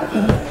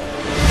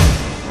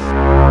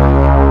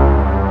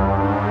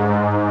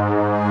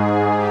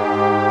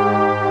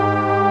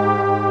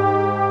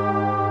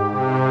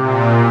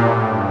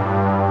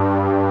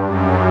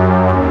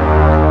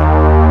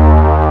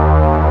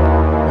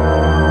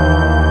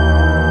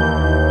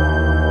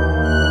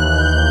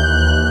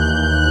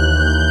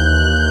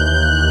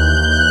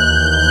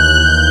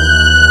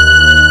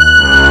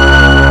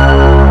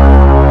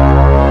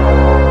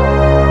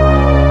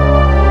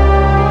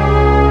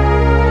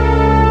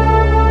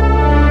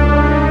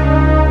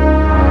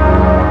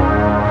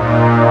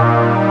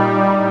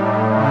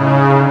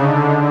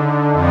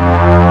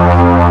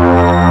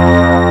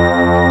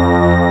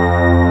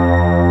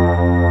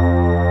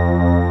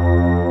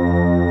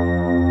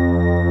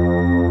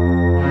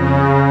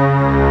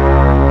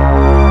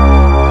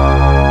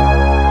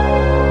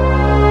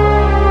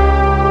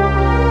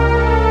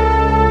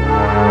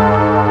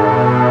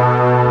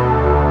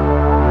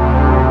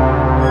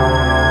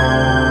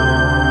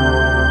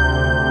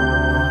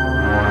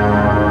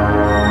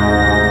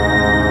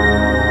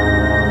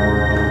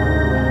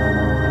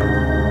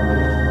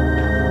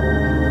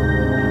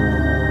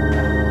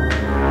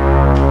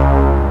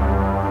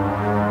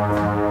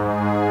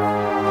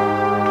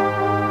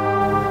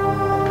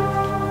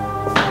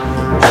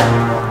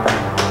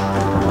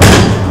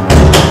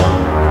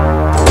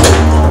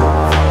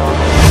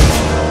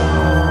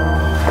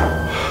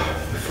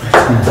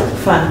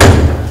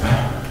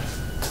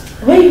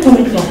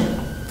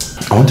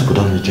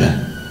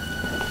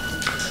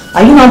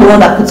 Are you not the one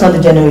that puts on the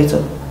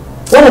generator?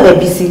 When are they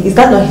busy? Is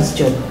that not his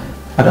job?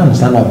 I don't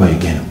understand that boy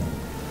again.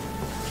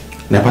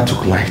 Nepa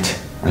took light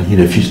and he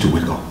refused to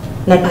wake up.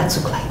 Nepa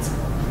took light.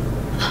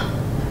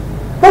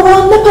 But we're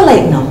on Nepa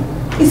light now.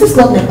 Is this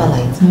not Nepa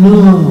light?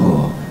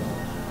 No.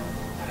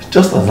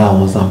 Just as I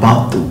was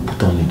about to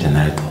put on the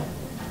generator,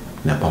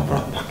 Nepa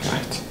brought back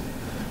light.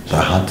 So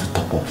I had to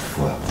top off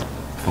fuel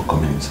for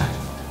coming inside.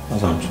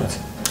 That's what I'm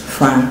sweating.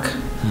 Frank,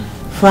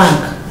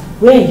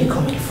 where are you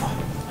coming from?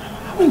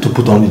 I went to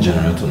put on the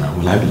generator now.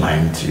 Will I be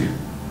lying to you?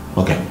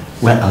 Okay,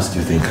 where else do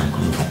you think I'm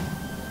coming from?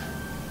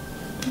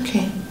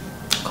 Okay,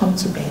 come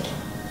to bed.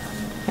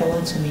 I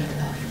want to make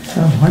love.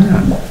 Oh, why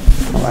not?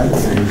 I like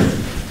saying that.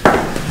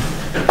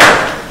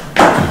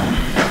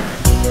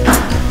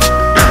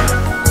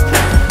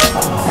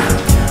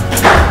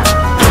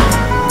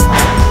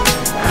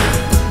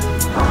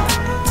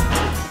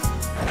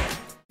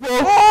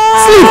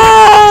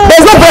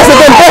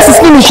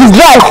 She's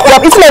dry. You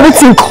have eaten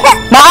everything.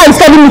 My eye is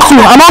telling me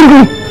too. I'm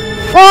hungry.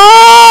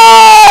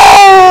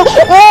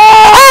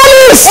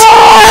 Alice!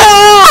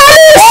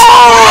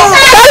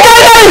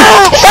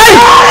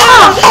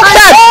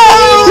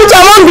 Look,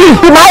 I'm hungry.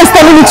 My eye is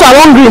telling me too. I'm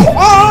hungry.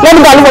 Let me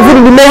go look for food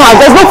in the main house.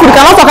 There's no food. You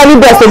cannot talk any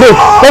best today.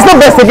 There's no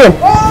best again.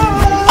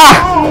 I'm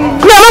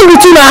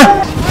hungry too now.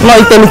 No,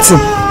 eat anything.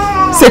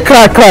 Say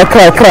cry.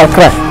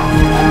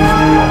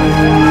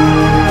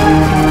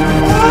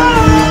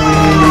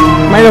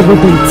 My love will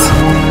eat.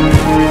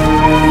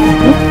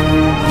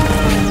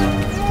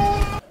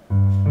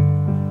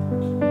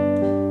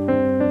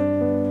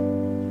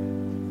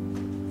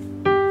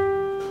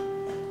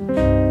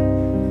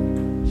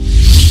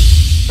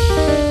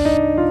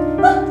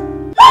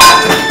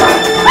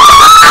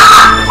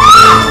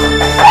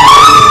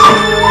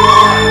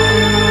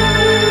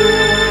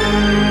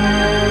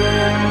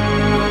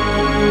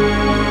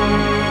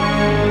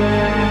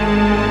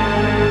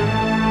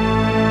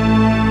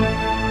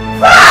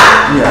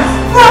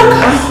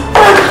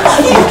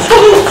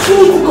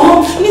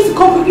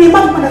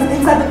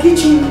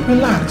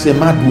 Relax, a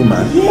mad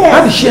woman. Yes.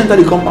 How did she enter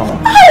the compound?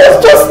 I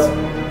was just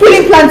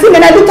pulling plantain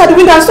and I looked at the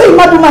window and saw a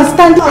mad woman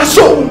standing.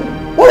 So,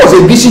 what was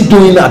a busy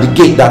doing at the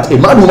gate that a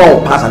mad woman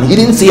would pass and he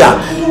didn't see her?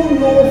 I don't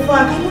know,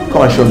 Frank.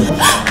 Come and show me.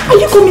 Are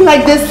you coming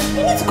like this?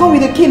 You need to come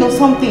with a cane or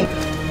something.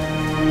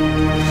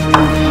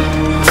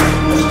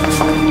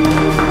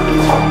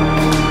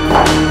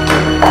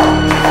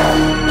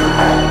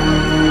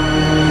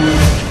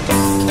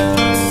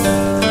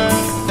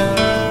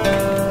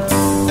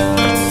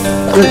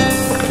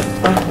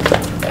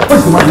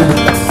 What's the mad woman?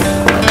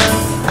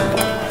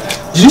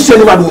 Did you see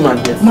any mad woman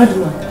here? Mad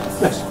woman?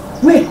 Yes.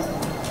 Where?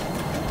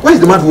 Where is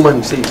the mad woman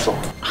you say you saw?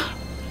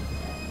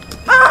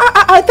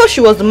 I thought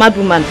she was the mad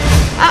woman.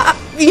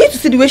 You need to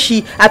see the way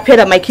she appeared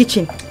at my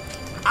kitchen.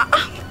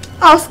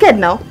 I was scared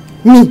now.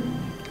 Me?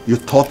 You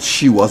thought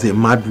she was a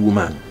mad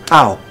woman.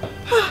 How?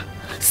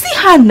 See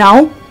her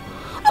now.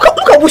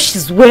 Look at what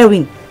she's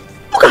wearing.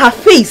 Look at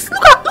her face.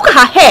 Look at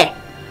her hair.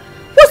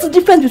 What's the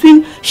difference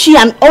between she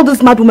and all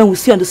those mad women we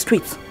see on the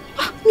streets?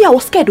 Me, I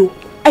was scared though.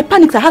 I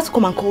panicked. I had to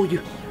come and call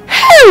you.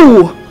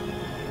 Hell!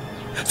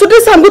 So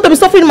this time I'm going to be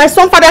suffering in my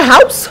son's father's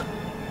house?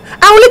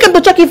 I only came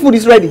to check if food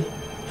is ready.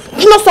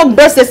 You not suck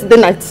breast yesterday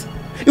night.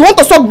 You want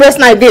to suck breast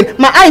now again?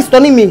 My eye is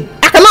turning me.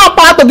 I cannot have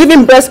power to give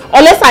him breast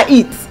unless I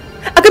eat.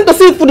 I came to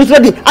see if food is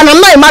ready and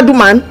I'm not a mad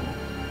woman.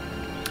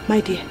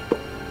 My dear,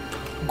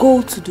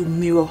 go to the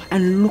mirror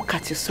and look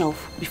at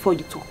yourself before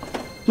you talk.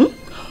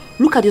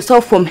 Look at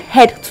yourself from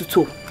head to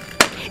toe.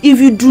 If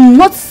you do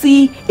not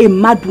see a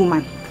mad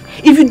woman,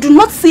 if you do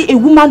not see a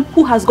woman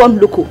who has gone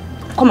loco,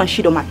 come and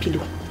shit on my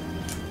pillow.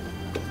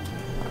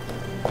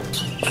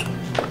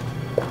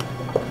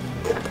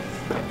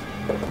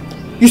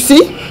 You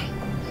see?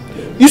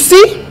 You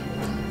see?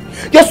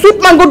 Your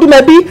sweet man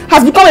Godumebi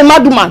has become a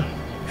mad woman.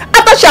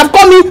 After she has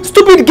called me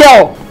stupid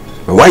girl.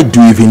 Why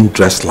do you even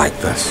dress like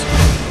this?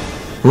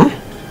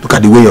 Look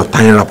at the way you're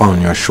tying wrapper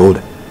on your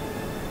shoulder.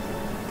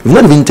 You've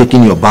not even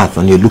taken your bath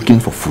and you're looking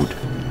for food.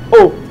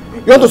 Oh,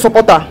 you want to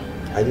support her?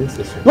 I didn't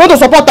say so. You want to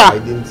support her? I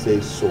didn't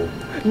say so.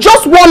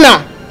 Just warn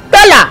her.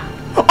 Tell her.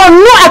 On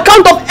no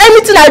account of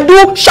anything I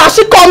do shall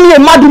she call me a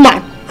mad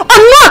woman. On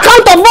no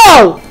account of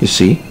all. You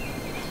see?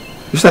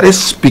 You started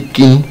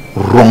speaking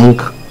wrong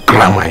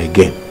grammar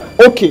again.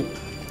 Okay.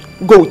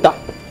 Go with her.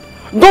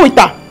 Go with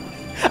her.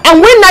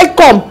 And when night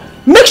come,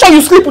 make sure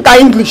you sleep with her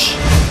English.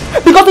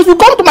 Because if you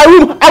come to my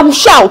room, I will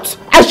shout.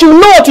 And she will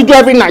know what to do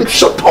every night.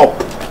 Shut up.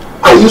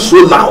 Are you so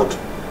loud?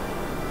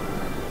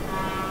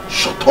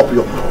 Shut up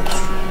your mouth.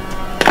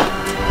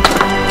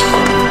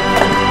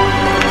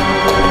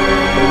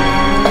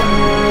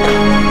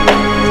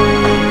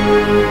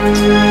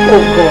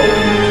 Oh God.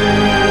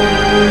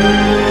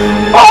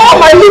 Oh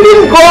my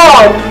living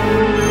God.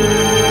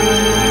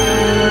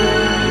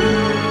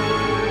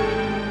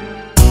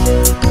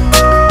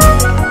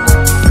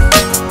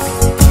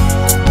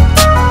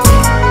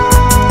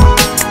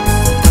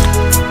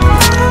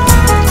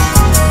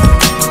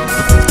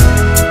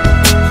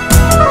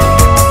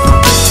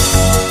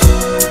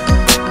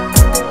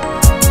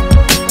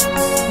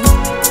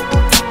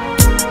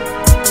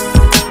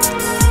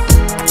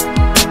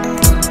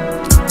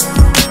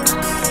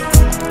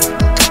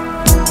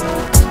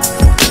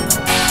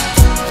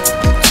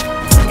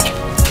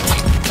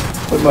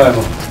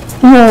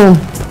 No.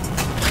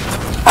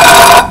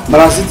 But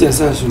I sit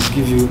here, I should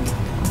give you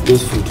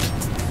those food.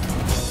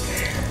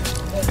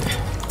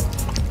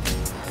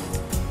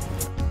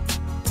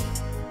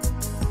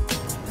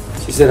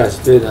 She said I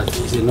should tell you that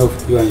it's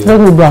enough you and your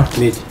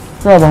maid.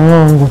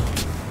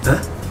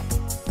 Huh?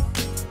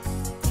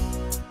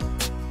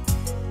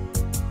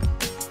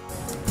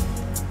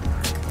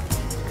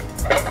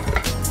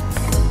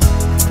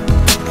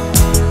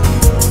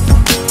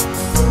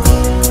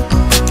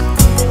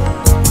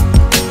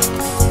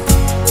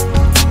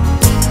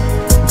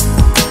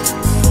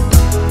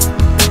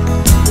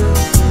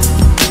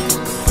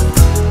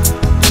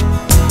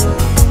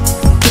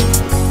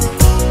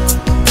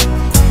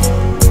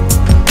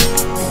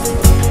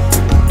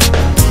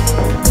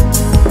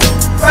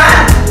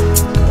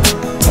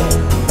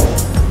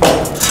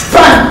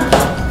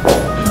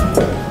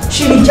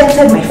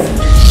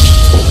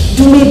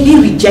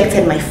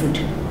 Rejected my food.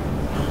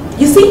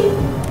 You see,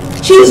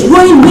 she is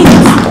growing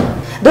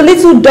wings. The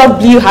little dog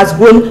Blue has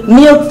grown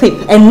milk thick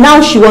and now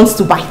she wants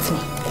to bite me.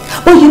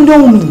 But you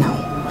know me now.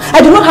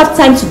 I do not have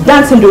time to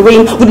dance in the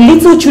rain with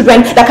little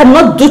children that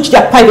cannot douche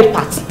their private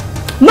parts.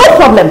 No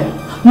problem,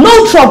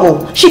 no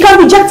trouble. She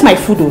can reject my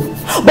food.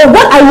 But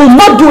what I will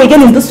not do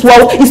again in this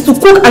world is to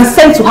cook and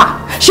send to her.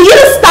 She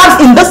either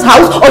starves in this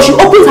house or she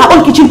opens her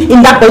own kitchen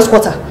in that boy's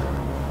quarter.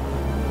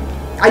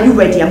 Are you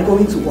ready? I'm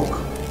going to work.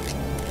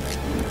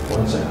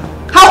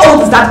 How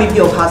old is that baby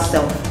of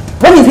herself?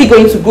 When is he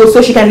going to go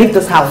so she can leave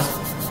this house?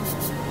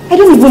 I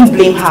don't even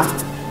blame her.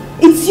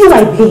 It's you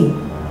I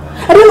blame.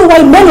 I don't know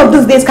why men of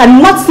these days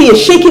cannot see a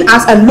shaking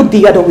ass and look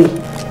the other way.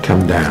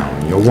 Calm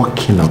down. You're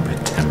working up a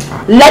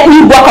temper. Let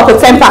me work up a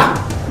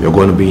temper. You're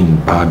going to be in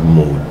bad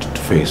mood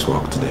to face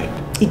work today.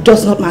 It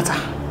does not matter.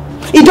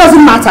 It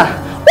doesn't matter.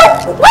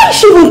 Why is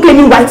she even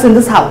claiming rights in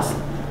this house?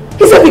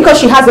 Is it because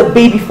she has a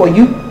baby for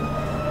you?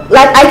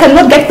 Like I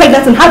cannot get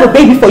pregnant and have a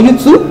baby for you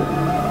too?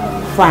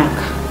 Frank,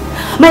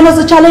 minus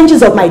the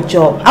challenges of my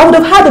job, I would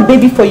have had a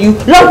baby for you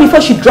long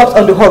before she dropped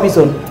on the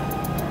horizon.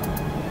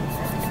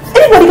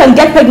 Anybody can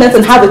get pregnant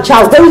and have a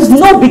child. There is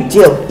no big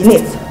deal in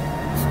it.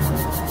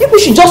 People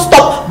should just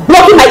stop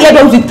blocking my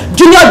eardrums with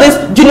Junior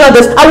this, Junior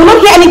this. I will not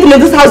hear anything in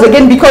this house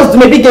again because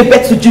maybe gave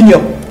birth to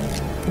Junior.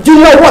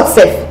 Junior what,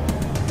 Seth?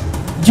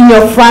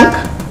 Junior Frank?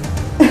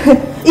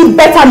 It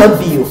better not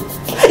be you.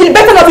 It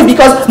better not be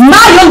because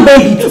my young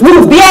baby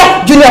will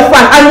bear Junior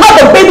Frank and not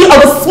the baby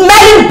of a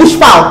smelling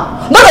bushfowl.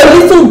 Not a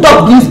little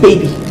dog Blue's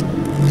baby.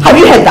 Have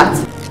you heard that?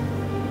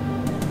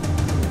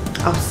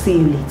 I'll see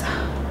you later.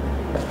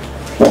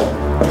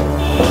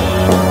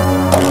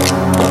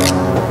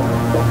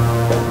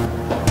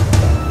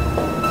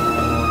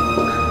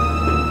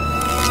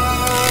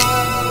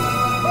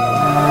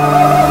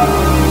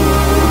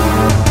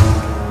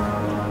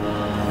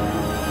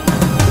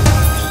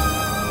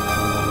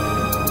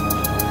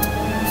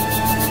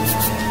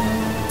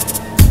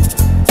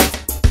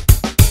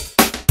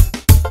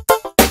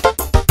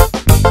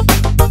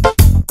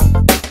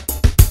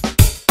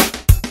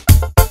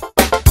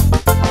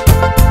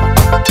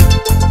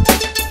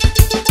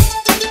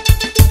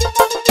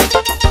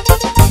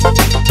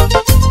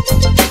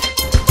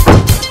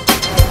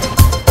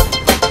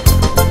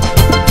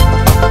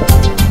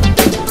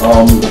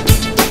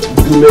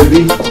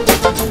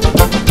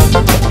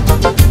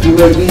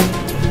 baby.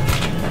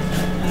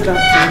 Good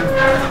afternoon.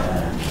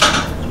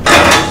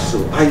 So,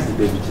 how is the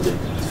baby today?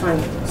 It's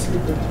fine.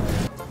 Sleeping.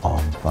 Oh,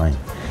 I'm fine.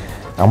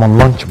 I'm on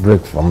lunch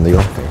break from the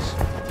office.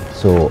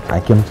 So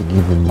I came to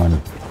give you money,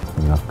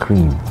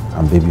 cream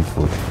and baby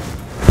food.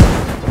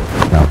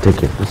 Now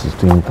take it. This is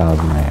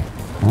 20,000 naira.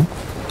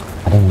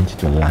 I don't want you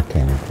to lack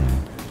anything.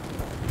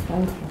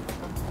 Thank you.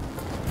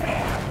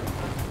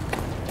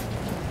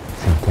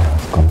 Cynthia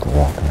has come to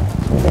work now,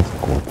 so let's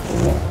go to the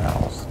main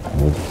house. I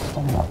need you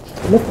so much.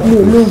 Let me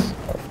alone.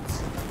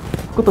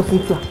 Go to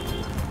Cynthia.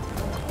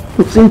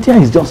 Look, Cynthia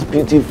is just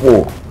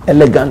beautiful,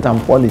 elegant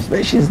and polished,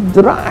 but she's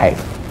dry.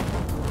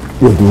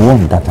 You're the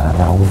one that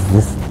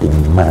arouses the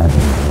man.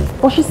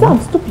 But she said I'm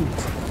stupid.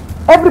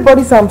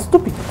 Everybody says I'm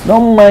stupid.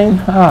 Don't mind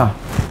her.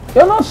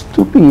 You're not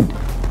stupid.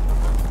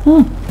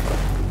 You're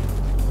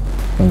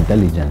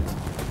intelligent.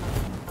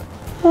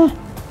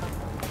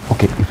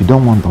 Okay, if you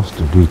don't want us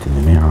to do it in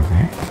the main house,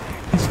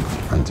 let's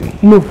go and do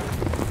it. No.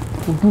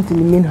 We'll do it in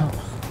the main house.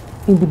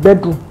 In the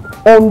bedroom.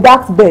 On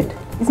that bed.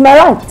 It's my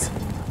right.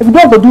 If you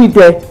don't want to do it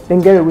there, then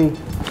get away.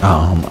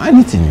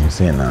 Anything you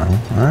say now,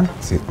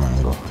 sit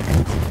and go.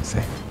 Anything you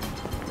say.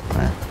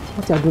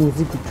 What you are doing, is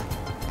it good?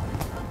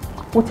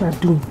 What you are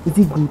doing, is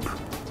it good?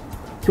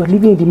 You are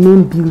living in the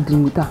main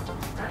building with her.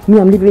 Me,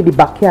 I'm living in the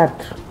backyard,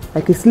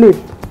 like a slave.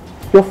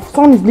 Your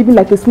son is living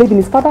like a slave in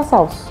his father's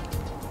house.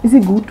 Is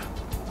it good?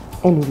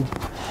 Anyway,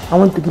 I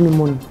want you to give me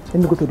money. Let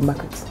me go to the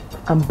market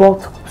and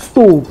bought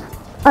stove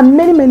and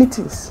many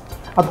things.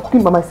 I'm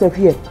cooking by myself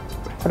here.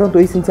 I don't want to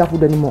eat Cynthia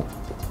food anymore.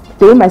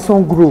 The way my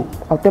son grow,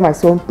 I'll tell my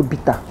son to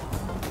beat her.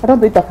 I don't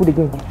want to eat her food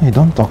again. Hey,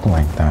 don't talk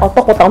like that. I'll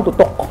talk what I want to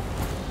talk.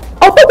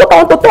 I'll talk what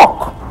I want to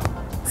talk.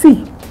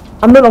 See,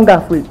 I'm no longer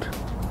afraid.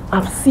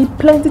 I've seen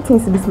plenty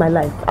things in this my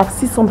life. I've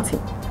seen something.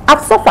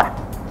 I've suffered.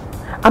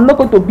 I'm not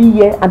going to be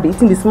here and be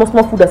eating the small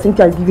food that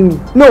Cynthia is giving me.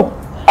 No.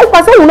 Else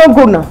my son will not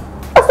grow now.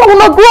 My son will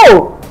not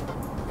grow.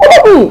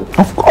 Follow me.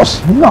 Of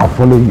course. No, I'll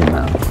follow you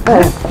now.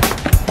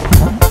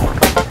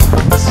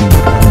 See,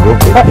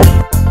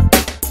 go.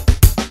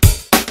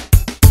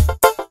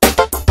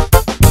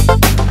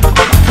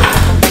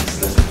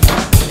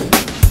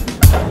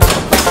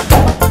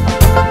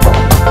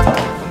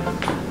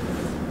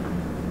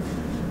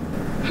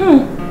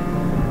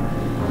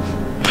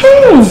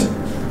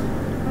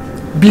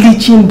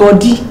 Bleaching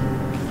body.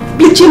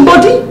 Bleaching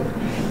body?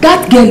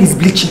 That girl is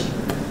bleaching.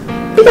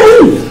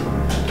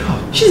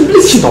 She's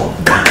bleaching.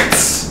 Stop that.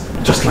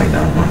 Just lie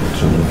down, man.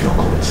 To remove your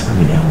clothes. I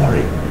mean, don't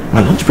worry. My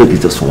lunch break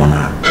is just for 1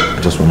 hour. I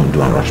just want to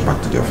do and rush back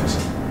to the office.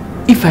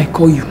 If I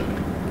call you,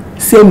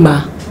 say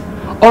ma,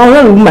 or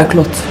I'll remove my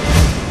clothes.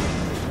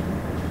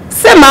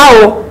 Say ma,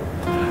 oh.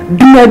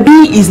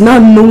 Dumebi is now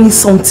knowing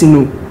something,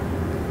 oh.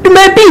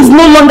 Dumebi is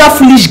no longer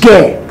foolish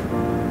girl.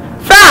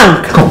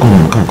 Frank! Come.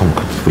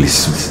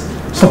 Please.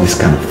 Stop this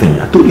kind of thing.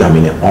 I told you I'm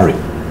in a hurry.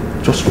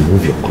 Just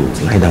remove your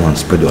clothes, lie down and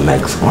spread your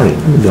legs. Hurry,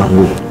 move your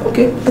way.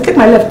 Okay, I take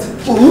my left.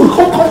 Come.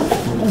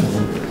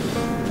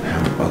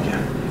 Okay,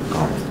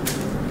 come.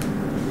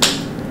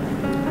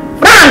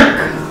 Frank!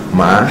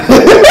 Ma.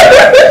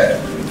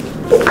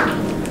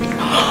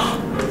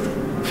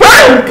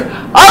 Frank!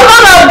 I'm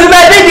gonna do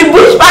my baby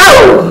bush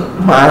fowl!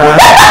 Ma.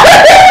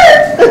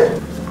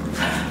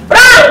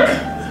 Frank!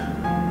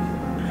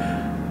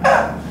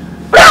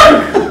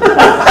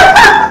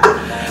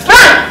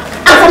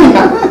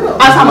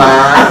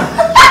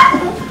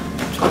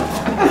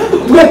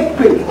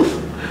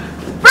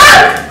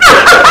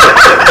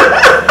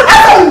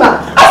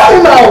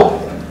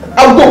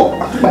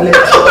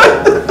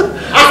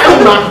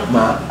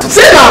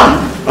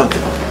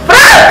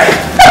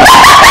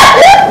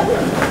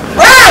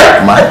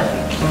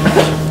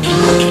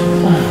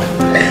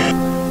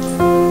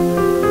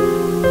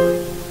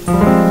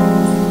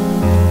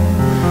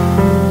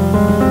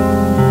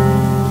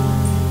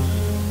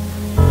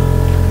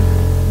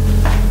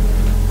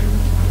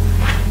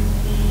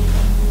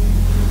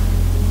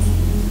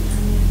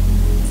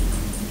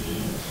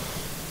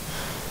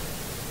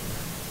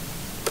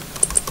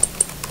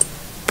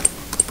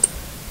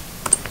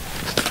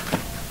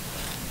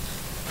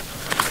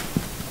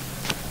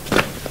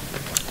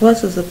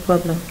 What is the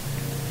problem?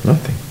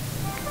 Nothing.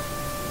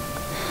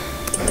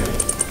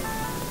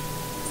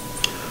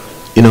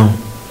 You know,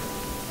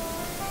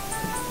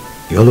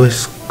 you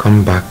always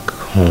come back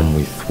home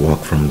with work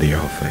from the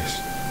office.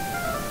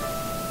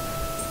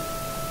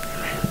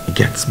 It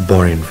gets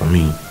boring for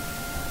me.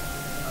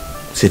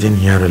 Sitting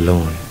here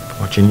alone,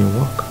 watching you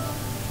work.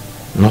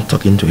 Not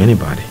talking to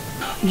anybody.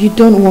 You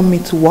don't want me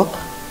to work?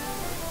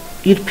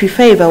 You'd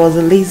prefer if I was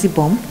a lazy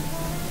bum?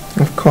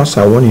 Of course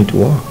I want you to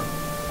work.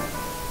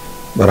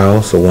 But I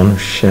also want to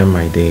share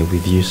my day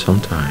with you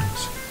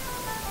sometimes.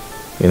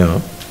 You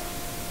know,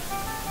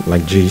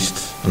 like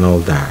gist and all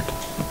that.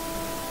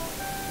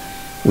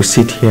 We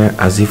sit here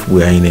as if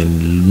we are in a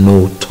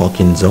no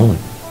talking zone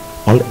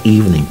all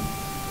evening.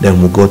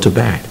 Then we'll go to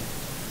bed.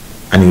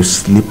 And you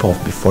sleep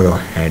off before your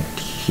head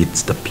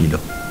hits the pillow.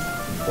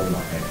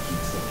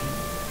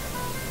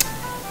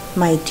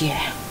 My dear,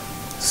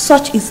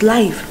 such is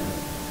life.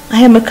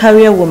 I am a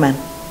career woman.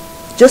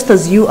 just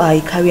as you are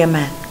a career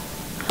man.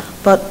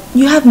 But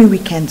you have me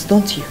weekends,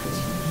 don't you?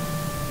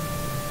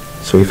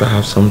 So if I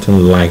have something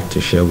light to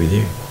share with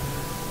you,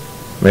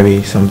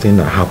 maybe something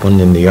that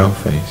happened in the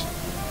office,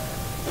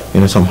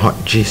 some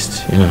hot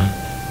gist,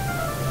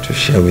 to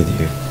share with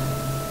you,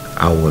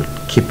 I will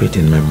keep it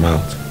in my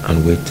mouth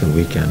and wait till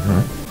weekend,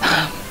 right?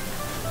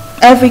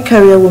 Every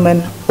career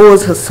woman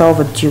owes herself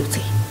a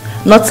duty,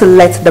 not to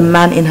let the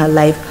man in her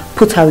life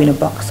put her in a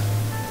box.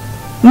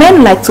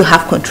 Men like to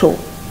have control,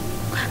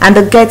 and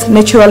they get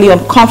naturally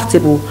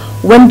uncomfortable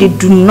when they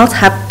do not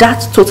have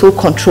that total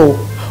control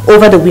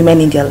over the women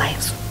in their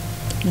lives.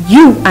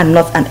 You are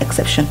not an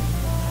exception.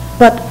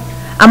 But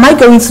am I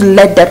going to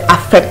let that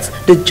affect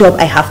the job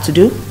I have to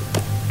do?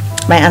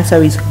 My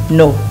answer is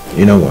no.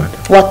 You know what?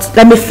 What?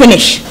 Let me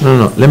finish.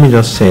 No, let me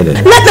just say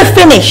that. Let me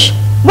finish.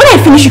 When I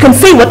finish, you can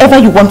say whatever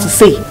you want to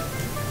say.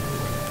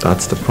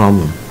 That's the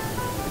problem.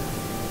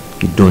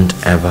 You don't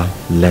ever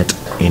let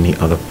any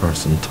other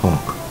person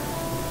talk.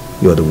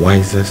 You're the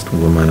wisest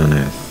woman on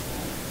earth.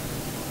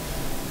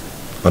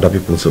 Other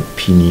people's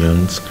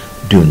opinions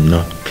do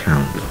not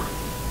count.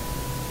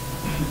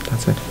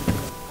 That's it.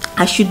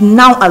 I should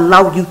now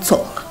allow you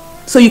talk,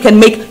 so you can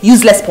make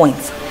useless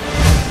points.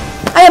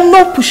 I am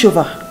no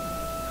pushover.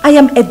 I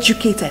am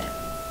educated.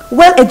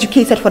 Well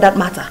educated for that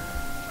matter.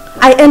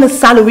 I earn a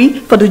salary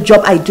for the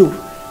job I do.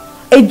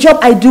 A job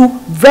I do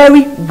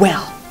very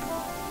well.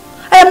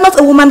 I am not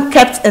a woman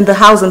kept in the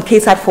house and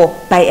catered for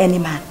by any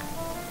man.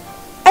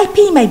 I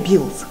pay my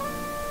bills.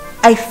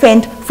 I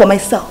fend for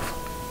myself.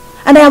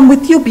 And I am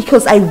with you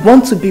because I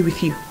want to be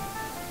with you.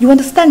 You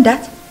understand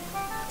that?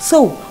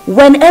 So,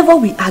 whenever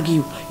we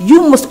argue,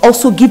 you must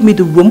also give me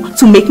the room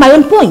to make my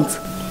own point.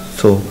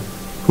 So,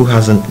 who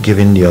hasn't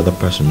given the other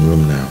person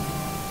room now?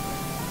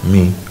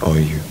 Me or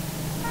you?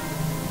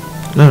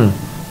 No.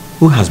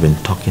 Who has been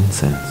talking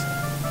sense?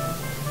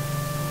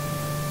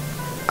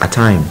 At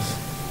times,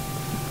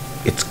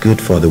 it's good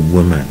for the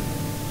woman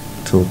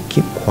to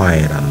keep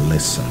quiet and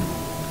listen.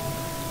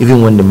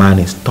 Even when the man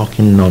is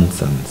talking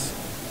nonsense,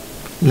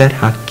 let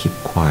her keep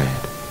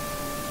quiet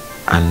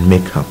and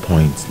make her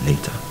points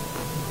later.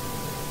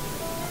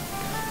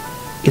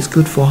 It's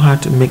good for her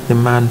to make the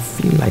man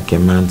feel like a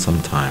man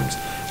sometimes.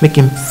 Make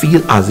him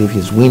feel as if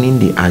he's winning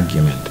the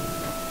argument.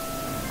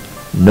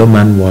 No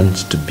man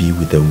wants to be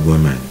with a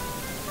woman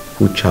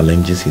who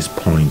challenges his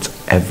points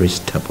every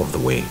step of the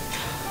way.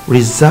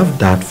 Reserve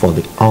that for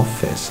the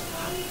office.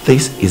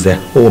 This is a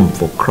home,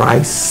 for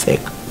Christ's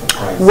sake.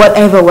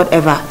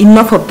 Whatever.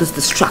 Enough of this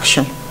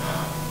distraction.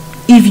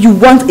 If you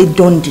want a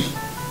dundee,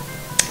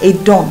 a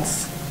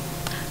dance,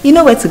 you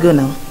know where to go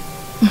now.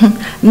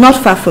 Not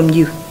far from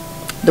you,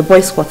 the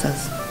boys'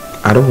 quarters.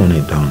 I don't want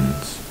a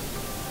dance.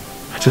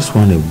 I just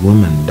want a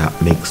woman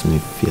that makes me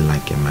feel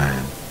like a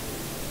man.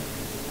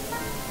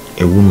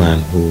 A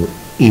woman who,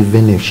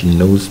 even if she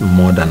knows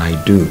more than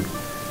I do,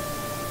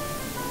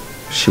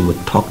 she would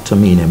talk to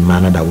me in a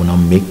manner that will not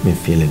make me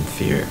feel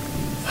inferior.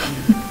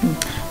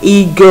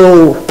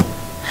 Ego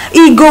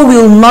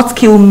will not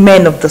kill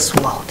men of this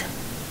world.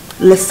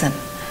 Listen,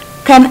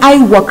 can I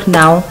walk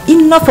now?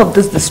 Enough of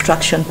this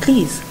distraction,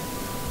 please.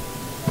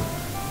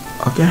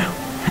 Okay.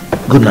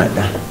 Good night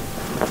then.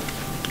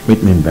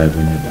 Meet me in bed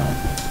when you're done.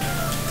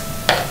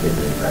 Meet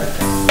me in bed.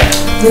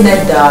 Good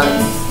night,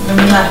 darling.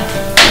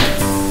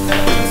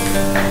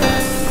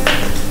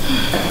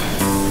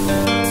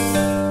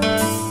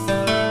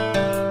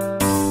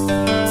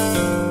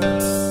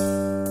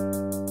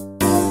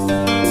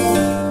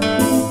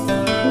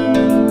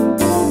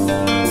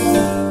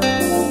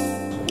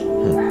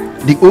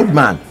 The old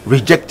man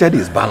rejected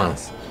his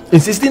balance,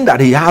 insisting that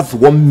he has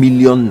 1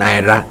 million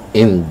naira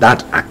in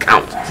that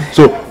account.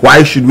 So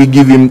why should we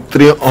give him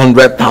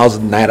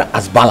 300,000 naira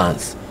as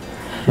balance?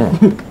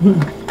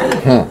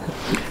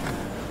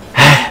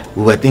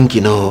 We were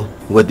thinking,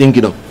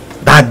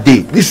 that day,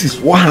 this is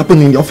what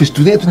happened in the office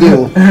today.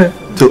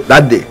 So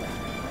that day,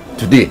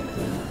 today,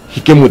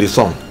 he came with his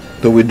son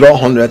to withdraw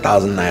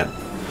 100,000 naira.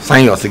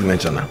 Sign your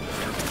signature now.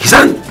 His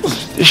hand,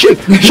 shake.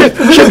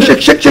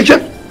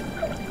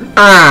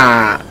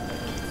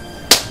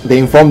 They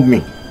informed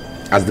me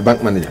as the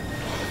bank manager.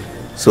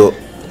 So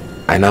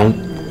I now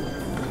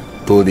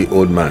told the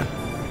old man,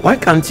 why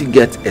can't you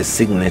get a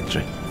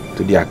signatory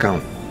to the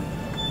account?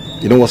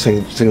 You know what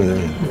signature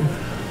means?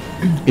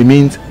 It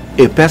means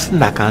a person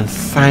that can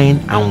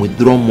sign and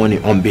withdraw money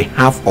on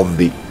behalf of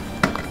the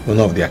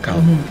owner of the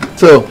account.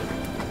 So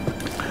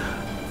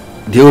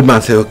the old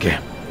man said, okay.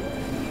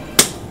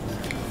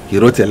 He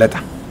wrote a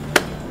letter.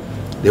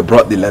 They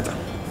brought the letter.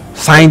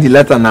 Signed the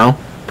letter now.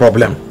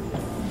 Problem.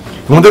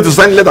 He wanted to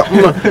sign the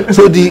letter.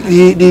 So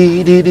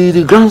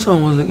the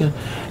grandson was like,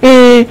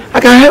 hey, I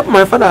can help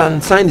my father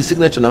and sign the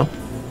signature now.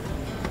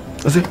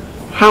 I said,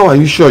 how are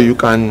you sure you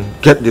can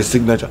get the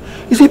signature?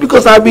 He said,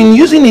 because I've been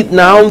using it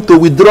now to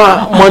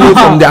withdraw money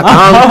from the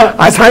account.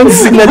 I signed the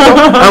signature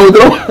and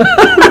withdraw.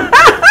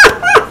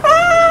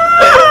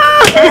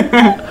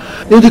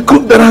 The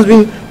crook that has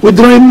been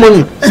withdrawing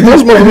money, small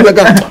from the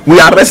account, we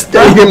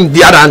arrested him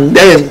there and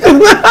then.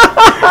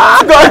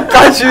 God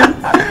catch you.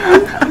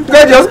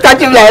 Let's just catch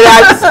him like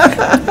that.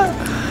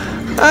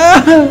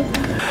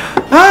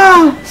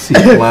 Sit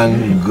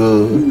and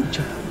go.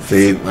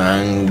 Sit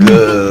and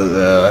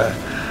go.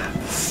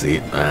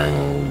 Sit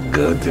and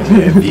go to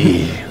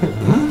baby.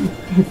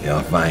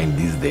 You're fine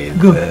these days.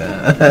 Go.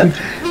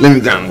 Let me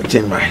go and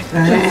change my.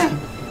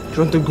 Do you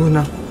want to go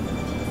now? Do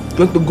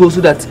you want to go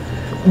so that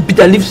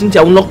Peter Leaf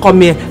Cynthia will not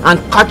come here and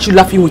catch you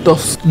laughing with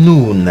us?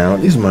 No, now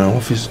this is my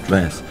office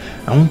dress.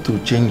 I want to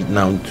change it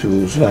now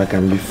too, so I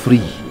can be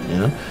free, you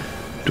know,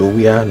 to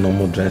wear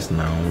normal dress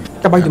now.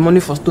 What about the money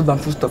for stove and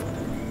food stuff?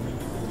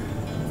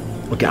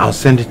 Okay, I'll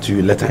send it to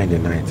you later in the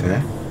night,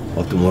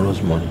 or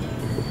tomorrow's morning.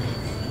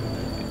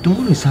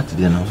 Tomorrow is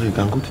Saturday now, so you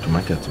can go to the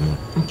market tomorrow.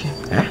 Okay.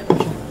 Eh?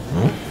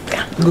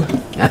 Yeah. Go. Go.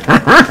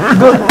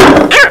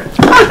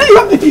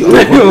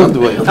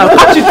 I'll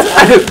catch you.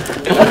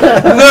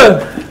 Go.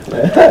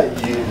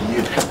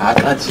 I'll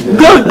catch you.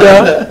 Go,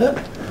 girl.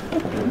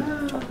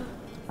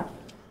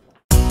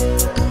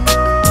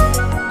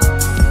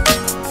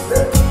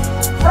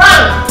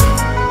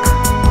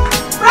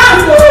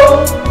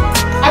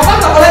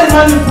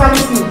 You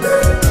promised me.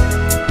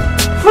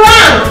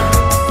 Frank!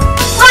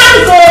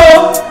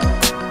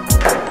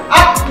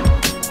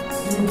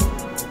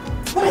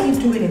 What are you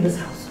doing in this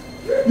house?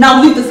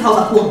 Now leave this house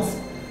at once.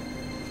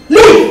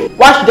 Leave!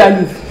 Why should I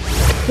leave?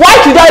 Why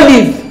should I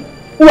leave?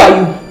 Who are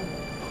you?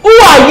 Who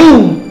are you?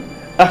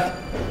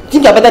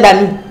 Think you're better than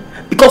me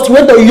because you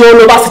went to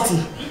university.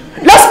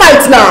 Let's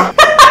fight now.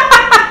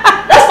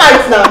 Let's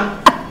fight now.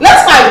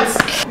 Let's fight.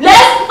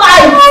 Let's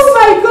fight. Oh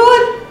my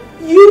God!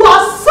 You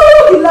are so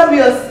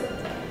hilarious.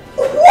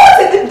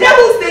 What in the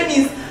devil's name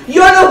is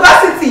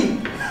university?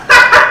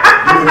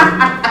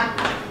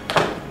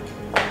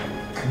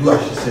 Do as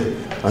she said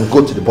and go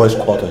to the boys'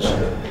 quarters.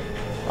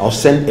 I'll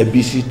send a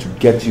BC to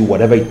get you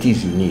whatever it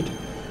is you need.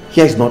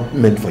 Here is not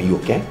meant for you,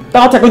 okay?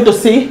 That's what I'm going to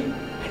say.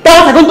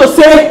 That's what I'm going to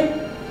say.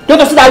 Don't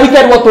you say that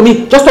wicked word to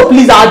me just to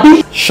please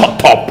Abi?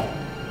 Shut up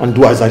and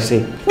do as I say.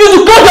 You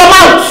should close your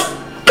mouth.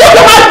 Close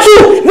your mouth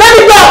too. Let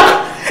me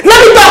talk. Let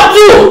me talk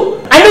too.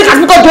 I know it has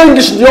become doing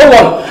English in the whole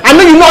world. I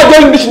know you know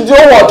doing English in the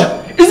whole world.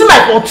 Is it my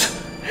fault?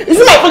 Is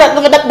it my fault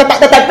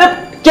that I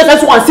played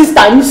just 1 6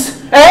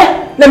 times?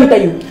 Eh? Let me tell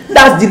you,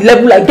 that's the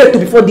level I get to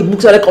before the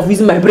books are like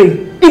confusing my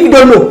brain. If you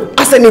don't know,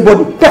 ask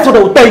anybody. That's what I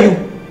will tell you.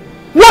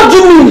 What do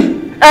you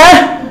mean?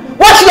 Eh?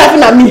 Why are you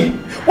laughing at me?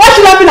 Why are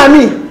you laughing at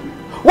me?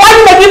 Why are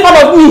you making fun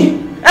of me?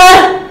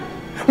 Eh?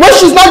 When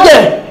she's not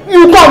there,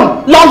 you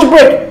come, lunch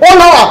break, 1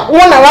 hour,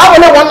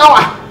 only 1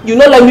 hour. You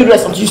not let me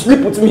rest until you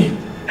sleep with me.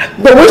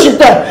 But when she's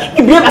there,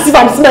 you behave as if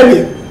I'm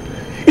smelling.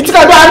 You think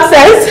I don't have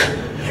sense?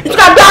 You think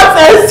I don't have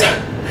sense?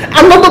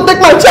 I'm not going to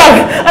take my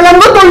child and I'm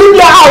not going to leave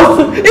your house.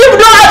 If you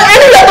don't have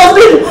any let us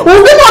leave,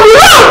 we'll sleep on the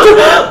road.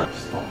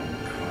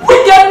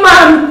 Wicked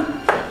man.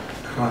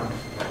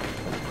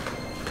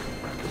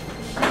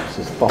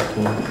 She's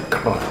talking.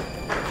 Come on.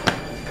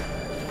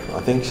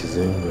 I think she's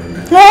angry.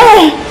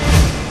 Hey,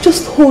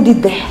 just hold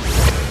it there.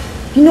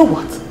 You know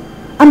what?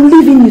 I'm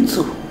leaving you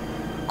too.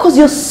 Because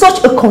you're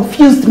such a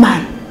confused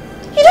man.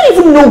 You don't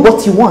even know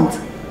what you want.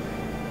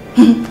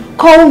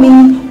 Call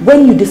me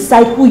when you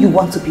decide who you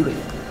want to be with.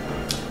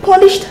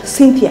 Polished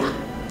Cynthia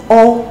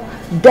or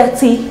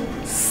dirty,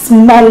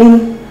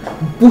 smelling,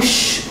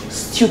 bush,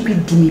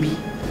 stupid Dunibi.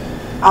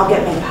 I'll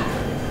get my back.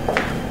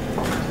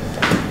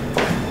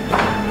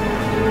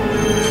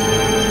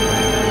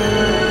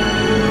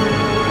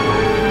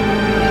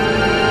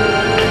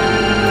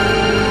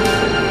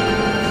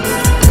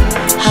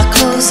 Her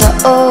clothes are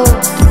old,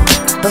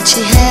 but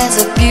she has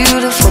a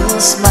beautiful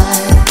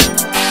smile.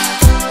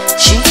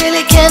 She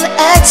really can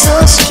act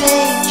so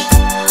strange.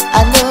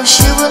 I know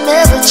she will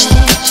never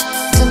change.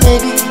 So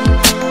maybe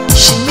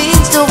she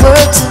means the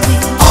world to me.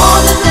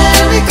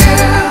 Ordinary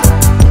girl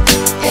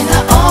in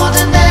an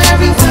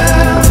ordinary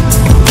world.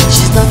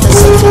 She's not a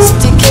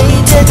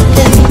sophisticated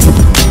lady.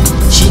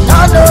 She's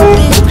not no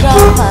big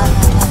grammar.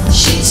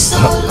 She's so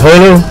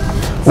Hello,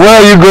 where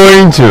are you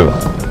going to?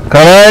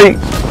 Can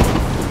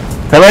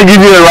I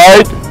give you a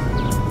ride?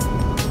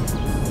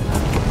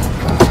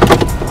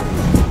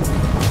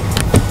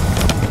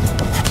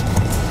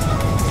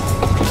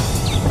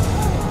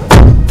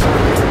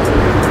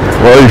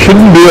 Well, you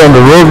shouldn't be on the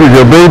road with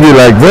your baby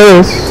like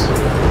this.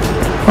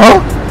 Huh?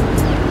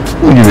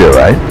 I'll give you a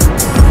ride.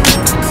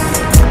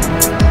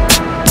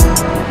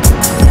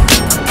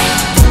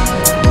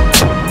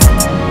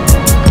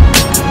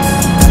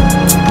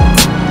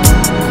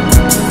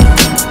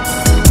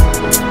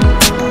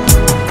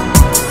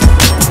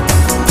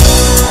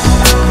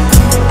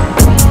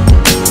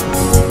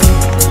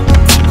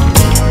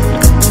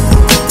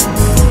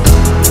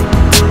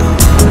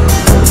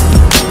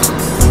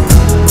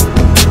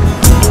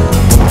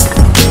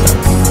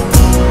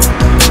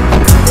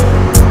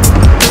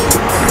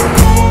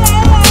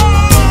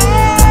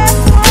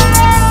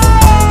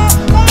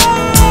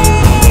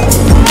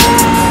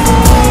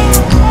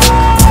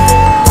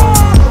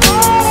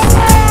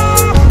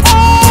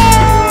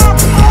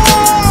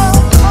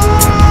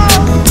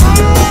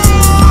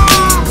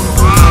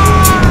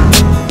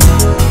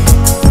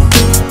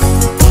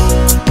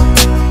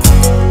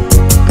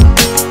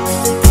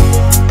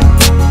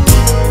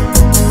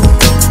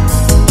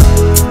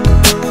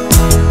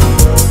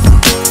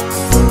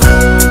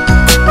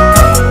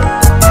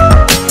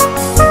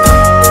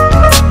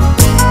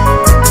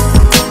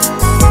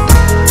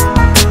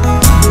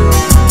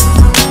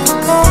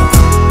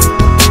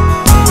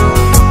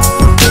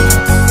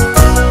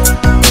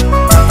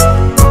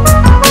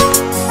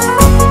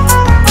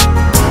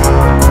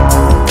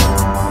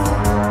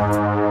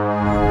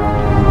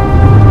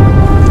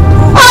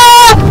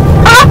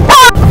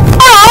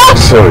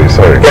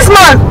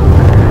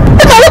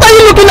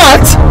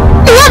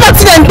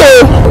 accident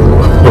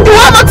though. You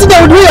have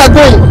accident with where you are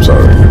going. I'm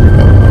sorry.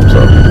 I'm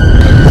sorry.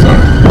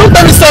 Don't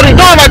tell me sorry. Don't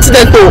have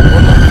accident though.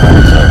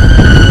 I'm sorry.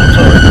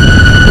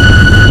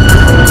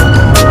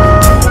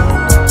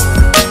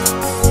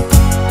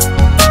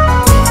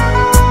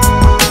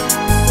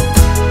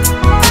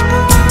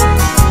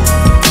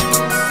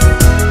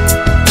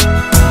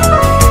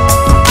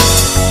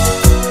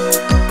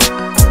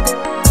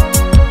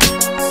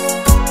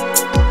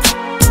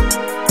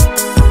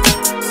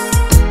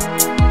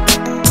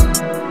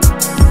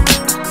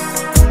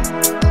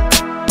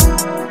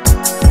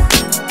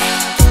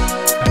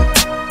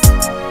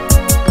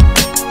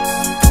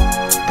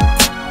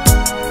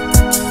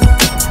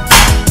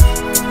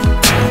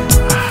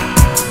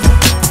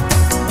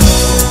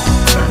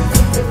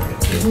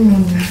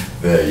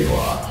 There you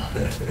are.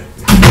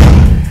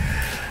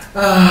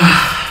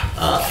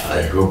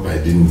 I hope I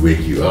didn't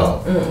wake you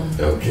up.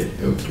 Okay.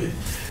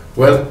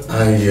 Well,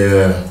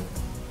 I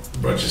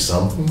brought you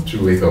something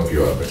to wake up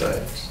your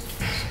appetite.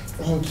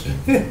 Thank you.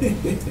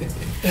 Thank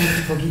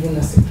you for giving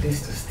us a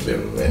place to stay.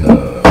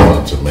 No,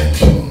 not to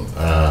mention,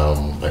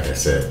 like I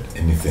said,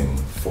 anything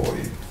for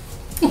you.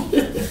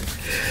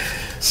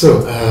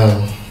 So,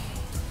 I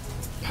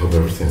hope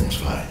everything is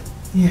fine.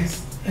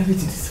 Yes,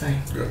 everything is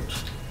fine. Good.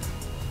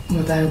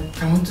 But I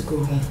want to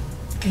go home.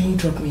 Can you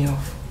drop me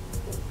off?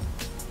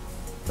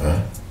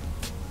 Huh?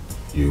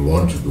 You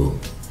want to go?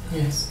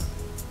 Yes.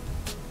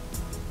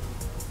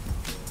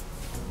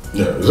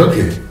 No, it's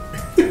okay.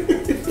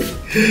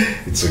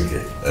 It's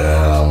okay.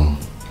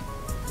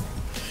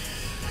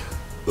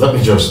 Let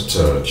me just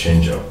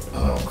change up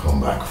and I'll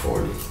come back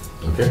for you.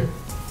 Okay?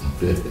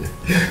 But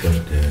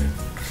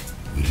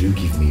will you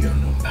give me your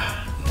number?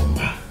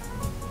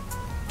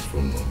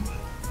 Phone number.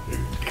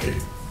 Okay.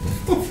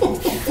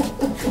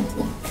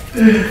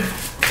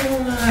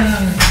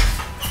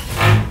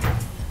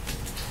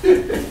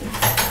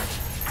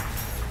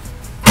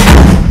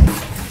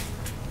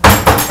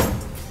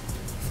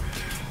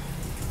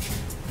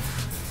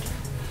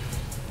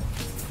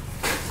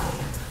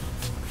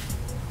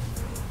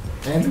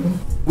 Hello?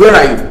 Where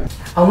are you?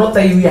 I'll not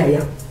tell you where I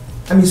am.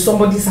 I'm in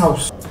somebody's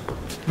house.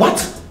 What?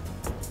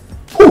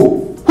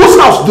 Who? Whose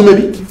house, do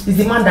maybe? It's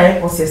the man that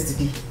helped us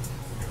yesterday.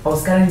 I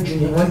was carrying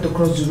Junior, I went to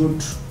cross the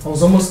road. I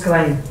was almost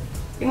crying.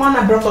 The man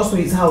that brought us to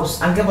his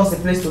house and gave us a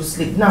place to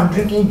sleep. Now I'm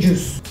drinking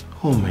juice.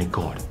 Oh my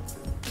God.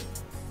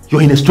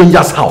 You're in a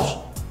stranger's house.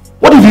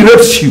 What if he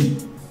rapes you?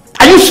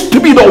 Are you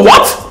stupid or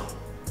what?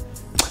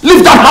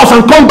 Leave that house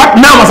and come back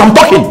now as I'm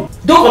talking.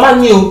 Don't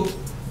command me.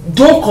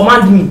 Don't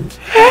command me.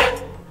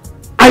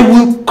 I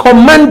will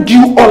command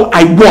you all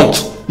I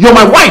want. You're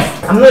my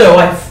wife. I'm not your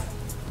wife.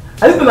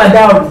 I will pay my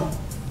dowry.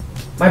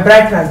 My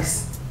bride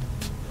price.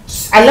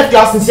 I left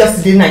your house since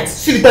yesterday night.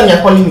 See the time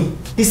you're calling me.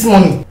 This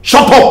morning.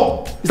 Shut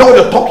up! Is that what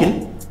you're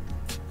talking?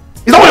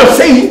 Is that what you're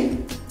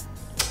saying?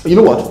 You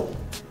know what?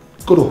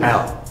 Go to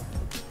hell.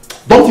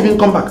 Don't even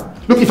come back.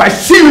 Look, if I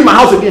see you in my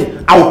house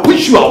again, I will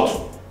push you out.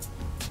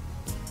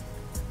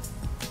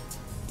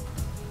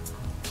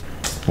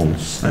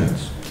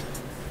 Nonsense.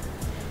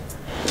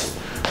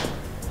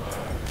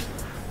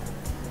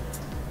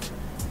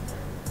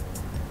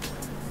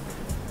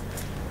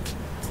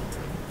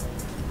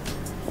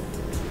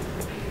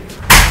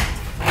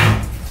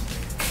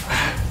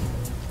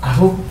 I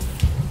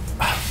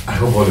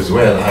hope all is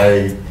well.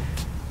 I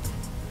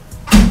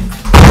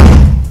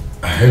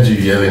heard you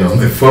yelling on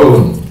the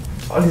phone.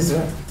 All is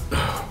well.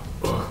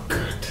 Oh,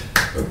 good.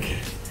 Okay.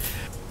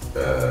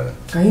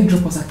 Can you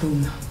drop us at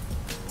home now?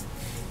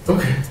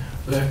 Okay,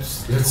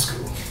 let's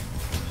go.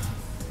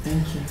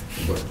 Thank you.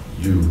 But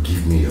you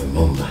give me your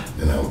number,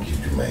 then I'll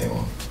give you my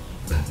own.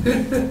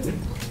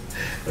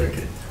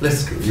 Okay,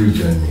 let's go. You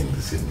join me in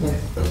the city. Yeah.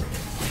 Okay.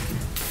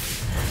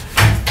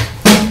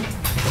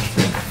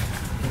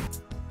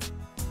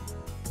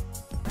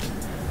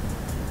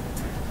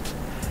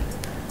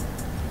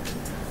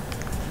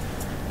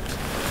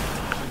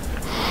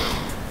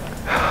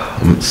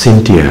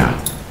 Cynthia,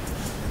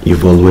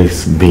 you've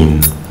always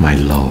been my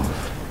love.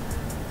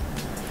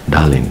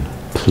 Darling,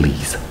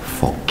 please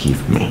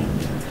forgive me.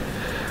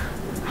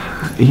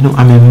 You know,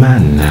 I'm a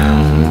man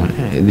now.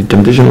 The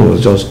temptation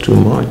was just too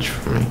much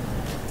for me.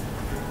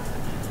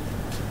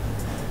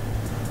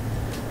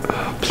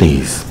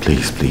 Please,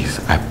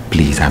 I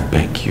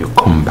beg you,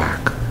 come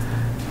back.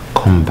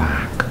 Come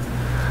back.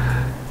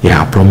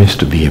 Yeah, I promise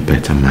to be a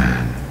better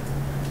man.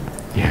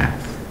 Yeah.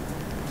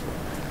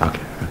 Okay.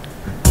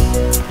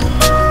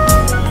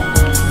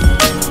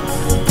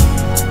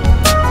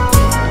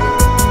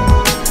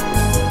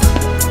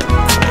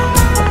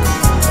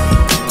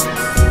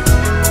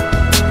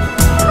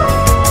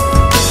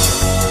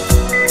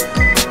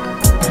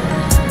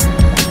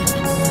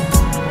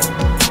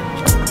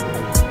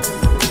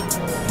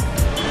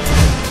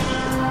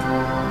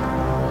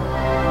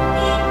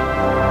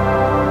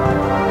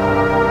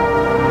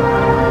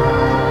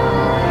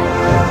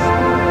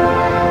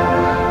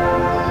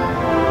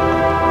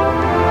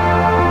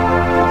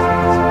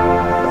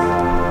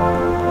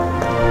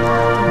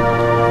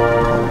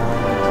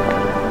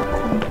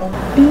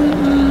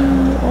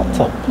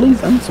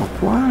 I'm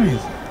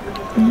surprised.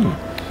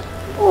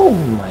 Oh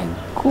my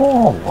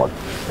God.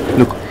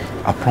 Look,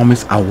 I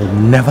promise I will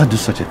never do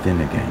such a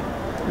thing again.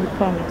 You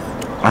promise?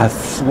 I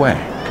swear.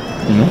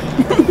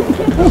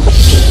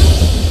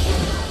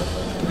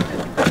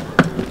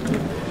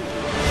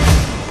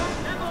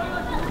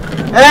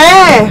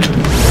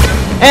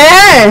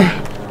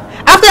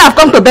 After I've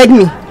come to beg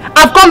me,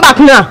 I've come back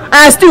now and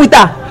I'm still with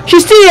her.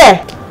 She's still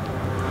here.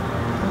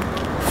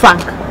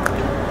 Frank,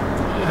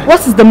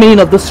 what is the meaning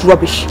of this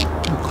rubbish?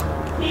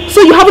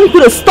 So you haven't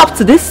put a stop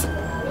to this?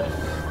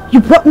 You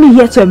brought me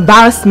here to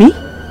embarrass me?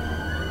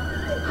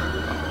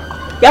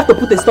 You have to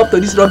put a stop to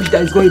this rubbish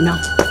that is going now.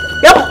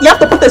 You have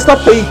to put a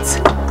stop to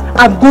it.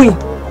 I'm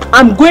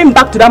going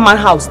back to that man's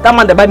house. That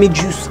man that buy me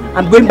juice.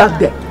 I'm going back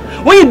there.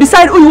 When you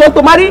decide who you want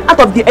to marry out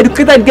of the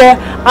educated girl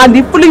and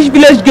the foolish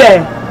village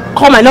girl,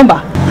 call my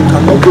number.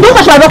 Don't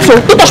touch my box, so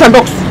don't touch my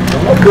box.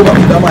 Don't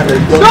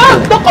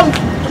come.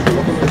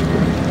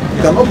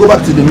 You cannot go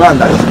back to the man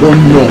that you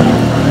don't know.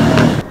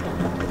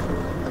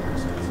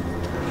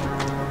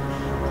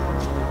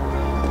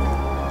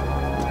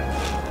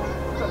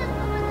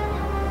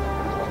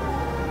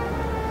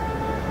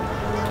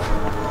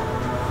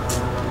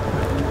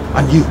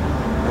 And you,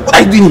 what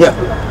are you doing here?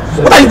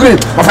 What are you doing?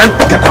 My friend,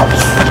 get out.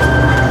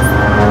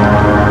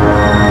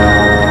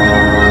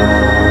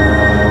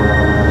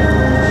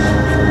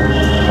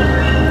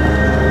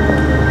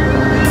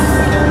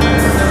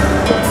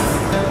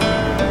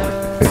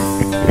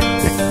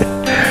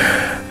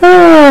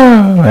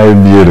 My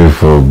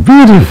beautiful,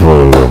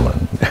 beautiful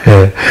woman.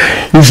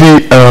 You see,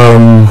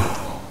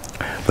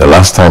 the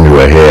last time you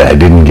were here, I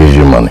didn't give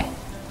you money.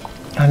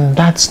 And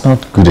that's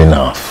not good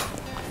enough.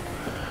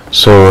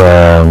 So,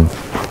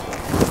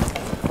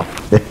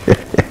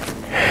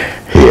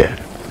 here,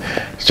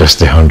 it's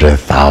just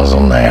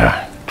 100,000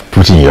 naira.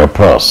 Put in your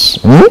purse.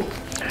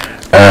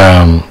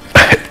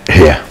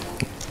 Here,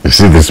 you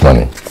see this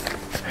money?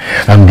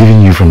 I'm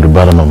giving you from the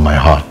bottom of my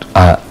heart.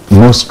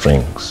 No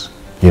strings,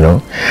 you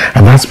know?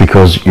 And that's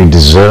because you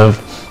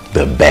deserve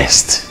the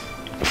best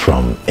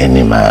from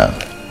any man.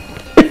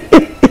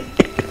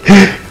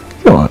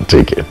 Come on,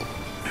 take it.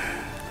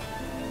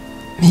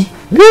 Me?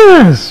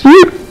 Yes,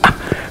 you.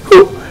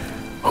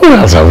 Who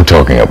else are we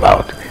talking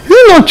about?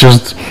 It's not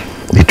just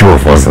the two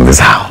of us in this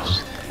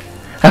house.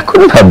 I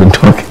couldn't have been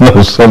talking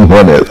of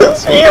someone else.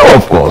 It's you,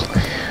 of course.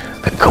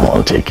 Come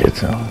on, take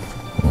it.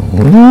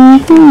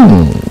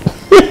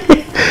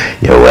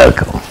 You're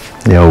welcome.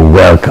 You're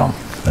welcome.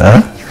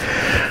 Huh?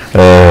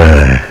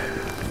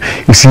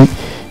 You see,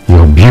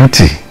 your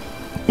beauty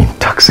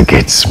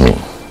intoxicates me.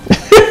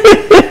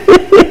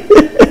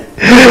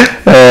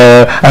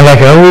 And like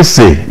I always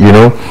say, you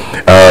know,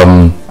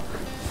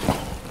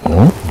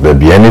 there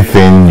be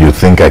anything you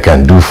think I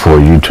can do for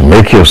you to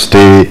make your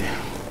stay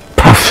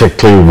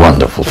perfectly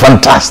wonderful,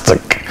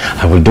 fantastic,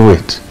 I will do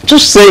it.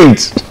 Just say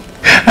it,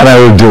 and I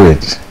will do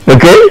it.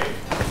 Okay?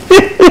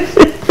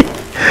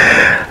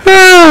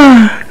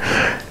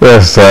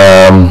 Yes.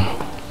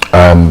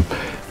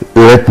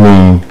 Let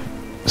me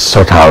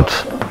sort out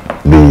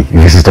the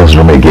visitors'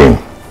 room again.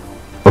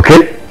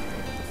 Okay?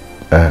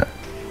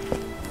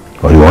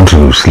 Or you want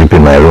to sleep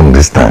in my room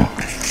this time?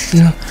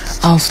 No,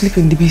 I'll sleep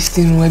in the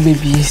visiting room where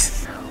baby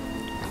is.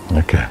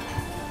 Okay.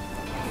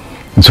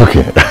 It's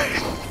okay.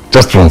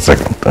 Just 1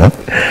 second. Huh?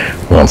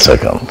 1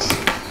 second.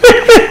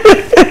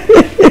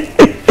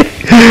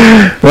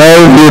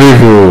 Very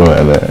beautiful.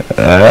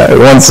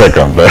 1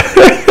 second.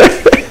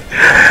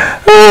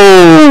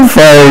 Oh,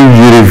 fine,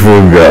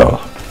 beautiful girl.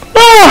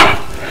 Ah!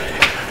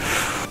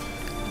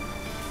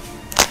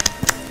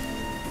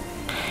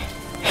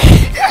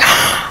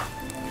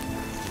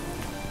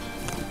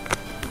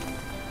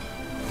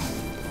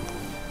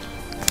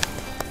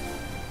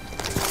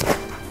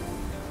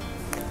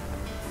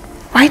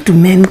 Why do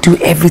men do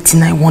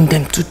everything I want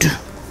them to do?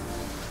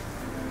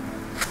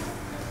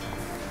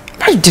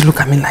 Why did you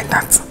look at me like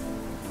that?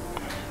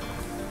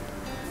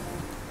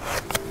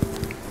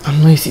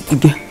 I'm not a city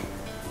girl.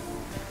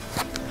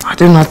 I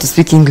don't know how to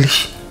speak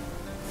English.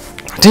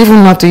 I don't even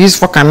know how to use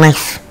fork and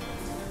knife.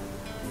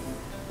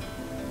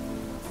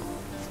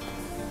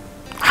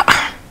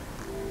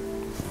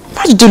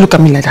 Why did you look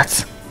at me like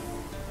that?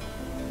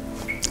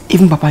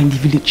 Even Papa in the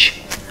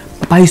village,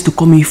 Papa used to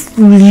call me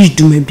foolish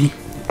Dumebi.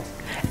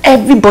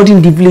 Everybody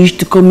in the village used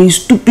to call me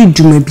stupid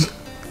Dumebi.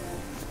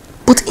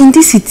 But in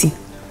this city,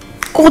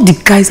 all the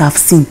guys I've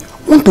seen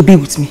want to be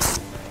with me.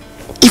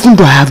 Even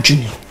though I have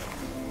Junior.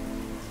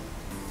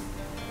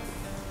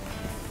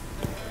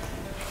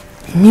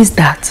 It means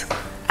that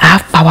I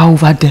have power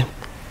over them.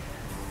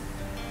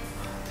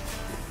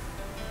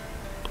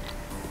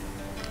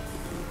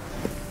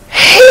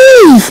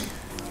 Hey!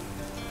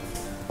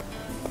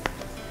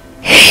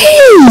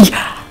 Hey!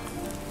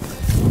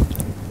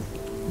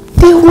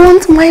 They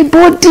want my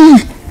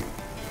body.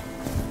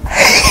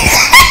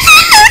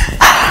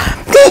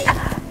 They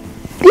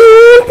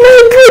want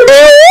my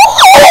body.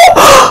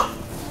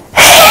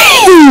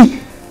 Hey!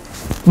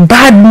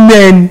 Bad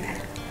men.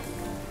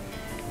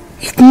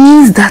 It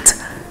means that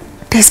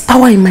there's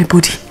power in my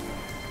body.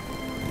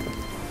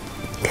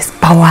 There's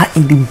power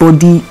in the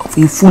body of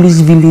a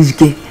foolish village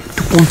girl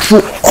to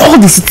control all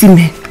the city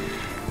men.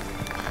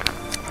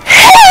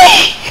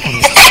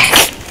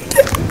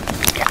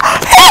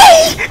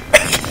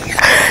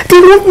 They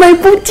want my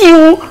body,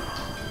 oh.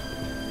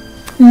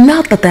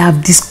 Now that I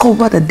have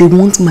discovered that they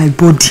want my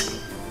body,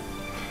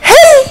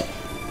 hey,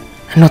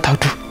 I know what I'll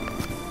do.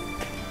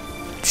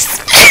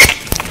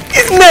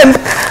 These men,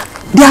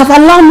 they have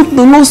allowed me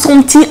to know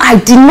something I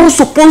did not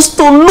supposed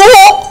to know.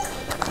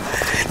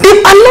 They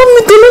allowed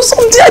me to know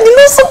something I did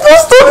not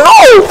supposed to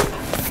know.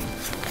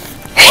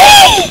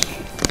 Hey,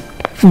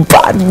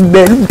 bad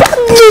men, bad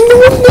men.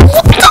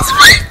 That's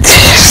right.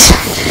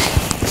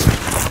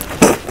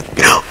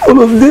 All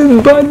of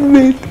them bad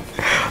men.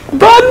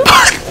 Bad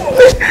men.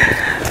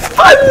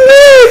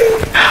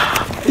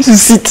 I used to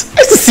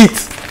sit.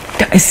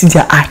 I see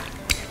their eye.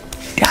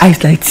 Their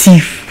eyes like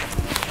thief.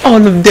 All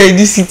of them in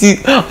this city,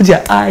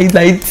 their eyes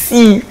like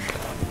thief.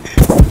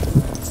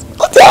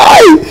 What's their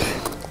eye?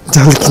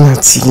 They're looking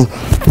at you.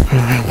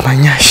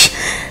 Banyash.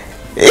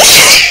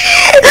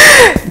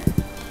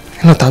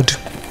 You know what I'll do?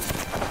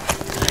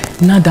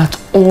 Now that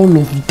all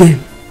of them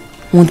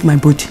want my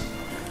body,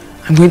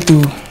 I'm going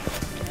to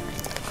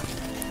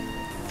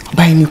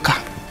buy a new car.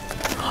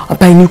 I'll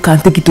buy a new car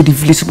and take it to the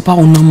village. So Papa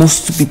will not more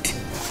stupid.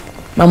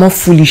 I'm more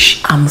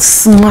foolish. I'm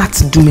smart,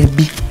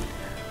 Dumebi.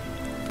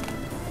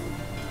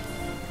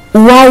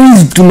 Why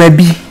is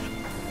Dumebi?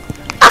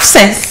 Have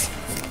sense.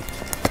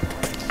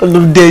 All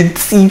of them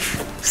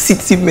thief,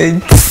 city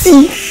men,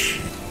 thief.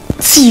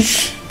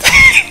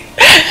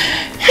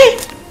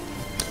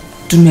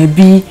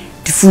 Dumebi,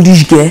 the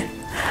foolish girl.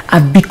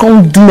 I've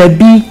become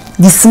Dumebi,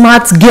 the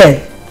smart girl.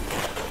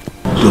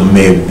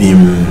 Dumebi,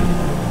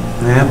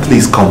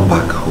 please come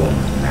back home.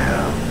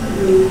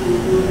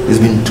 It's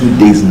been 2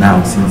 days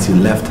now since you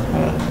left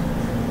home.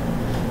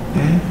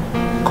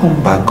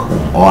 Come back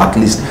home, or at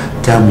least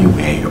tell me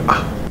where you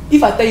are.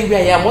 If I tell you where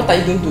I am, what are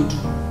you going to do?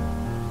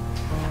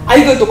 Are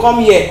you going to come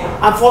here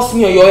and force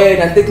me on your head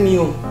and take me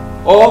home?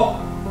 Or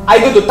are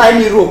you going to tie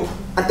me rope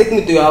and take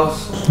me to your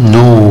house?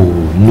 No.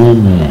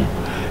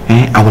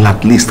 I will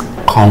at least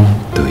come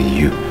to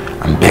you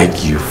and beg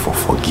you for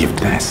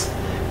forgiveness.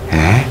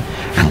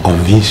 And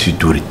convince you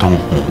to return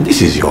home.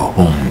 This is your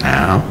home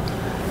now.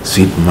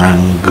 Sweet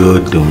mango,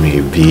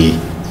 Dumebi,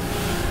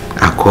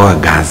 Aqua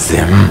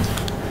Gazem.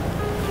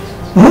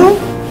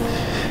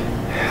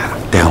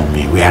 Tell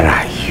me, where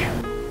are you?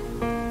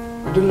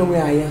 I don't know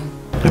where I am.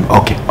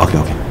 Okay.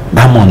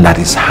 That man that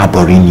is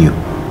harboring you,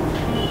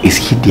 is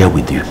he there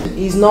with you?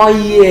 He's not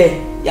here.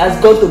 He has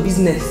gone to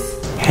business.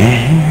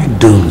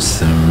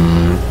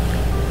 Doomsome.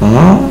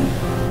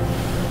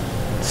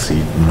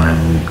 Sweet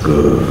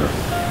mango.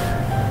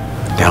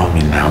 Tell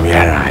me now,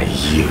 where are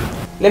you?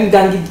 Let me go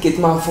and get the gate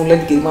man phone.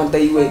 Let the gate man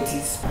tell you where it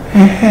is.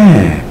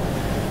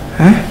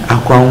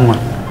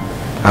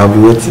 I'll be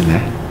waiting,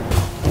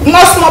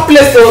 Not small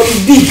place though,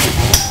 it's big.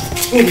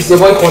 Maybe it's a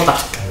boy quarter.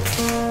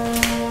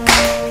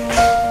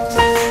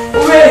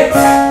 Wait!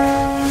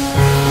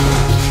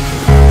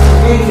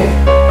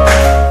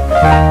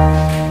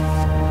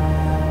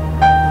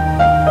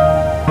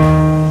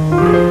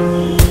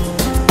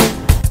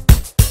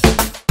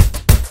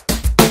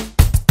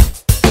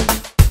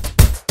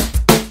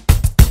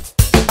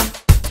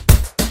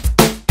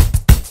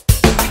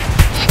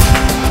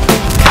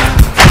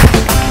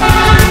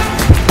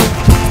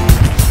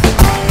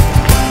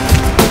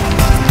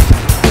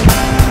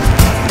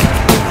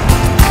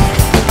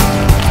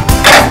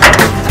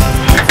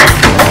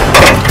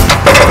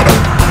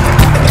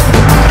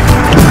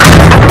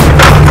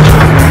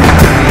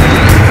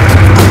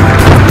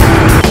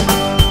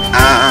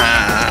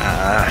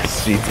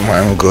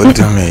 Good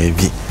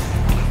maybe.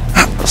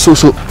 So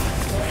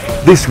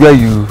this is where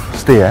you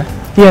stay, eh?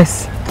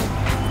 Yes.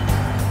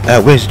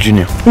 Where's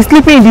Junior? He's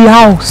sleeping in the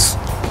house.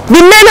 The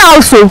main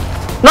house, so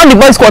not the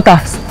boys'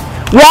 quarters.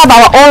 We have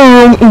our own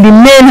room in the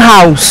main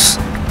house.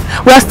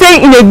 We are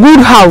staying in a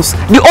good house.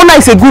 The owner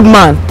is a good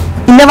man.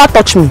 He never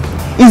touched me.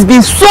 He's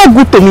been so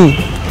good to me.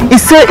 He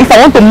said if I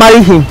want to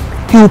marry him,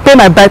 he will pay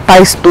my bride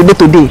price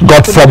today.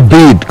 God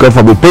forbid.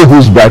 Pay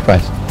whose bride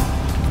price?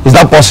 Is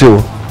that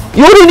possible?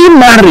 You're already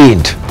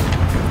married.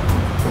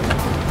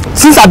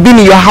 Since I've been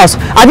in your house,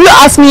 have you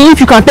asked me if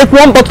you can take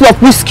one bottle of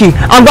whiskey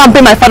and go and pay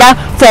my father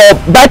for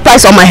bride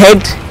price on my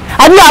head?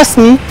 Have you asked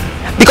me?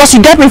 Because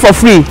you get me for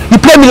free. You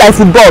play me like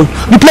football.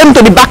 You play me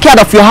to the backyard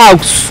of your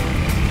house.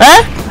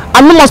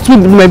 I'm not much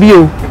stupid, maybe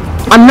you.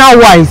 I'm now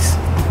wise.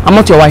 I'm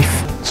not your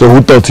wife. So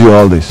who taught you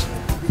all this?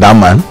 That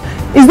man?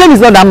 His name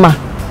is not that man.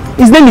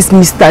 His name is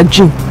Mr.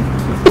 Jim.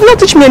 He did not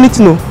teach me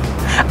anything, no.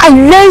 I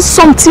learned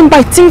something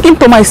by thinking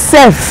to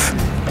myself.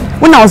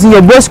 When I was in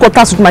your boys'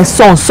 quarters with my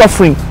son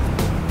suffering,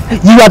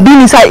 you are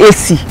being inside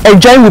AC,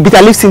 enjoying with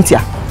bitter leaf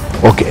Cynthia.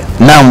 Okay,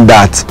 now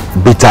that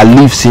bitter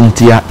leaf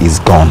Cynthia is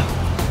gone,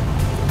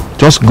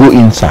 just go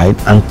inside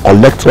and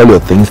collect all your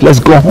things. Let's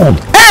go home.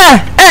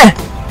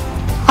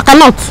 I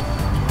cannot.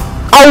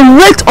 I'll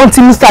wait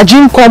until Mr.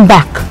 Jim come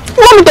back.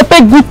 You want me to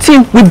pay good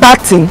thing with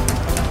bad thing?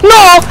 No,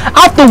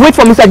 I have to wait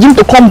for Mr. Jim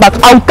to come back.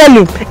 I'll tell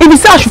him. If he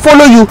says I should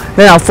follow you,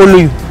 then I'll follow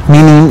you.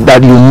 Meaning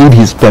that you need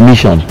his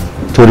permission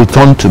to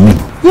return to me?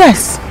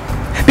 Yes.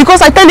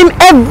 Because I tell him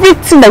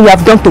everything that you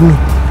have done to me.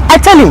 I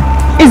tell him,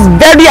 he's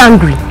very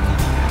angry.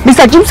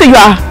 Mr. Jim said you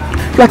are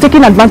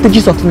taking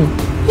advantages of me.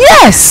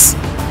 Yes!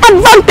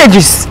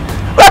 Advantages!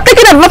 You are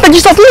taking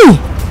advantages of me.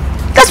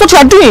 That's what you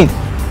are doing.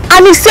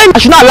 And he said I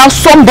should not allow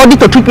somebody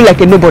to treat me like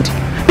a nobody.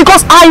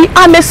 Because I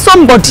am a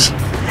somebody.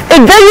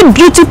 A very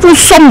beautiful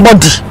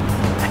somebody.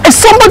 A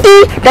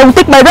somebody that will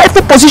take my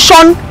rightful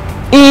position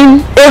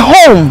in a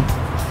home.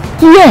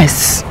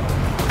 Yes.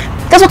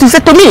 That's what he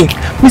said to me.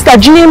 Mr.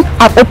 Jim,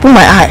 I've opened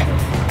my eye.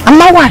 I'm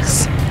not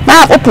wise. My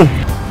eye open.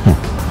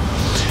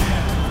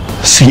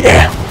 See,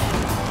 I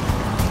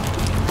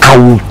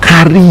will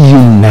carry you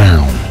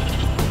now.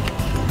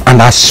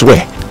 And I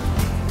swear,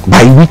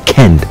 by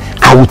weekend,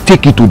 I will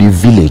take you to the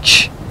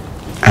village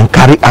and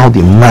carry out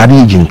the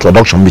marriage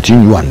introduction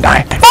between you and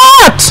I.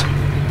 What?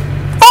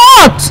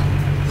 What?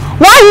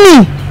 Why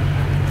me?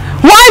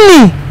 Why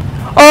me?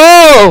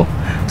 Oh,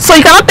 so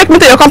you cannot take me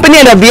to your company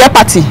and a beer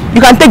party.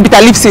 You can take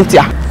bitter leaf,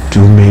 Cynthia. To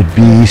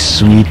maybe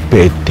sweet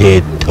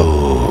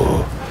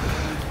potato.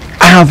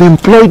 I have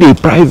employed a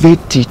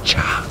private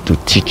teacher to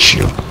teach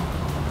you.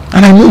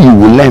 And I know you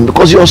will learn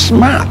because you're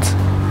smart.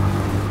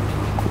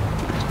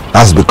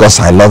 That's because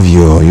I love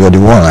you. You're the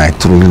one I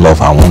truly love.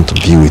 I want to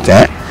be with,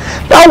 eh?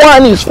 That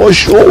one is for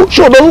sure.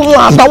 Sure, don't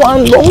laugh. That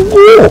one don't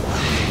go.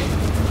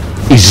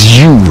 It's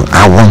you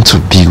I want to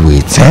be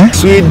with, eh?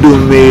 Sweet do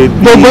me.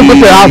 Go to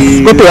your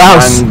house. Go to your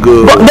house.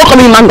 Don't call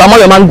me mango. I'm not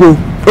your mango.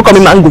 Don't call me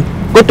mango.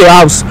 Go to your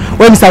house.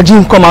 When Mr.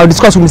 Jim come, I'll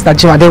discuss with Mr.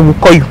 Jim and then we'll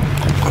call you.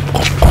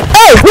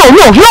 Hey,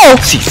 no.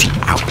 See,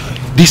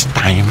 this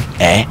time,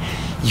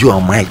 you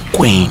are my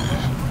queen.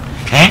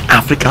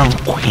 African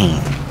queen.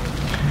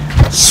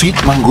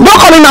 Sweet mango. Don't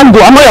call me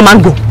mango. I'm not your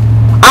mango.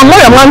 I'm not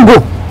your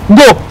mango.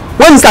 Go.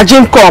 When Mr.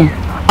 Jim come,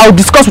 I'll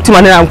discuss with him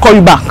and then I'll call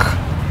you back.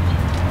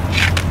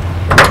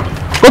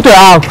 Go to your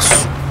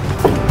house.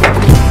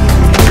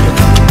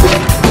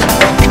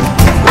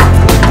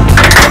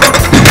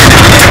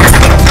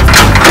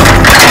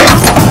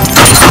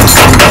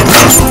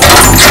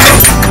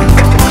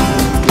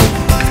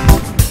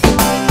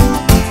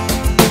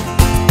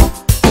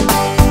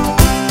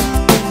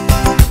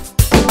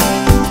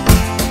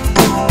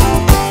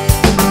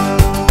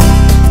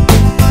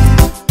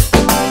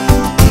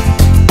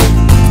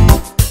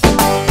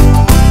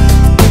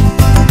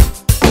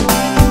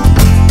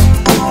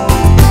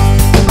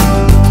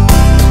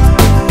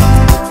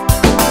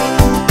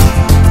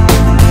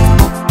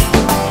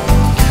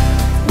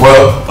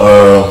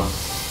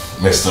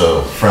 Mr.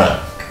 Frank,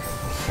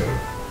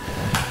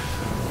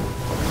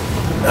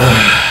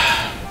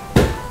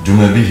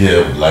 Jumebi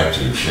here would like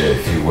to share a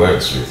few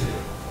words with you.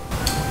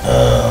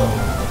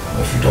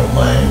 If you don't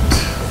mind,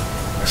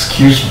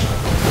 excuse me.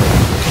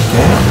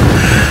 Okay.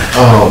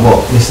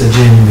 Well, Mr.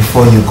 Jim,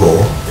 before you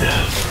go,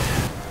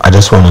 I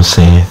just want to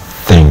say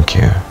thank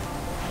you.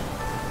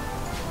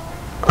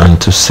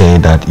 And to say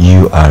that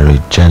you are a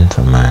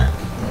gentleman.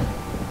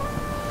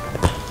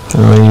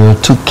 You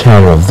took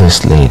care of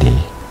this lady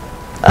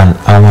and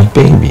our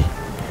baby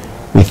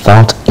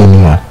without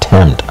any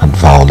attempt at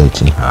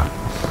violating her.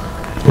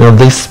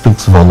 This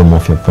speaks volume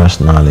of your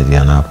personality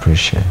and I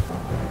appreciate.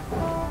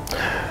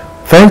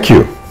 Thank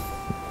you.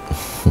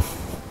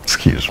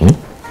 Excuse me.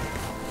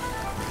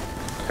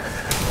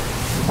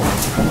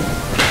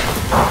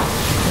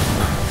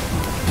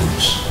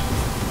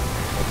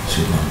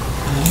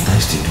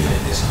 Nice to do it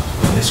in this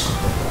house. Let's go.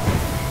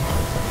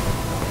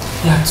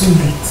 You are too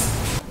late.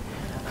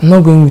 I'm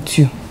not going with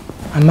you.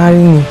 I'm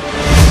marrying you.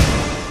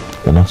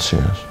 You're not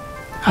serious?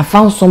 I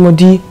found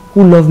somebody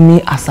who loved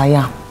me as I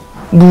am.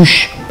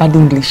 Bush, bad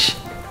English.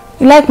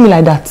 He liked me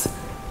like that.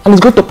 And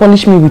he's going to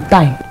punish me with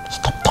time.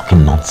 Stop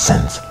talking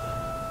nonsense.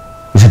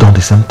 Is it not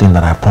the same thing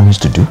that I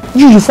promised to do?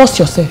 You forced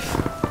yourself.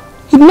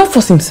 He did not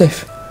force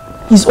himself.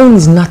 His own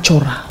is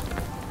natural.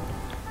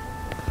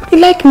 He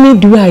liked me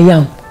the way I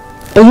am.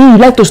 But you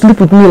like to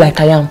sleep with me like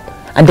I am.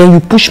 And then you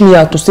push me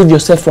out to save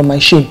yourself from my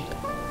shame.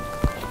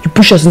 You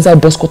push us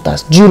inside boss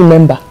quarters. Do you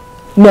remember?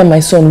 Me and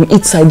my son, we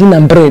eat sardine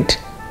and bread.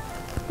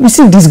 We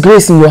see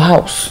disgrace in your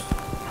house.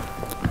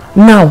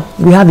 Now,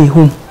 we have a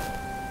home.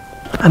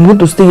 I'm going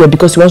to stay here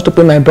because he wants to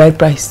pay my bride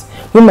price.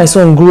 When my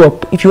son grew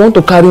up, if you want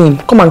to carry him,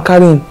 come and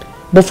carry him.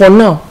 But for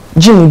now,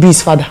 Jim will be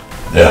his father.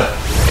 Yeah.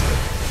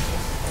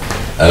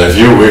 And if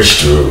you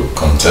wish to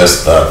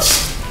contest that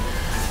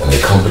in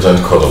a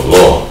competent court of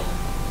law,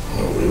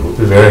 we will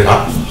be very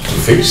happy to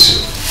face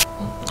you.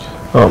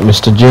 Oh,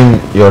 Mr. Jim,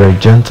 you're a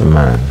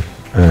gentleman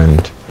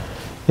and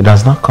it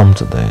has not come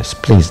to this.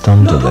 Please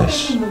don't do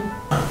this.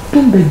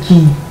 Don't beg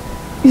him.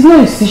 It's not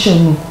a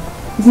decision, no.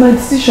 It's my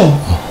decision.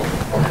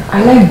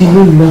 I like the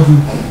way you love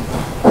me.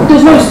 It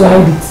was not used to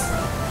hide it.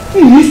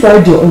 You used to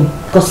hide your own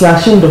because you're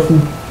ashamed of me.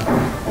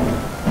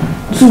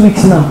 2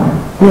 weeks now,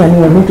 me and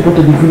you are going to go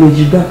to the village.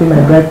 You're going to pay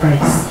my bride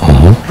price.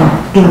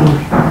 Don't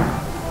worry.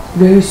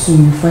 Very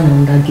soon you find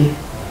another girl.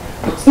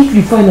 But if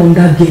you find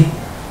another girl,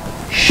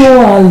 show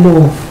her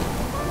love.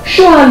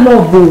 Show her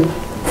love, though.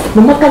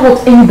 No matter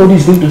what anybody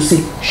is going to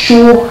say,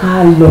 show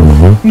her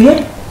love. You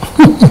hear?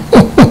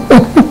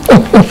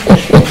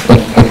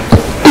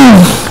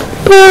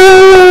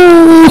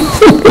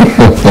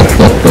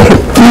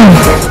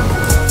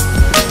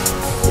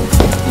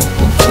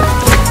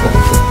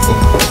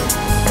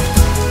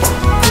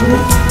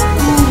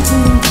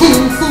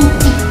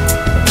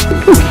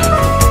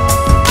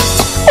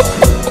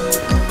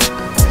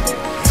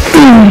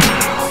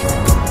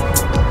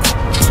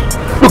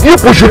 Look, you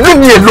push it. Leave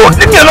me alone.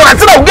 Leave me alone. I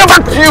said I'll get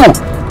back to you.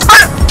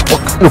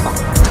 Look,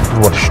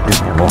 what is this?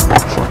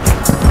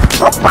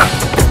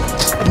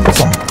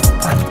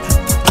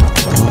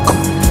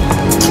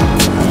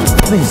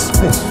 Please.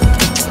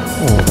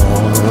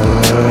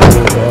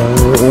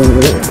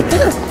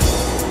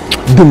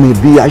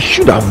 Maybe I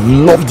should have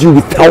loved you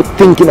without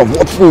thinking of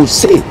what people will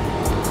say.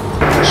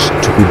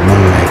 Stupid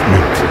man like me.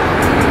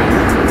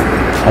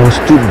 I was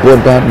too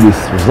bothered with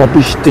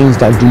rubbish things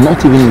that do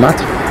not even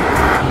matter.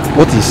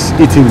 What is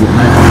eating with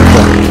my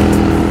heart?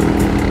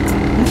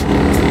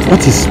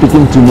 What is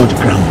speaking too much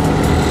grammar?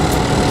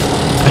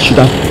 I should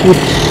have put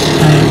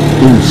her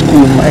in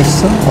school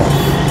myself.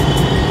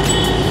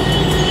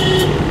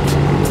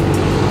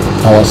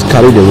 I was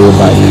carried away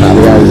by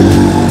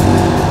career.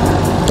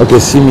 Okay,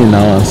 see me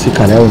now and see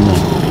career woman.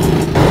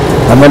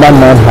 Another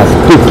man has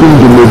taken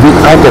the lady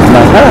out of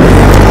my hand.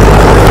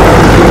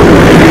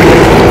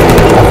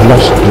 I've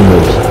lost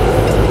Dumebi.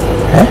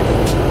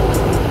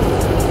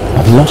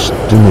 I've lost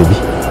Dumebi.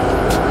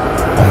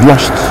 I've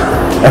lost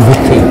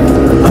everything.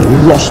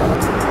 I've lost.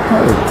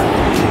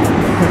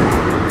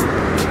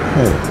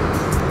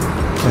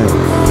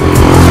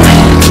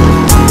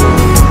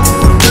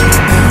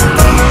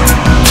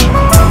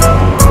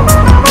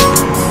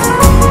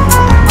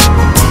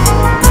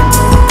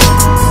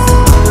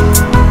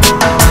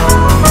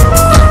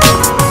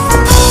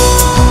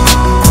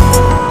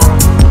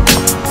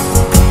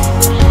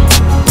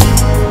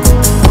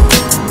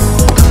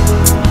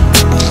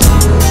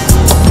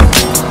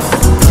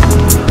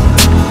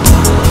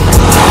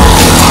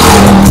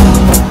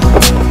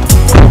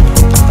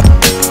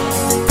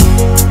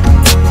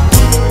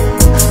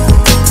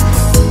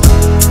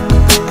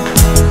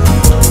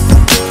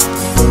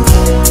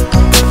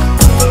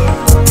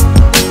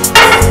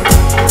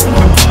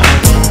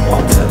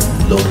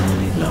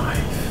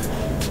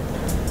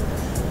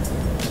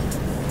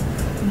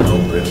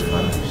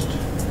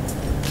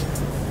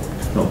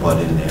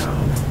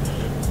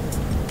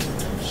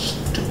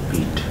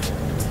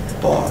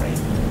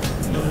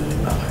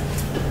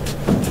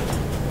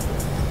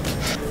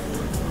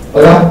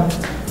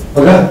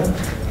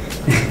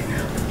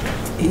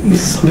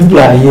 People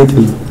are here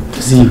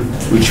to see you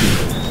with you.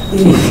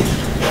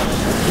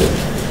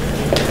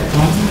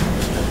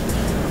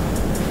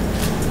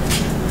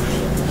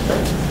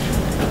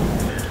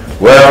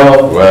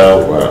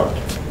 Well.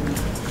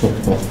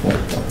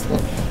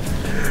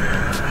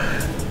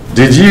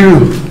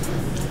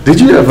 Did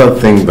you ever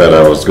think that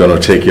I was going to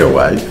take your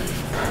wife?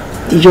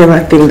 Did you ever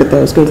think that I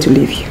was going to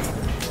leave you?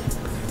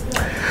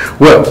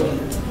 Well,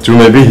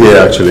 Maybe he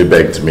actually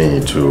begged me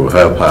to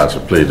help her to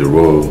play the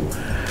role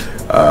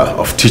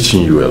of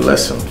teaching you a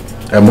lesson,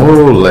 a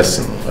moral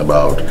lesson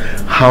about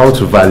how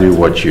to value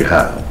what you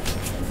have.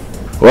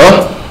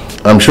 Well,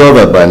 I'm sure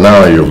that by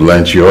now you've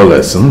learned your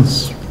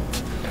lessons,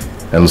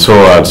 and so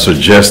I'd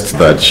suggest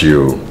that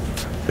you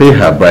pay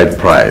her bride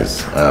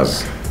price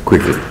as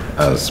quickly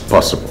as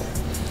possible,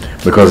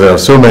 because there are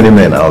so many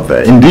men out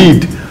there,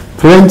 indeed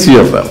plenty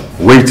of them,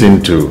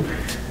 waiting to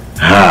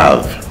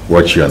have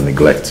what you are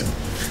neglecting.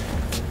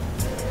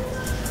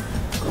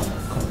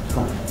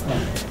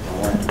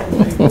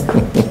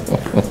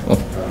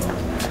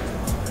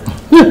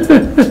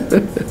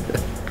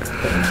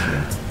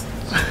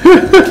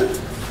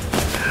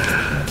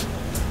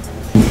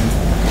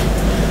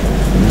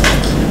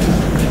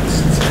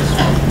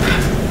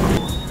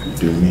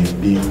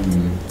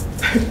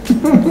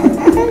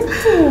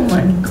 Oh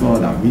my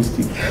God, I missed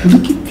it. You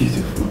look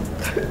beautiful.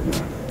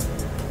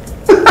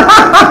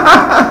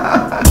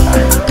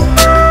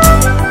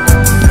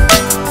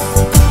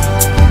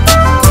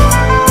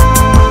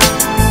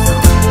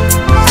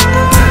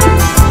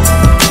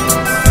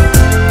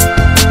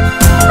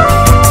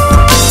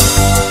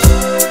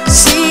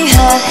 See,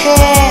 her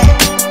hair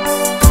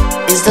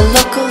is the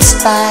local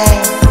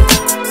style.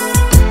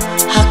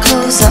 Her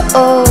clothes are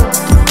old,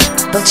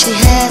 but she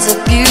has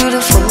a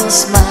beautiful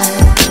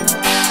smile.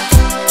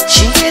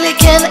 She really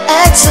can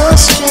act so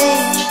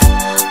strange.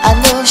 I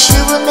know she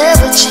will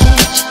never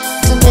change.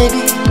 So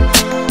maybe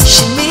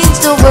she means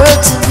the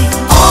world to me.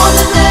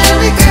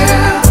 Ordinary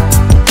girl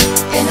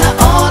in her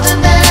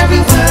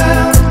ordinary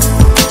world.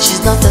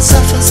 She's not a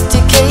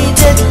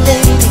sophisticated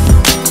lady.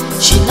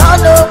 She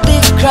not no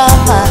big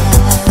grammar.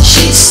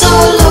 She's so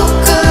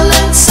local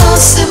and so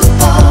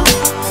simple,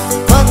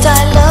 but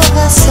I love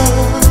her so.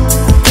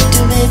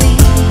 Do maybe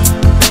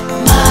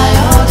my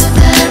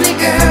ordinary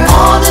girl,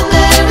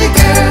 ordinary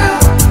girl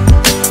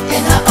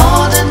in her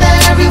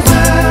ordinary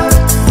world.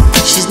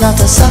 She's not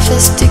a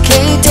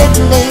sophisticated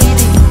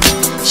lady.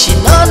 She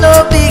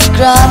no big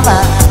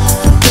grammar.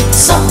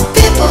 Some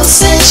people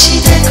say she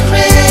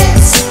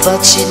decorates,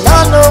 but she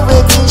no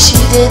way to waiting she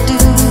they do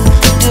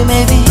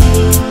maybe.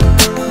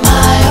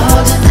 My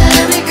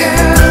ordinary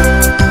girl.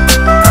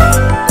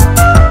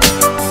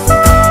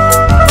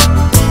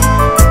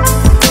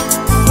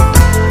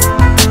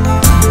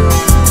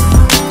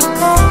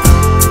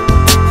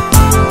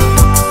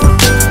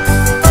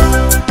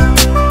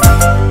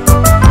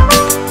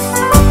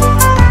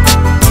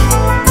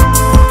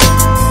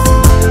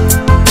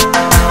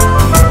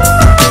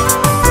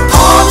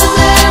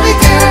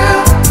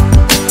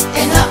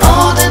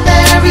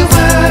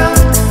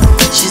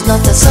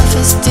 Not a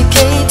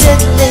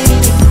sophisticated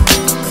lady,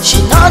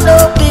 she not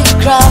no big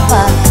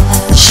grammar.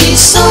 She's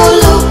so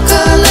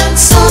local and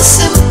so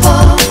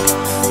simple,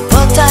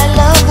 but I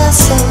love her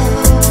so.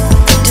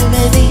 Do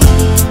maybe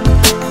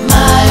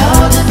my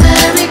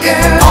ordinary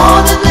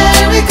girl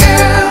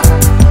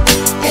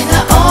in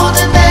an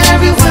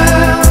ordinary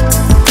world.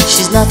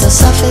 She's not a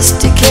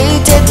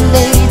sophisticated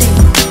lady,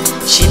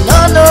 she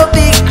not no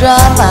big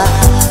grammar.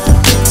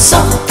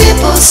 Some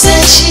people say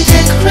she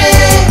did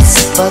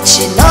craze, but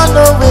she not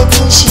know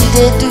waiting she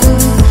they do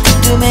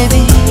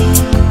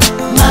maybe.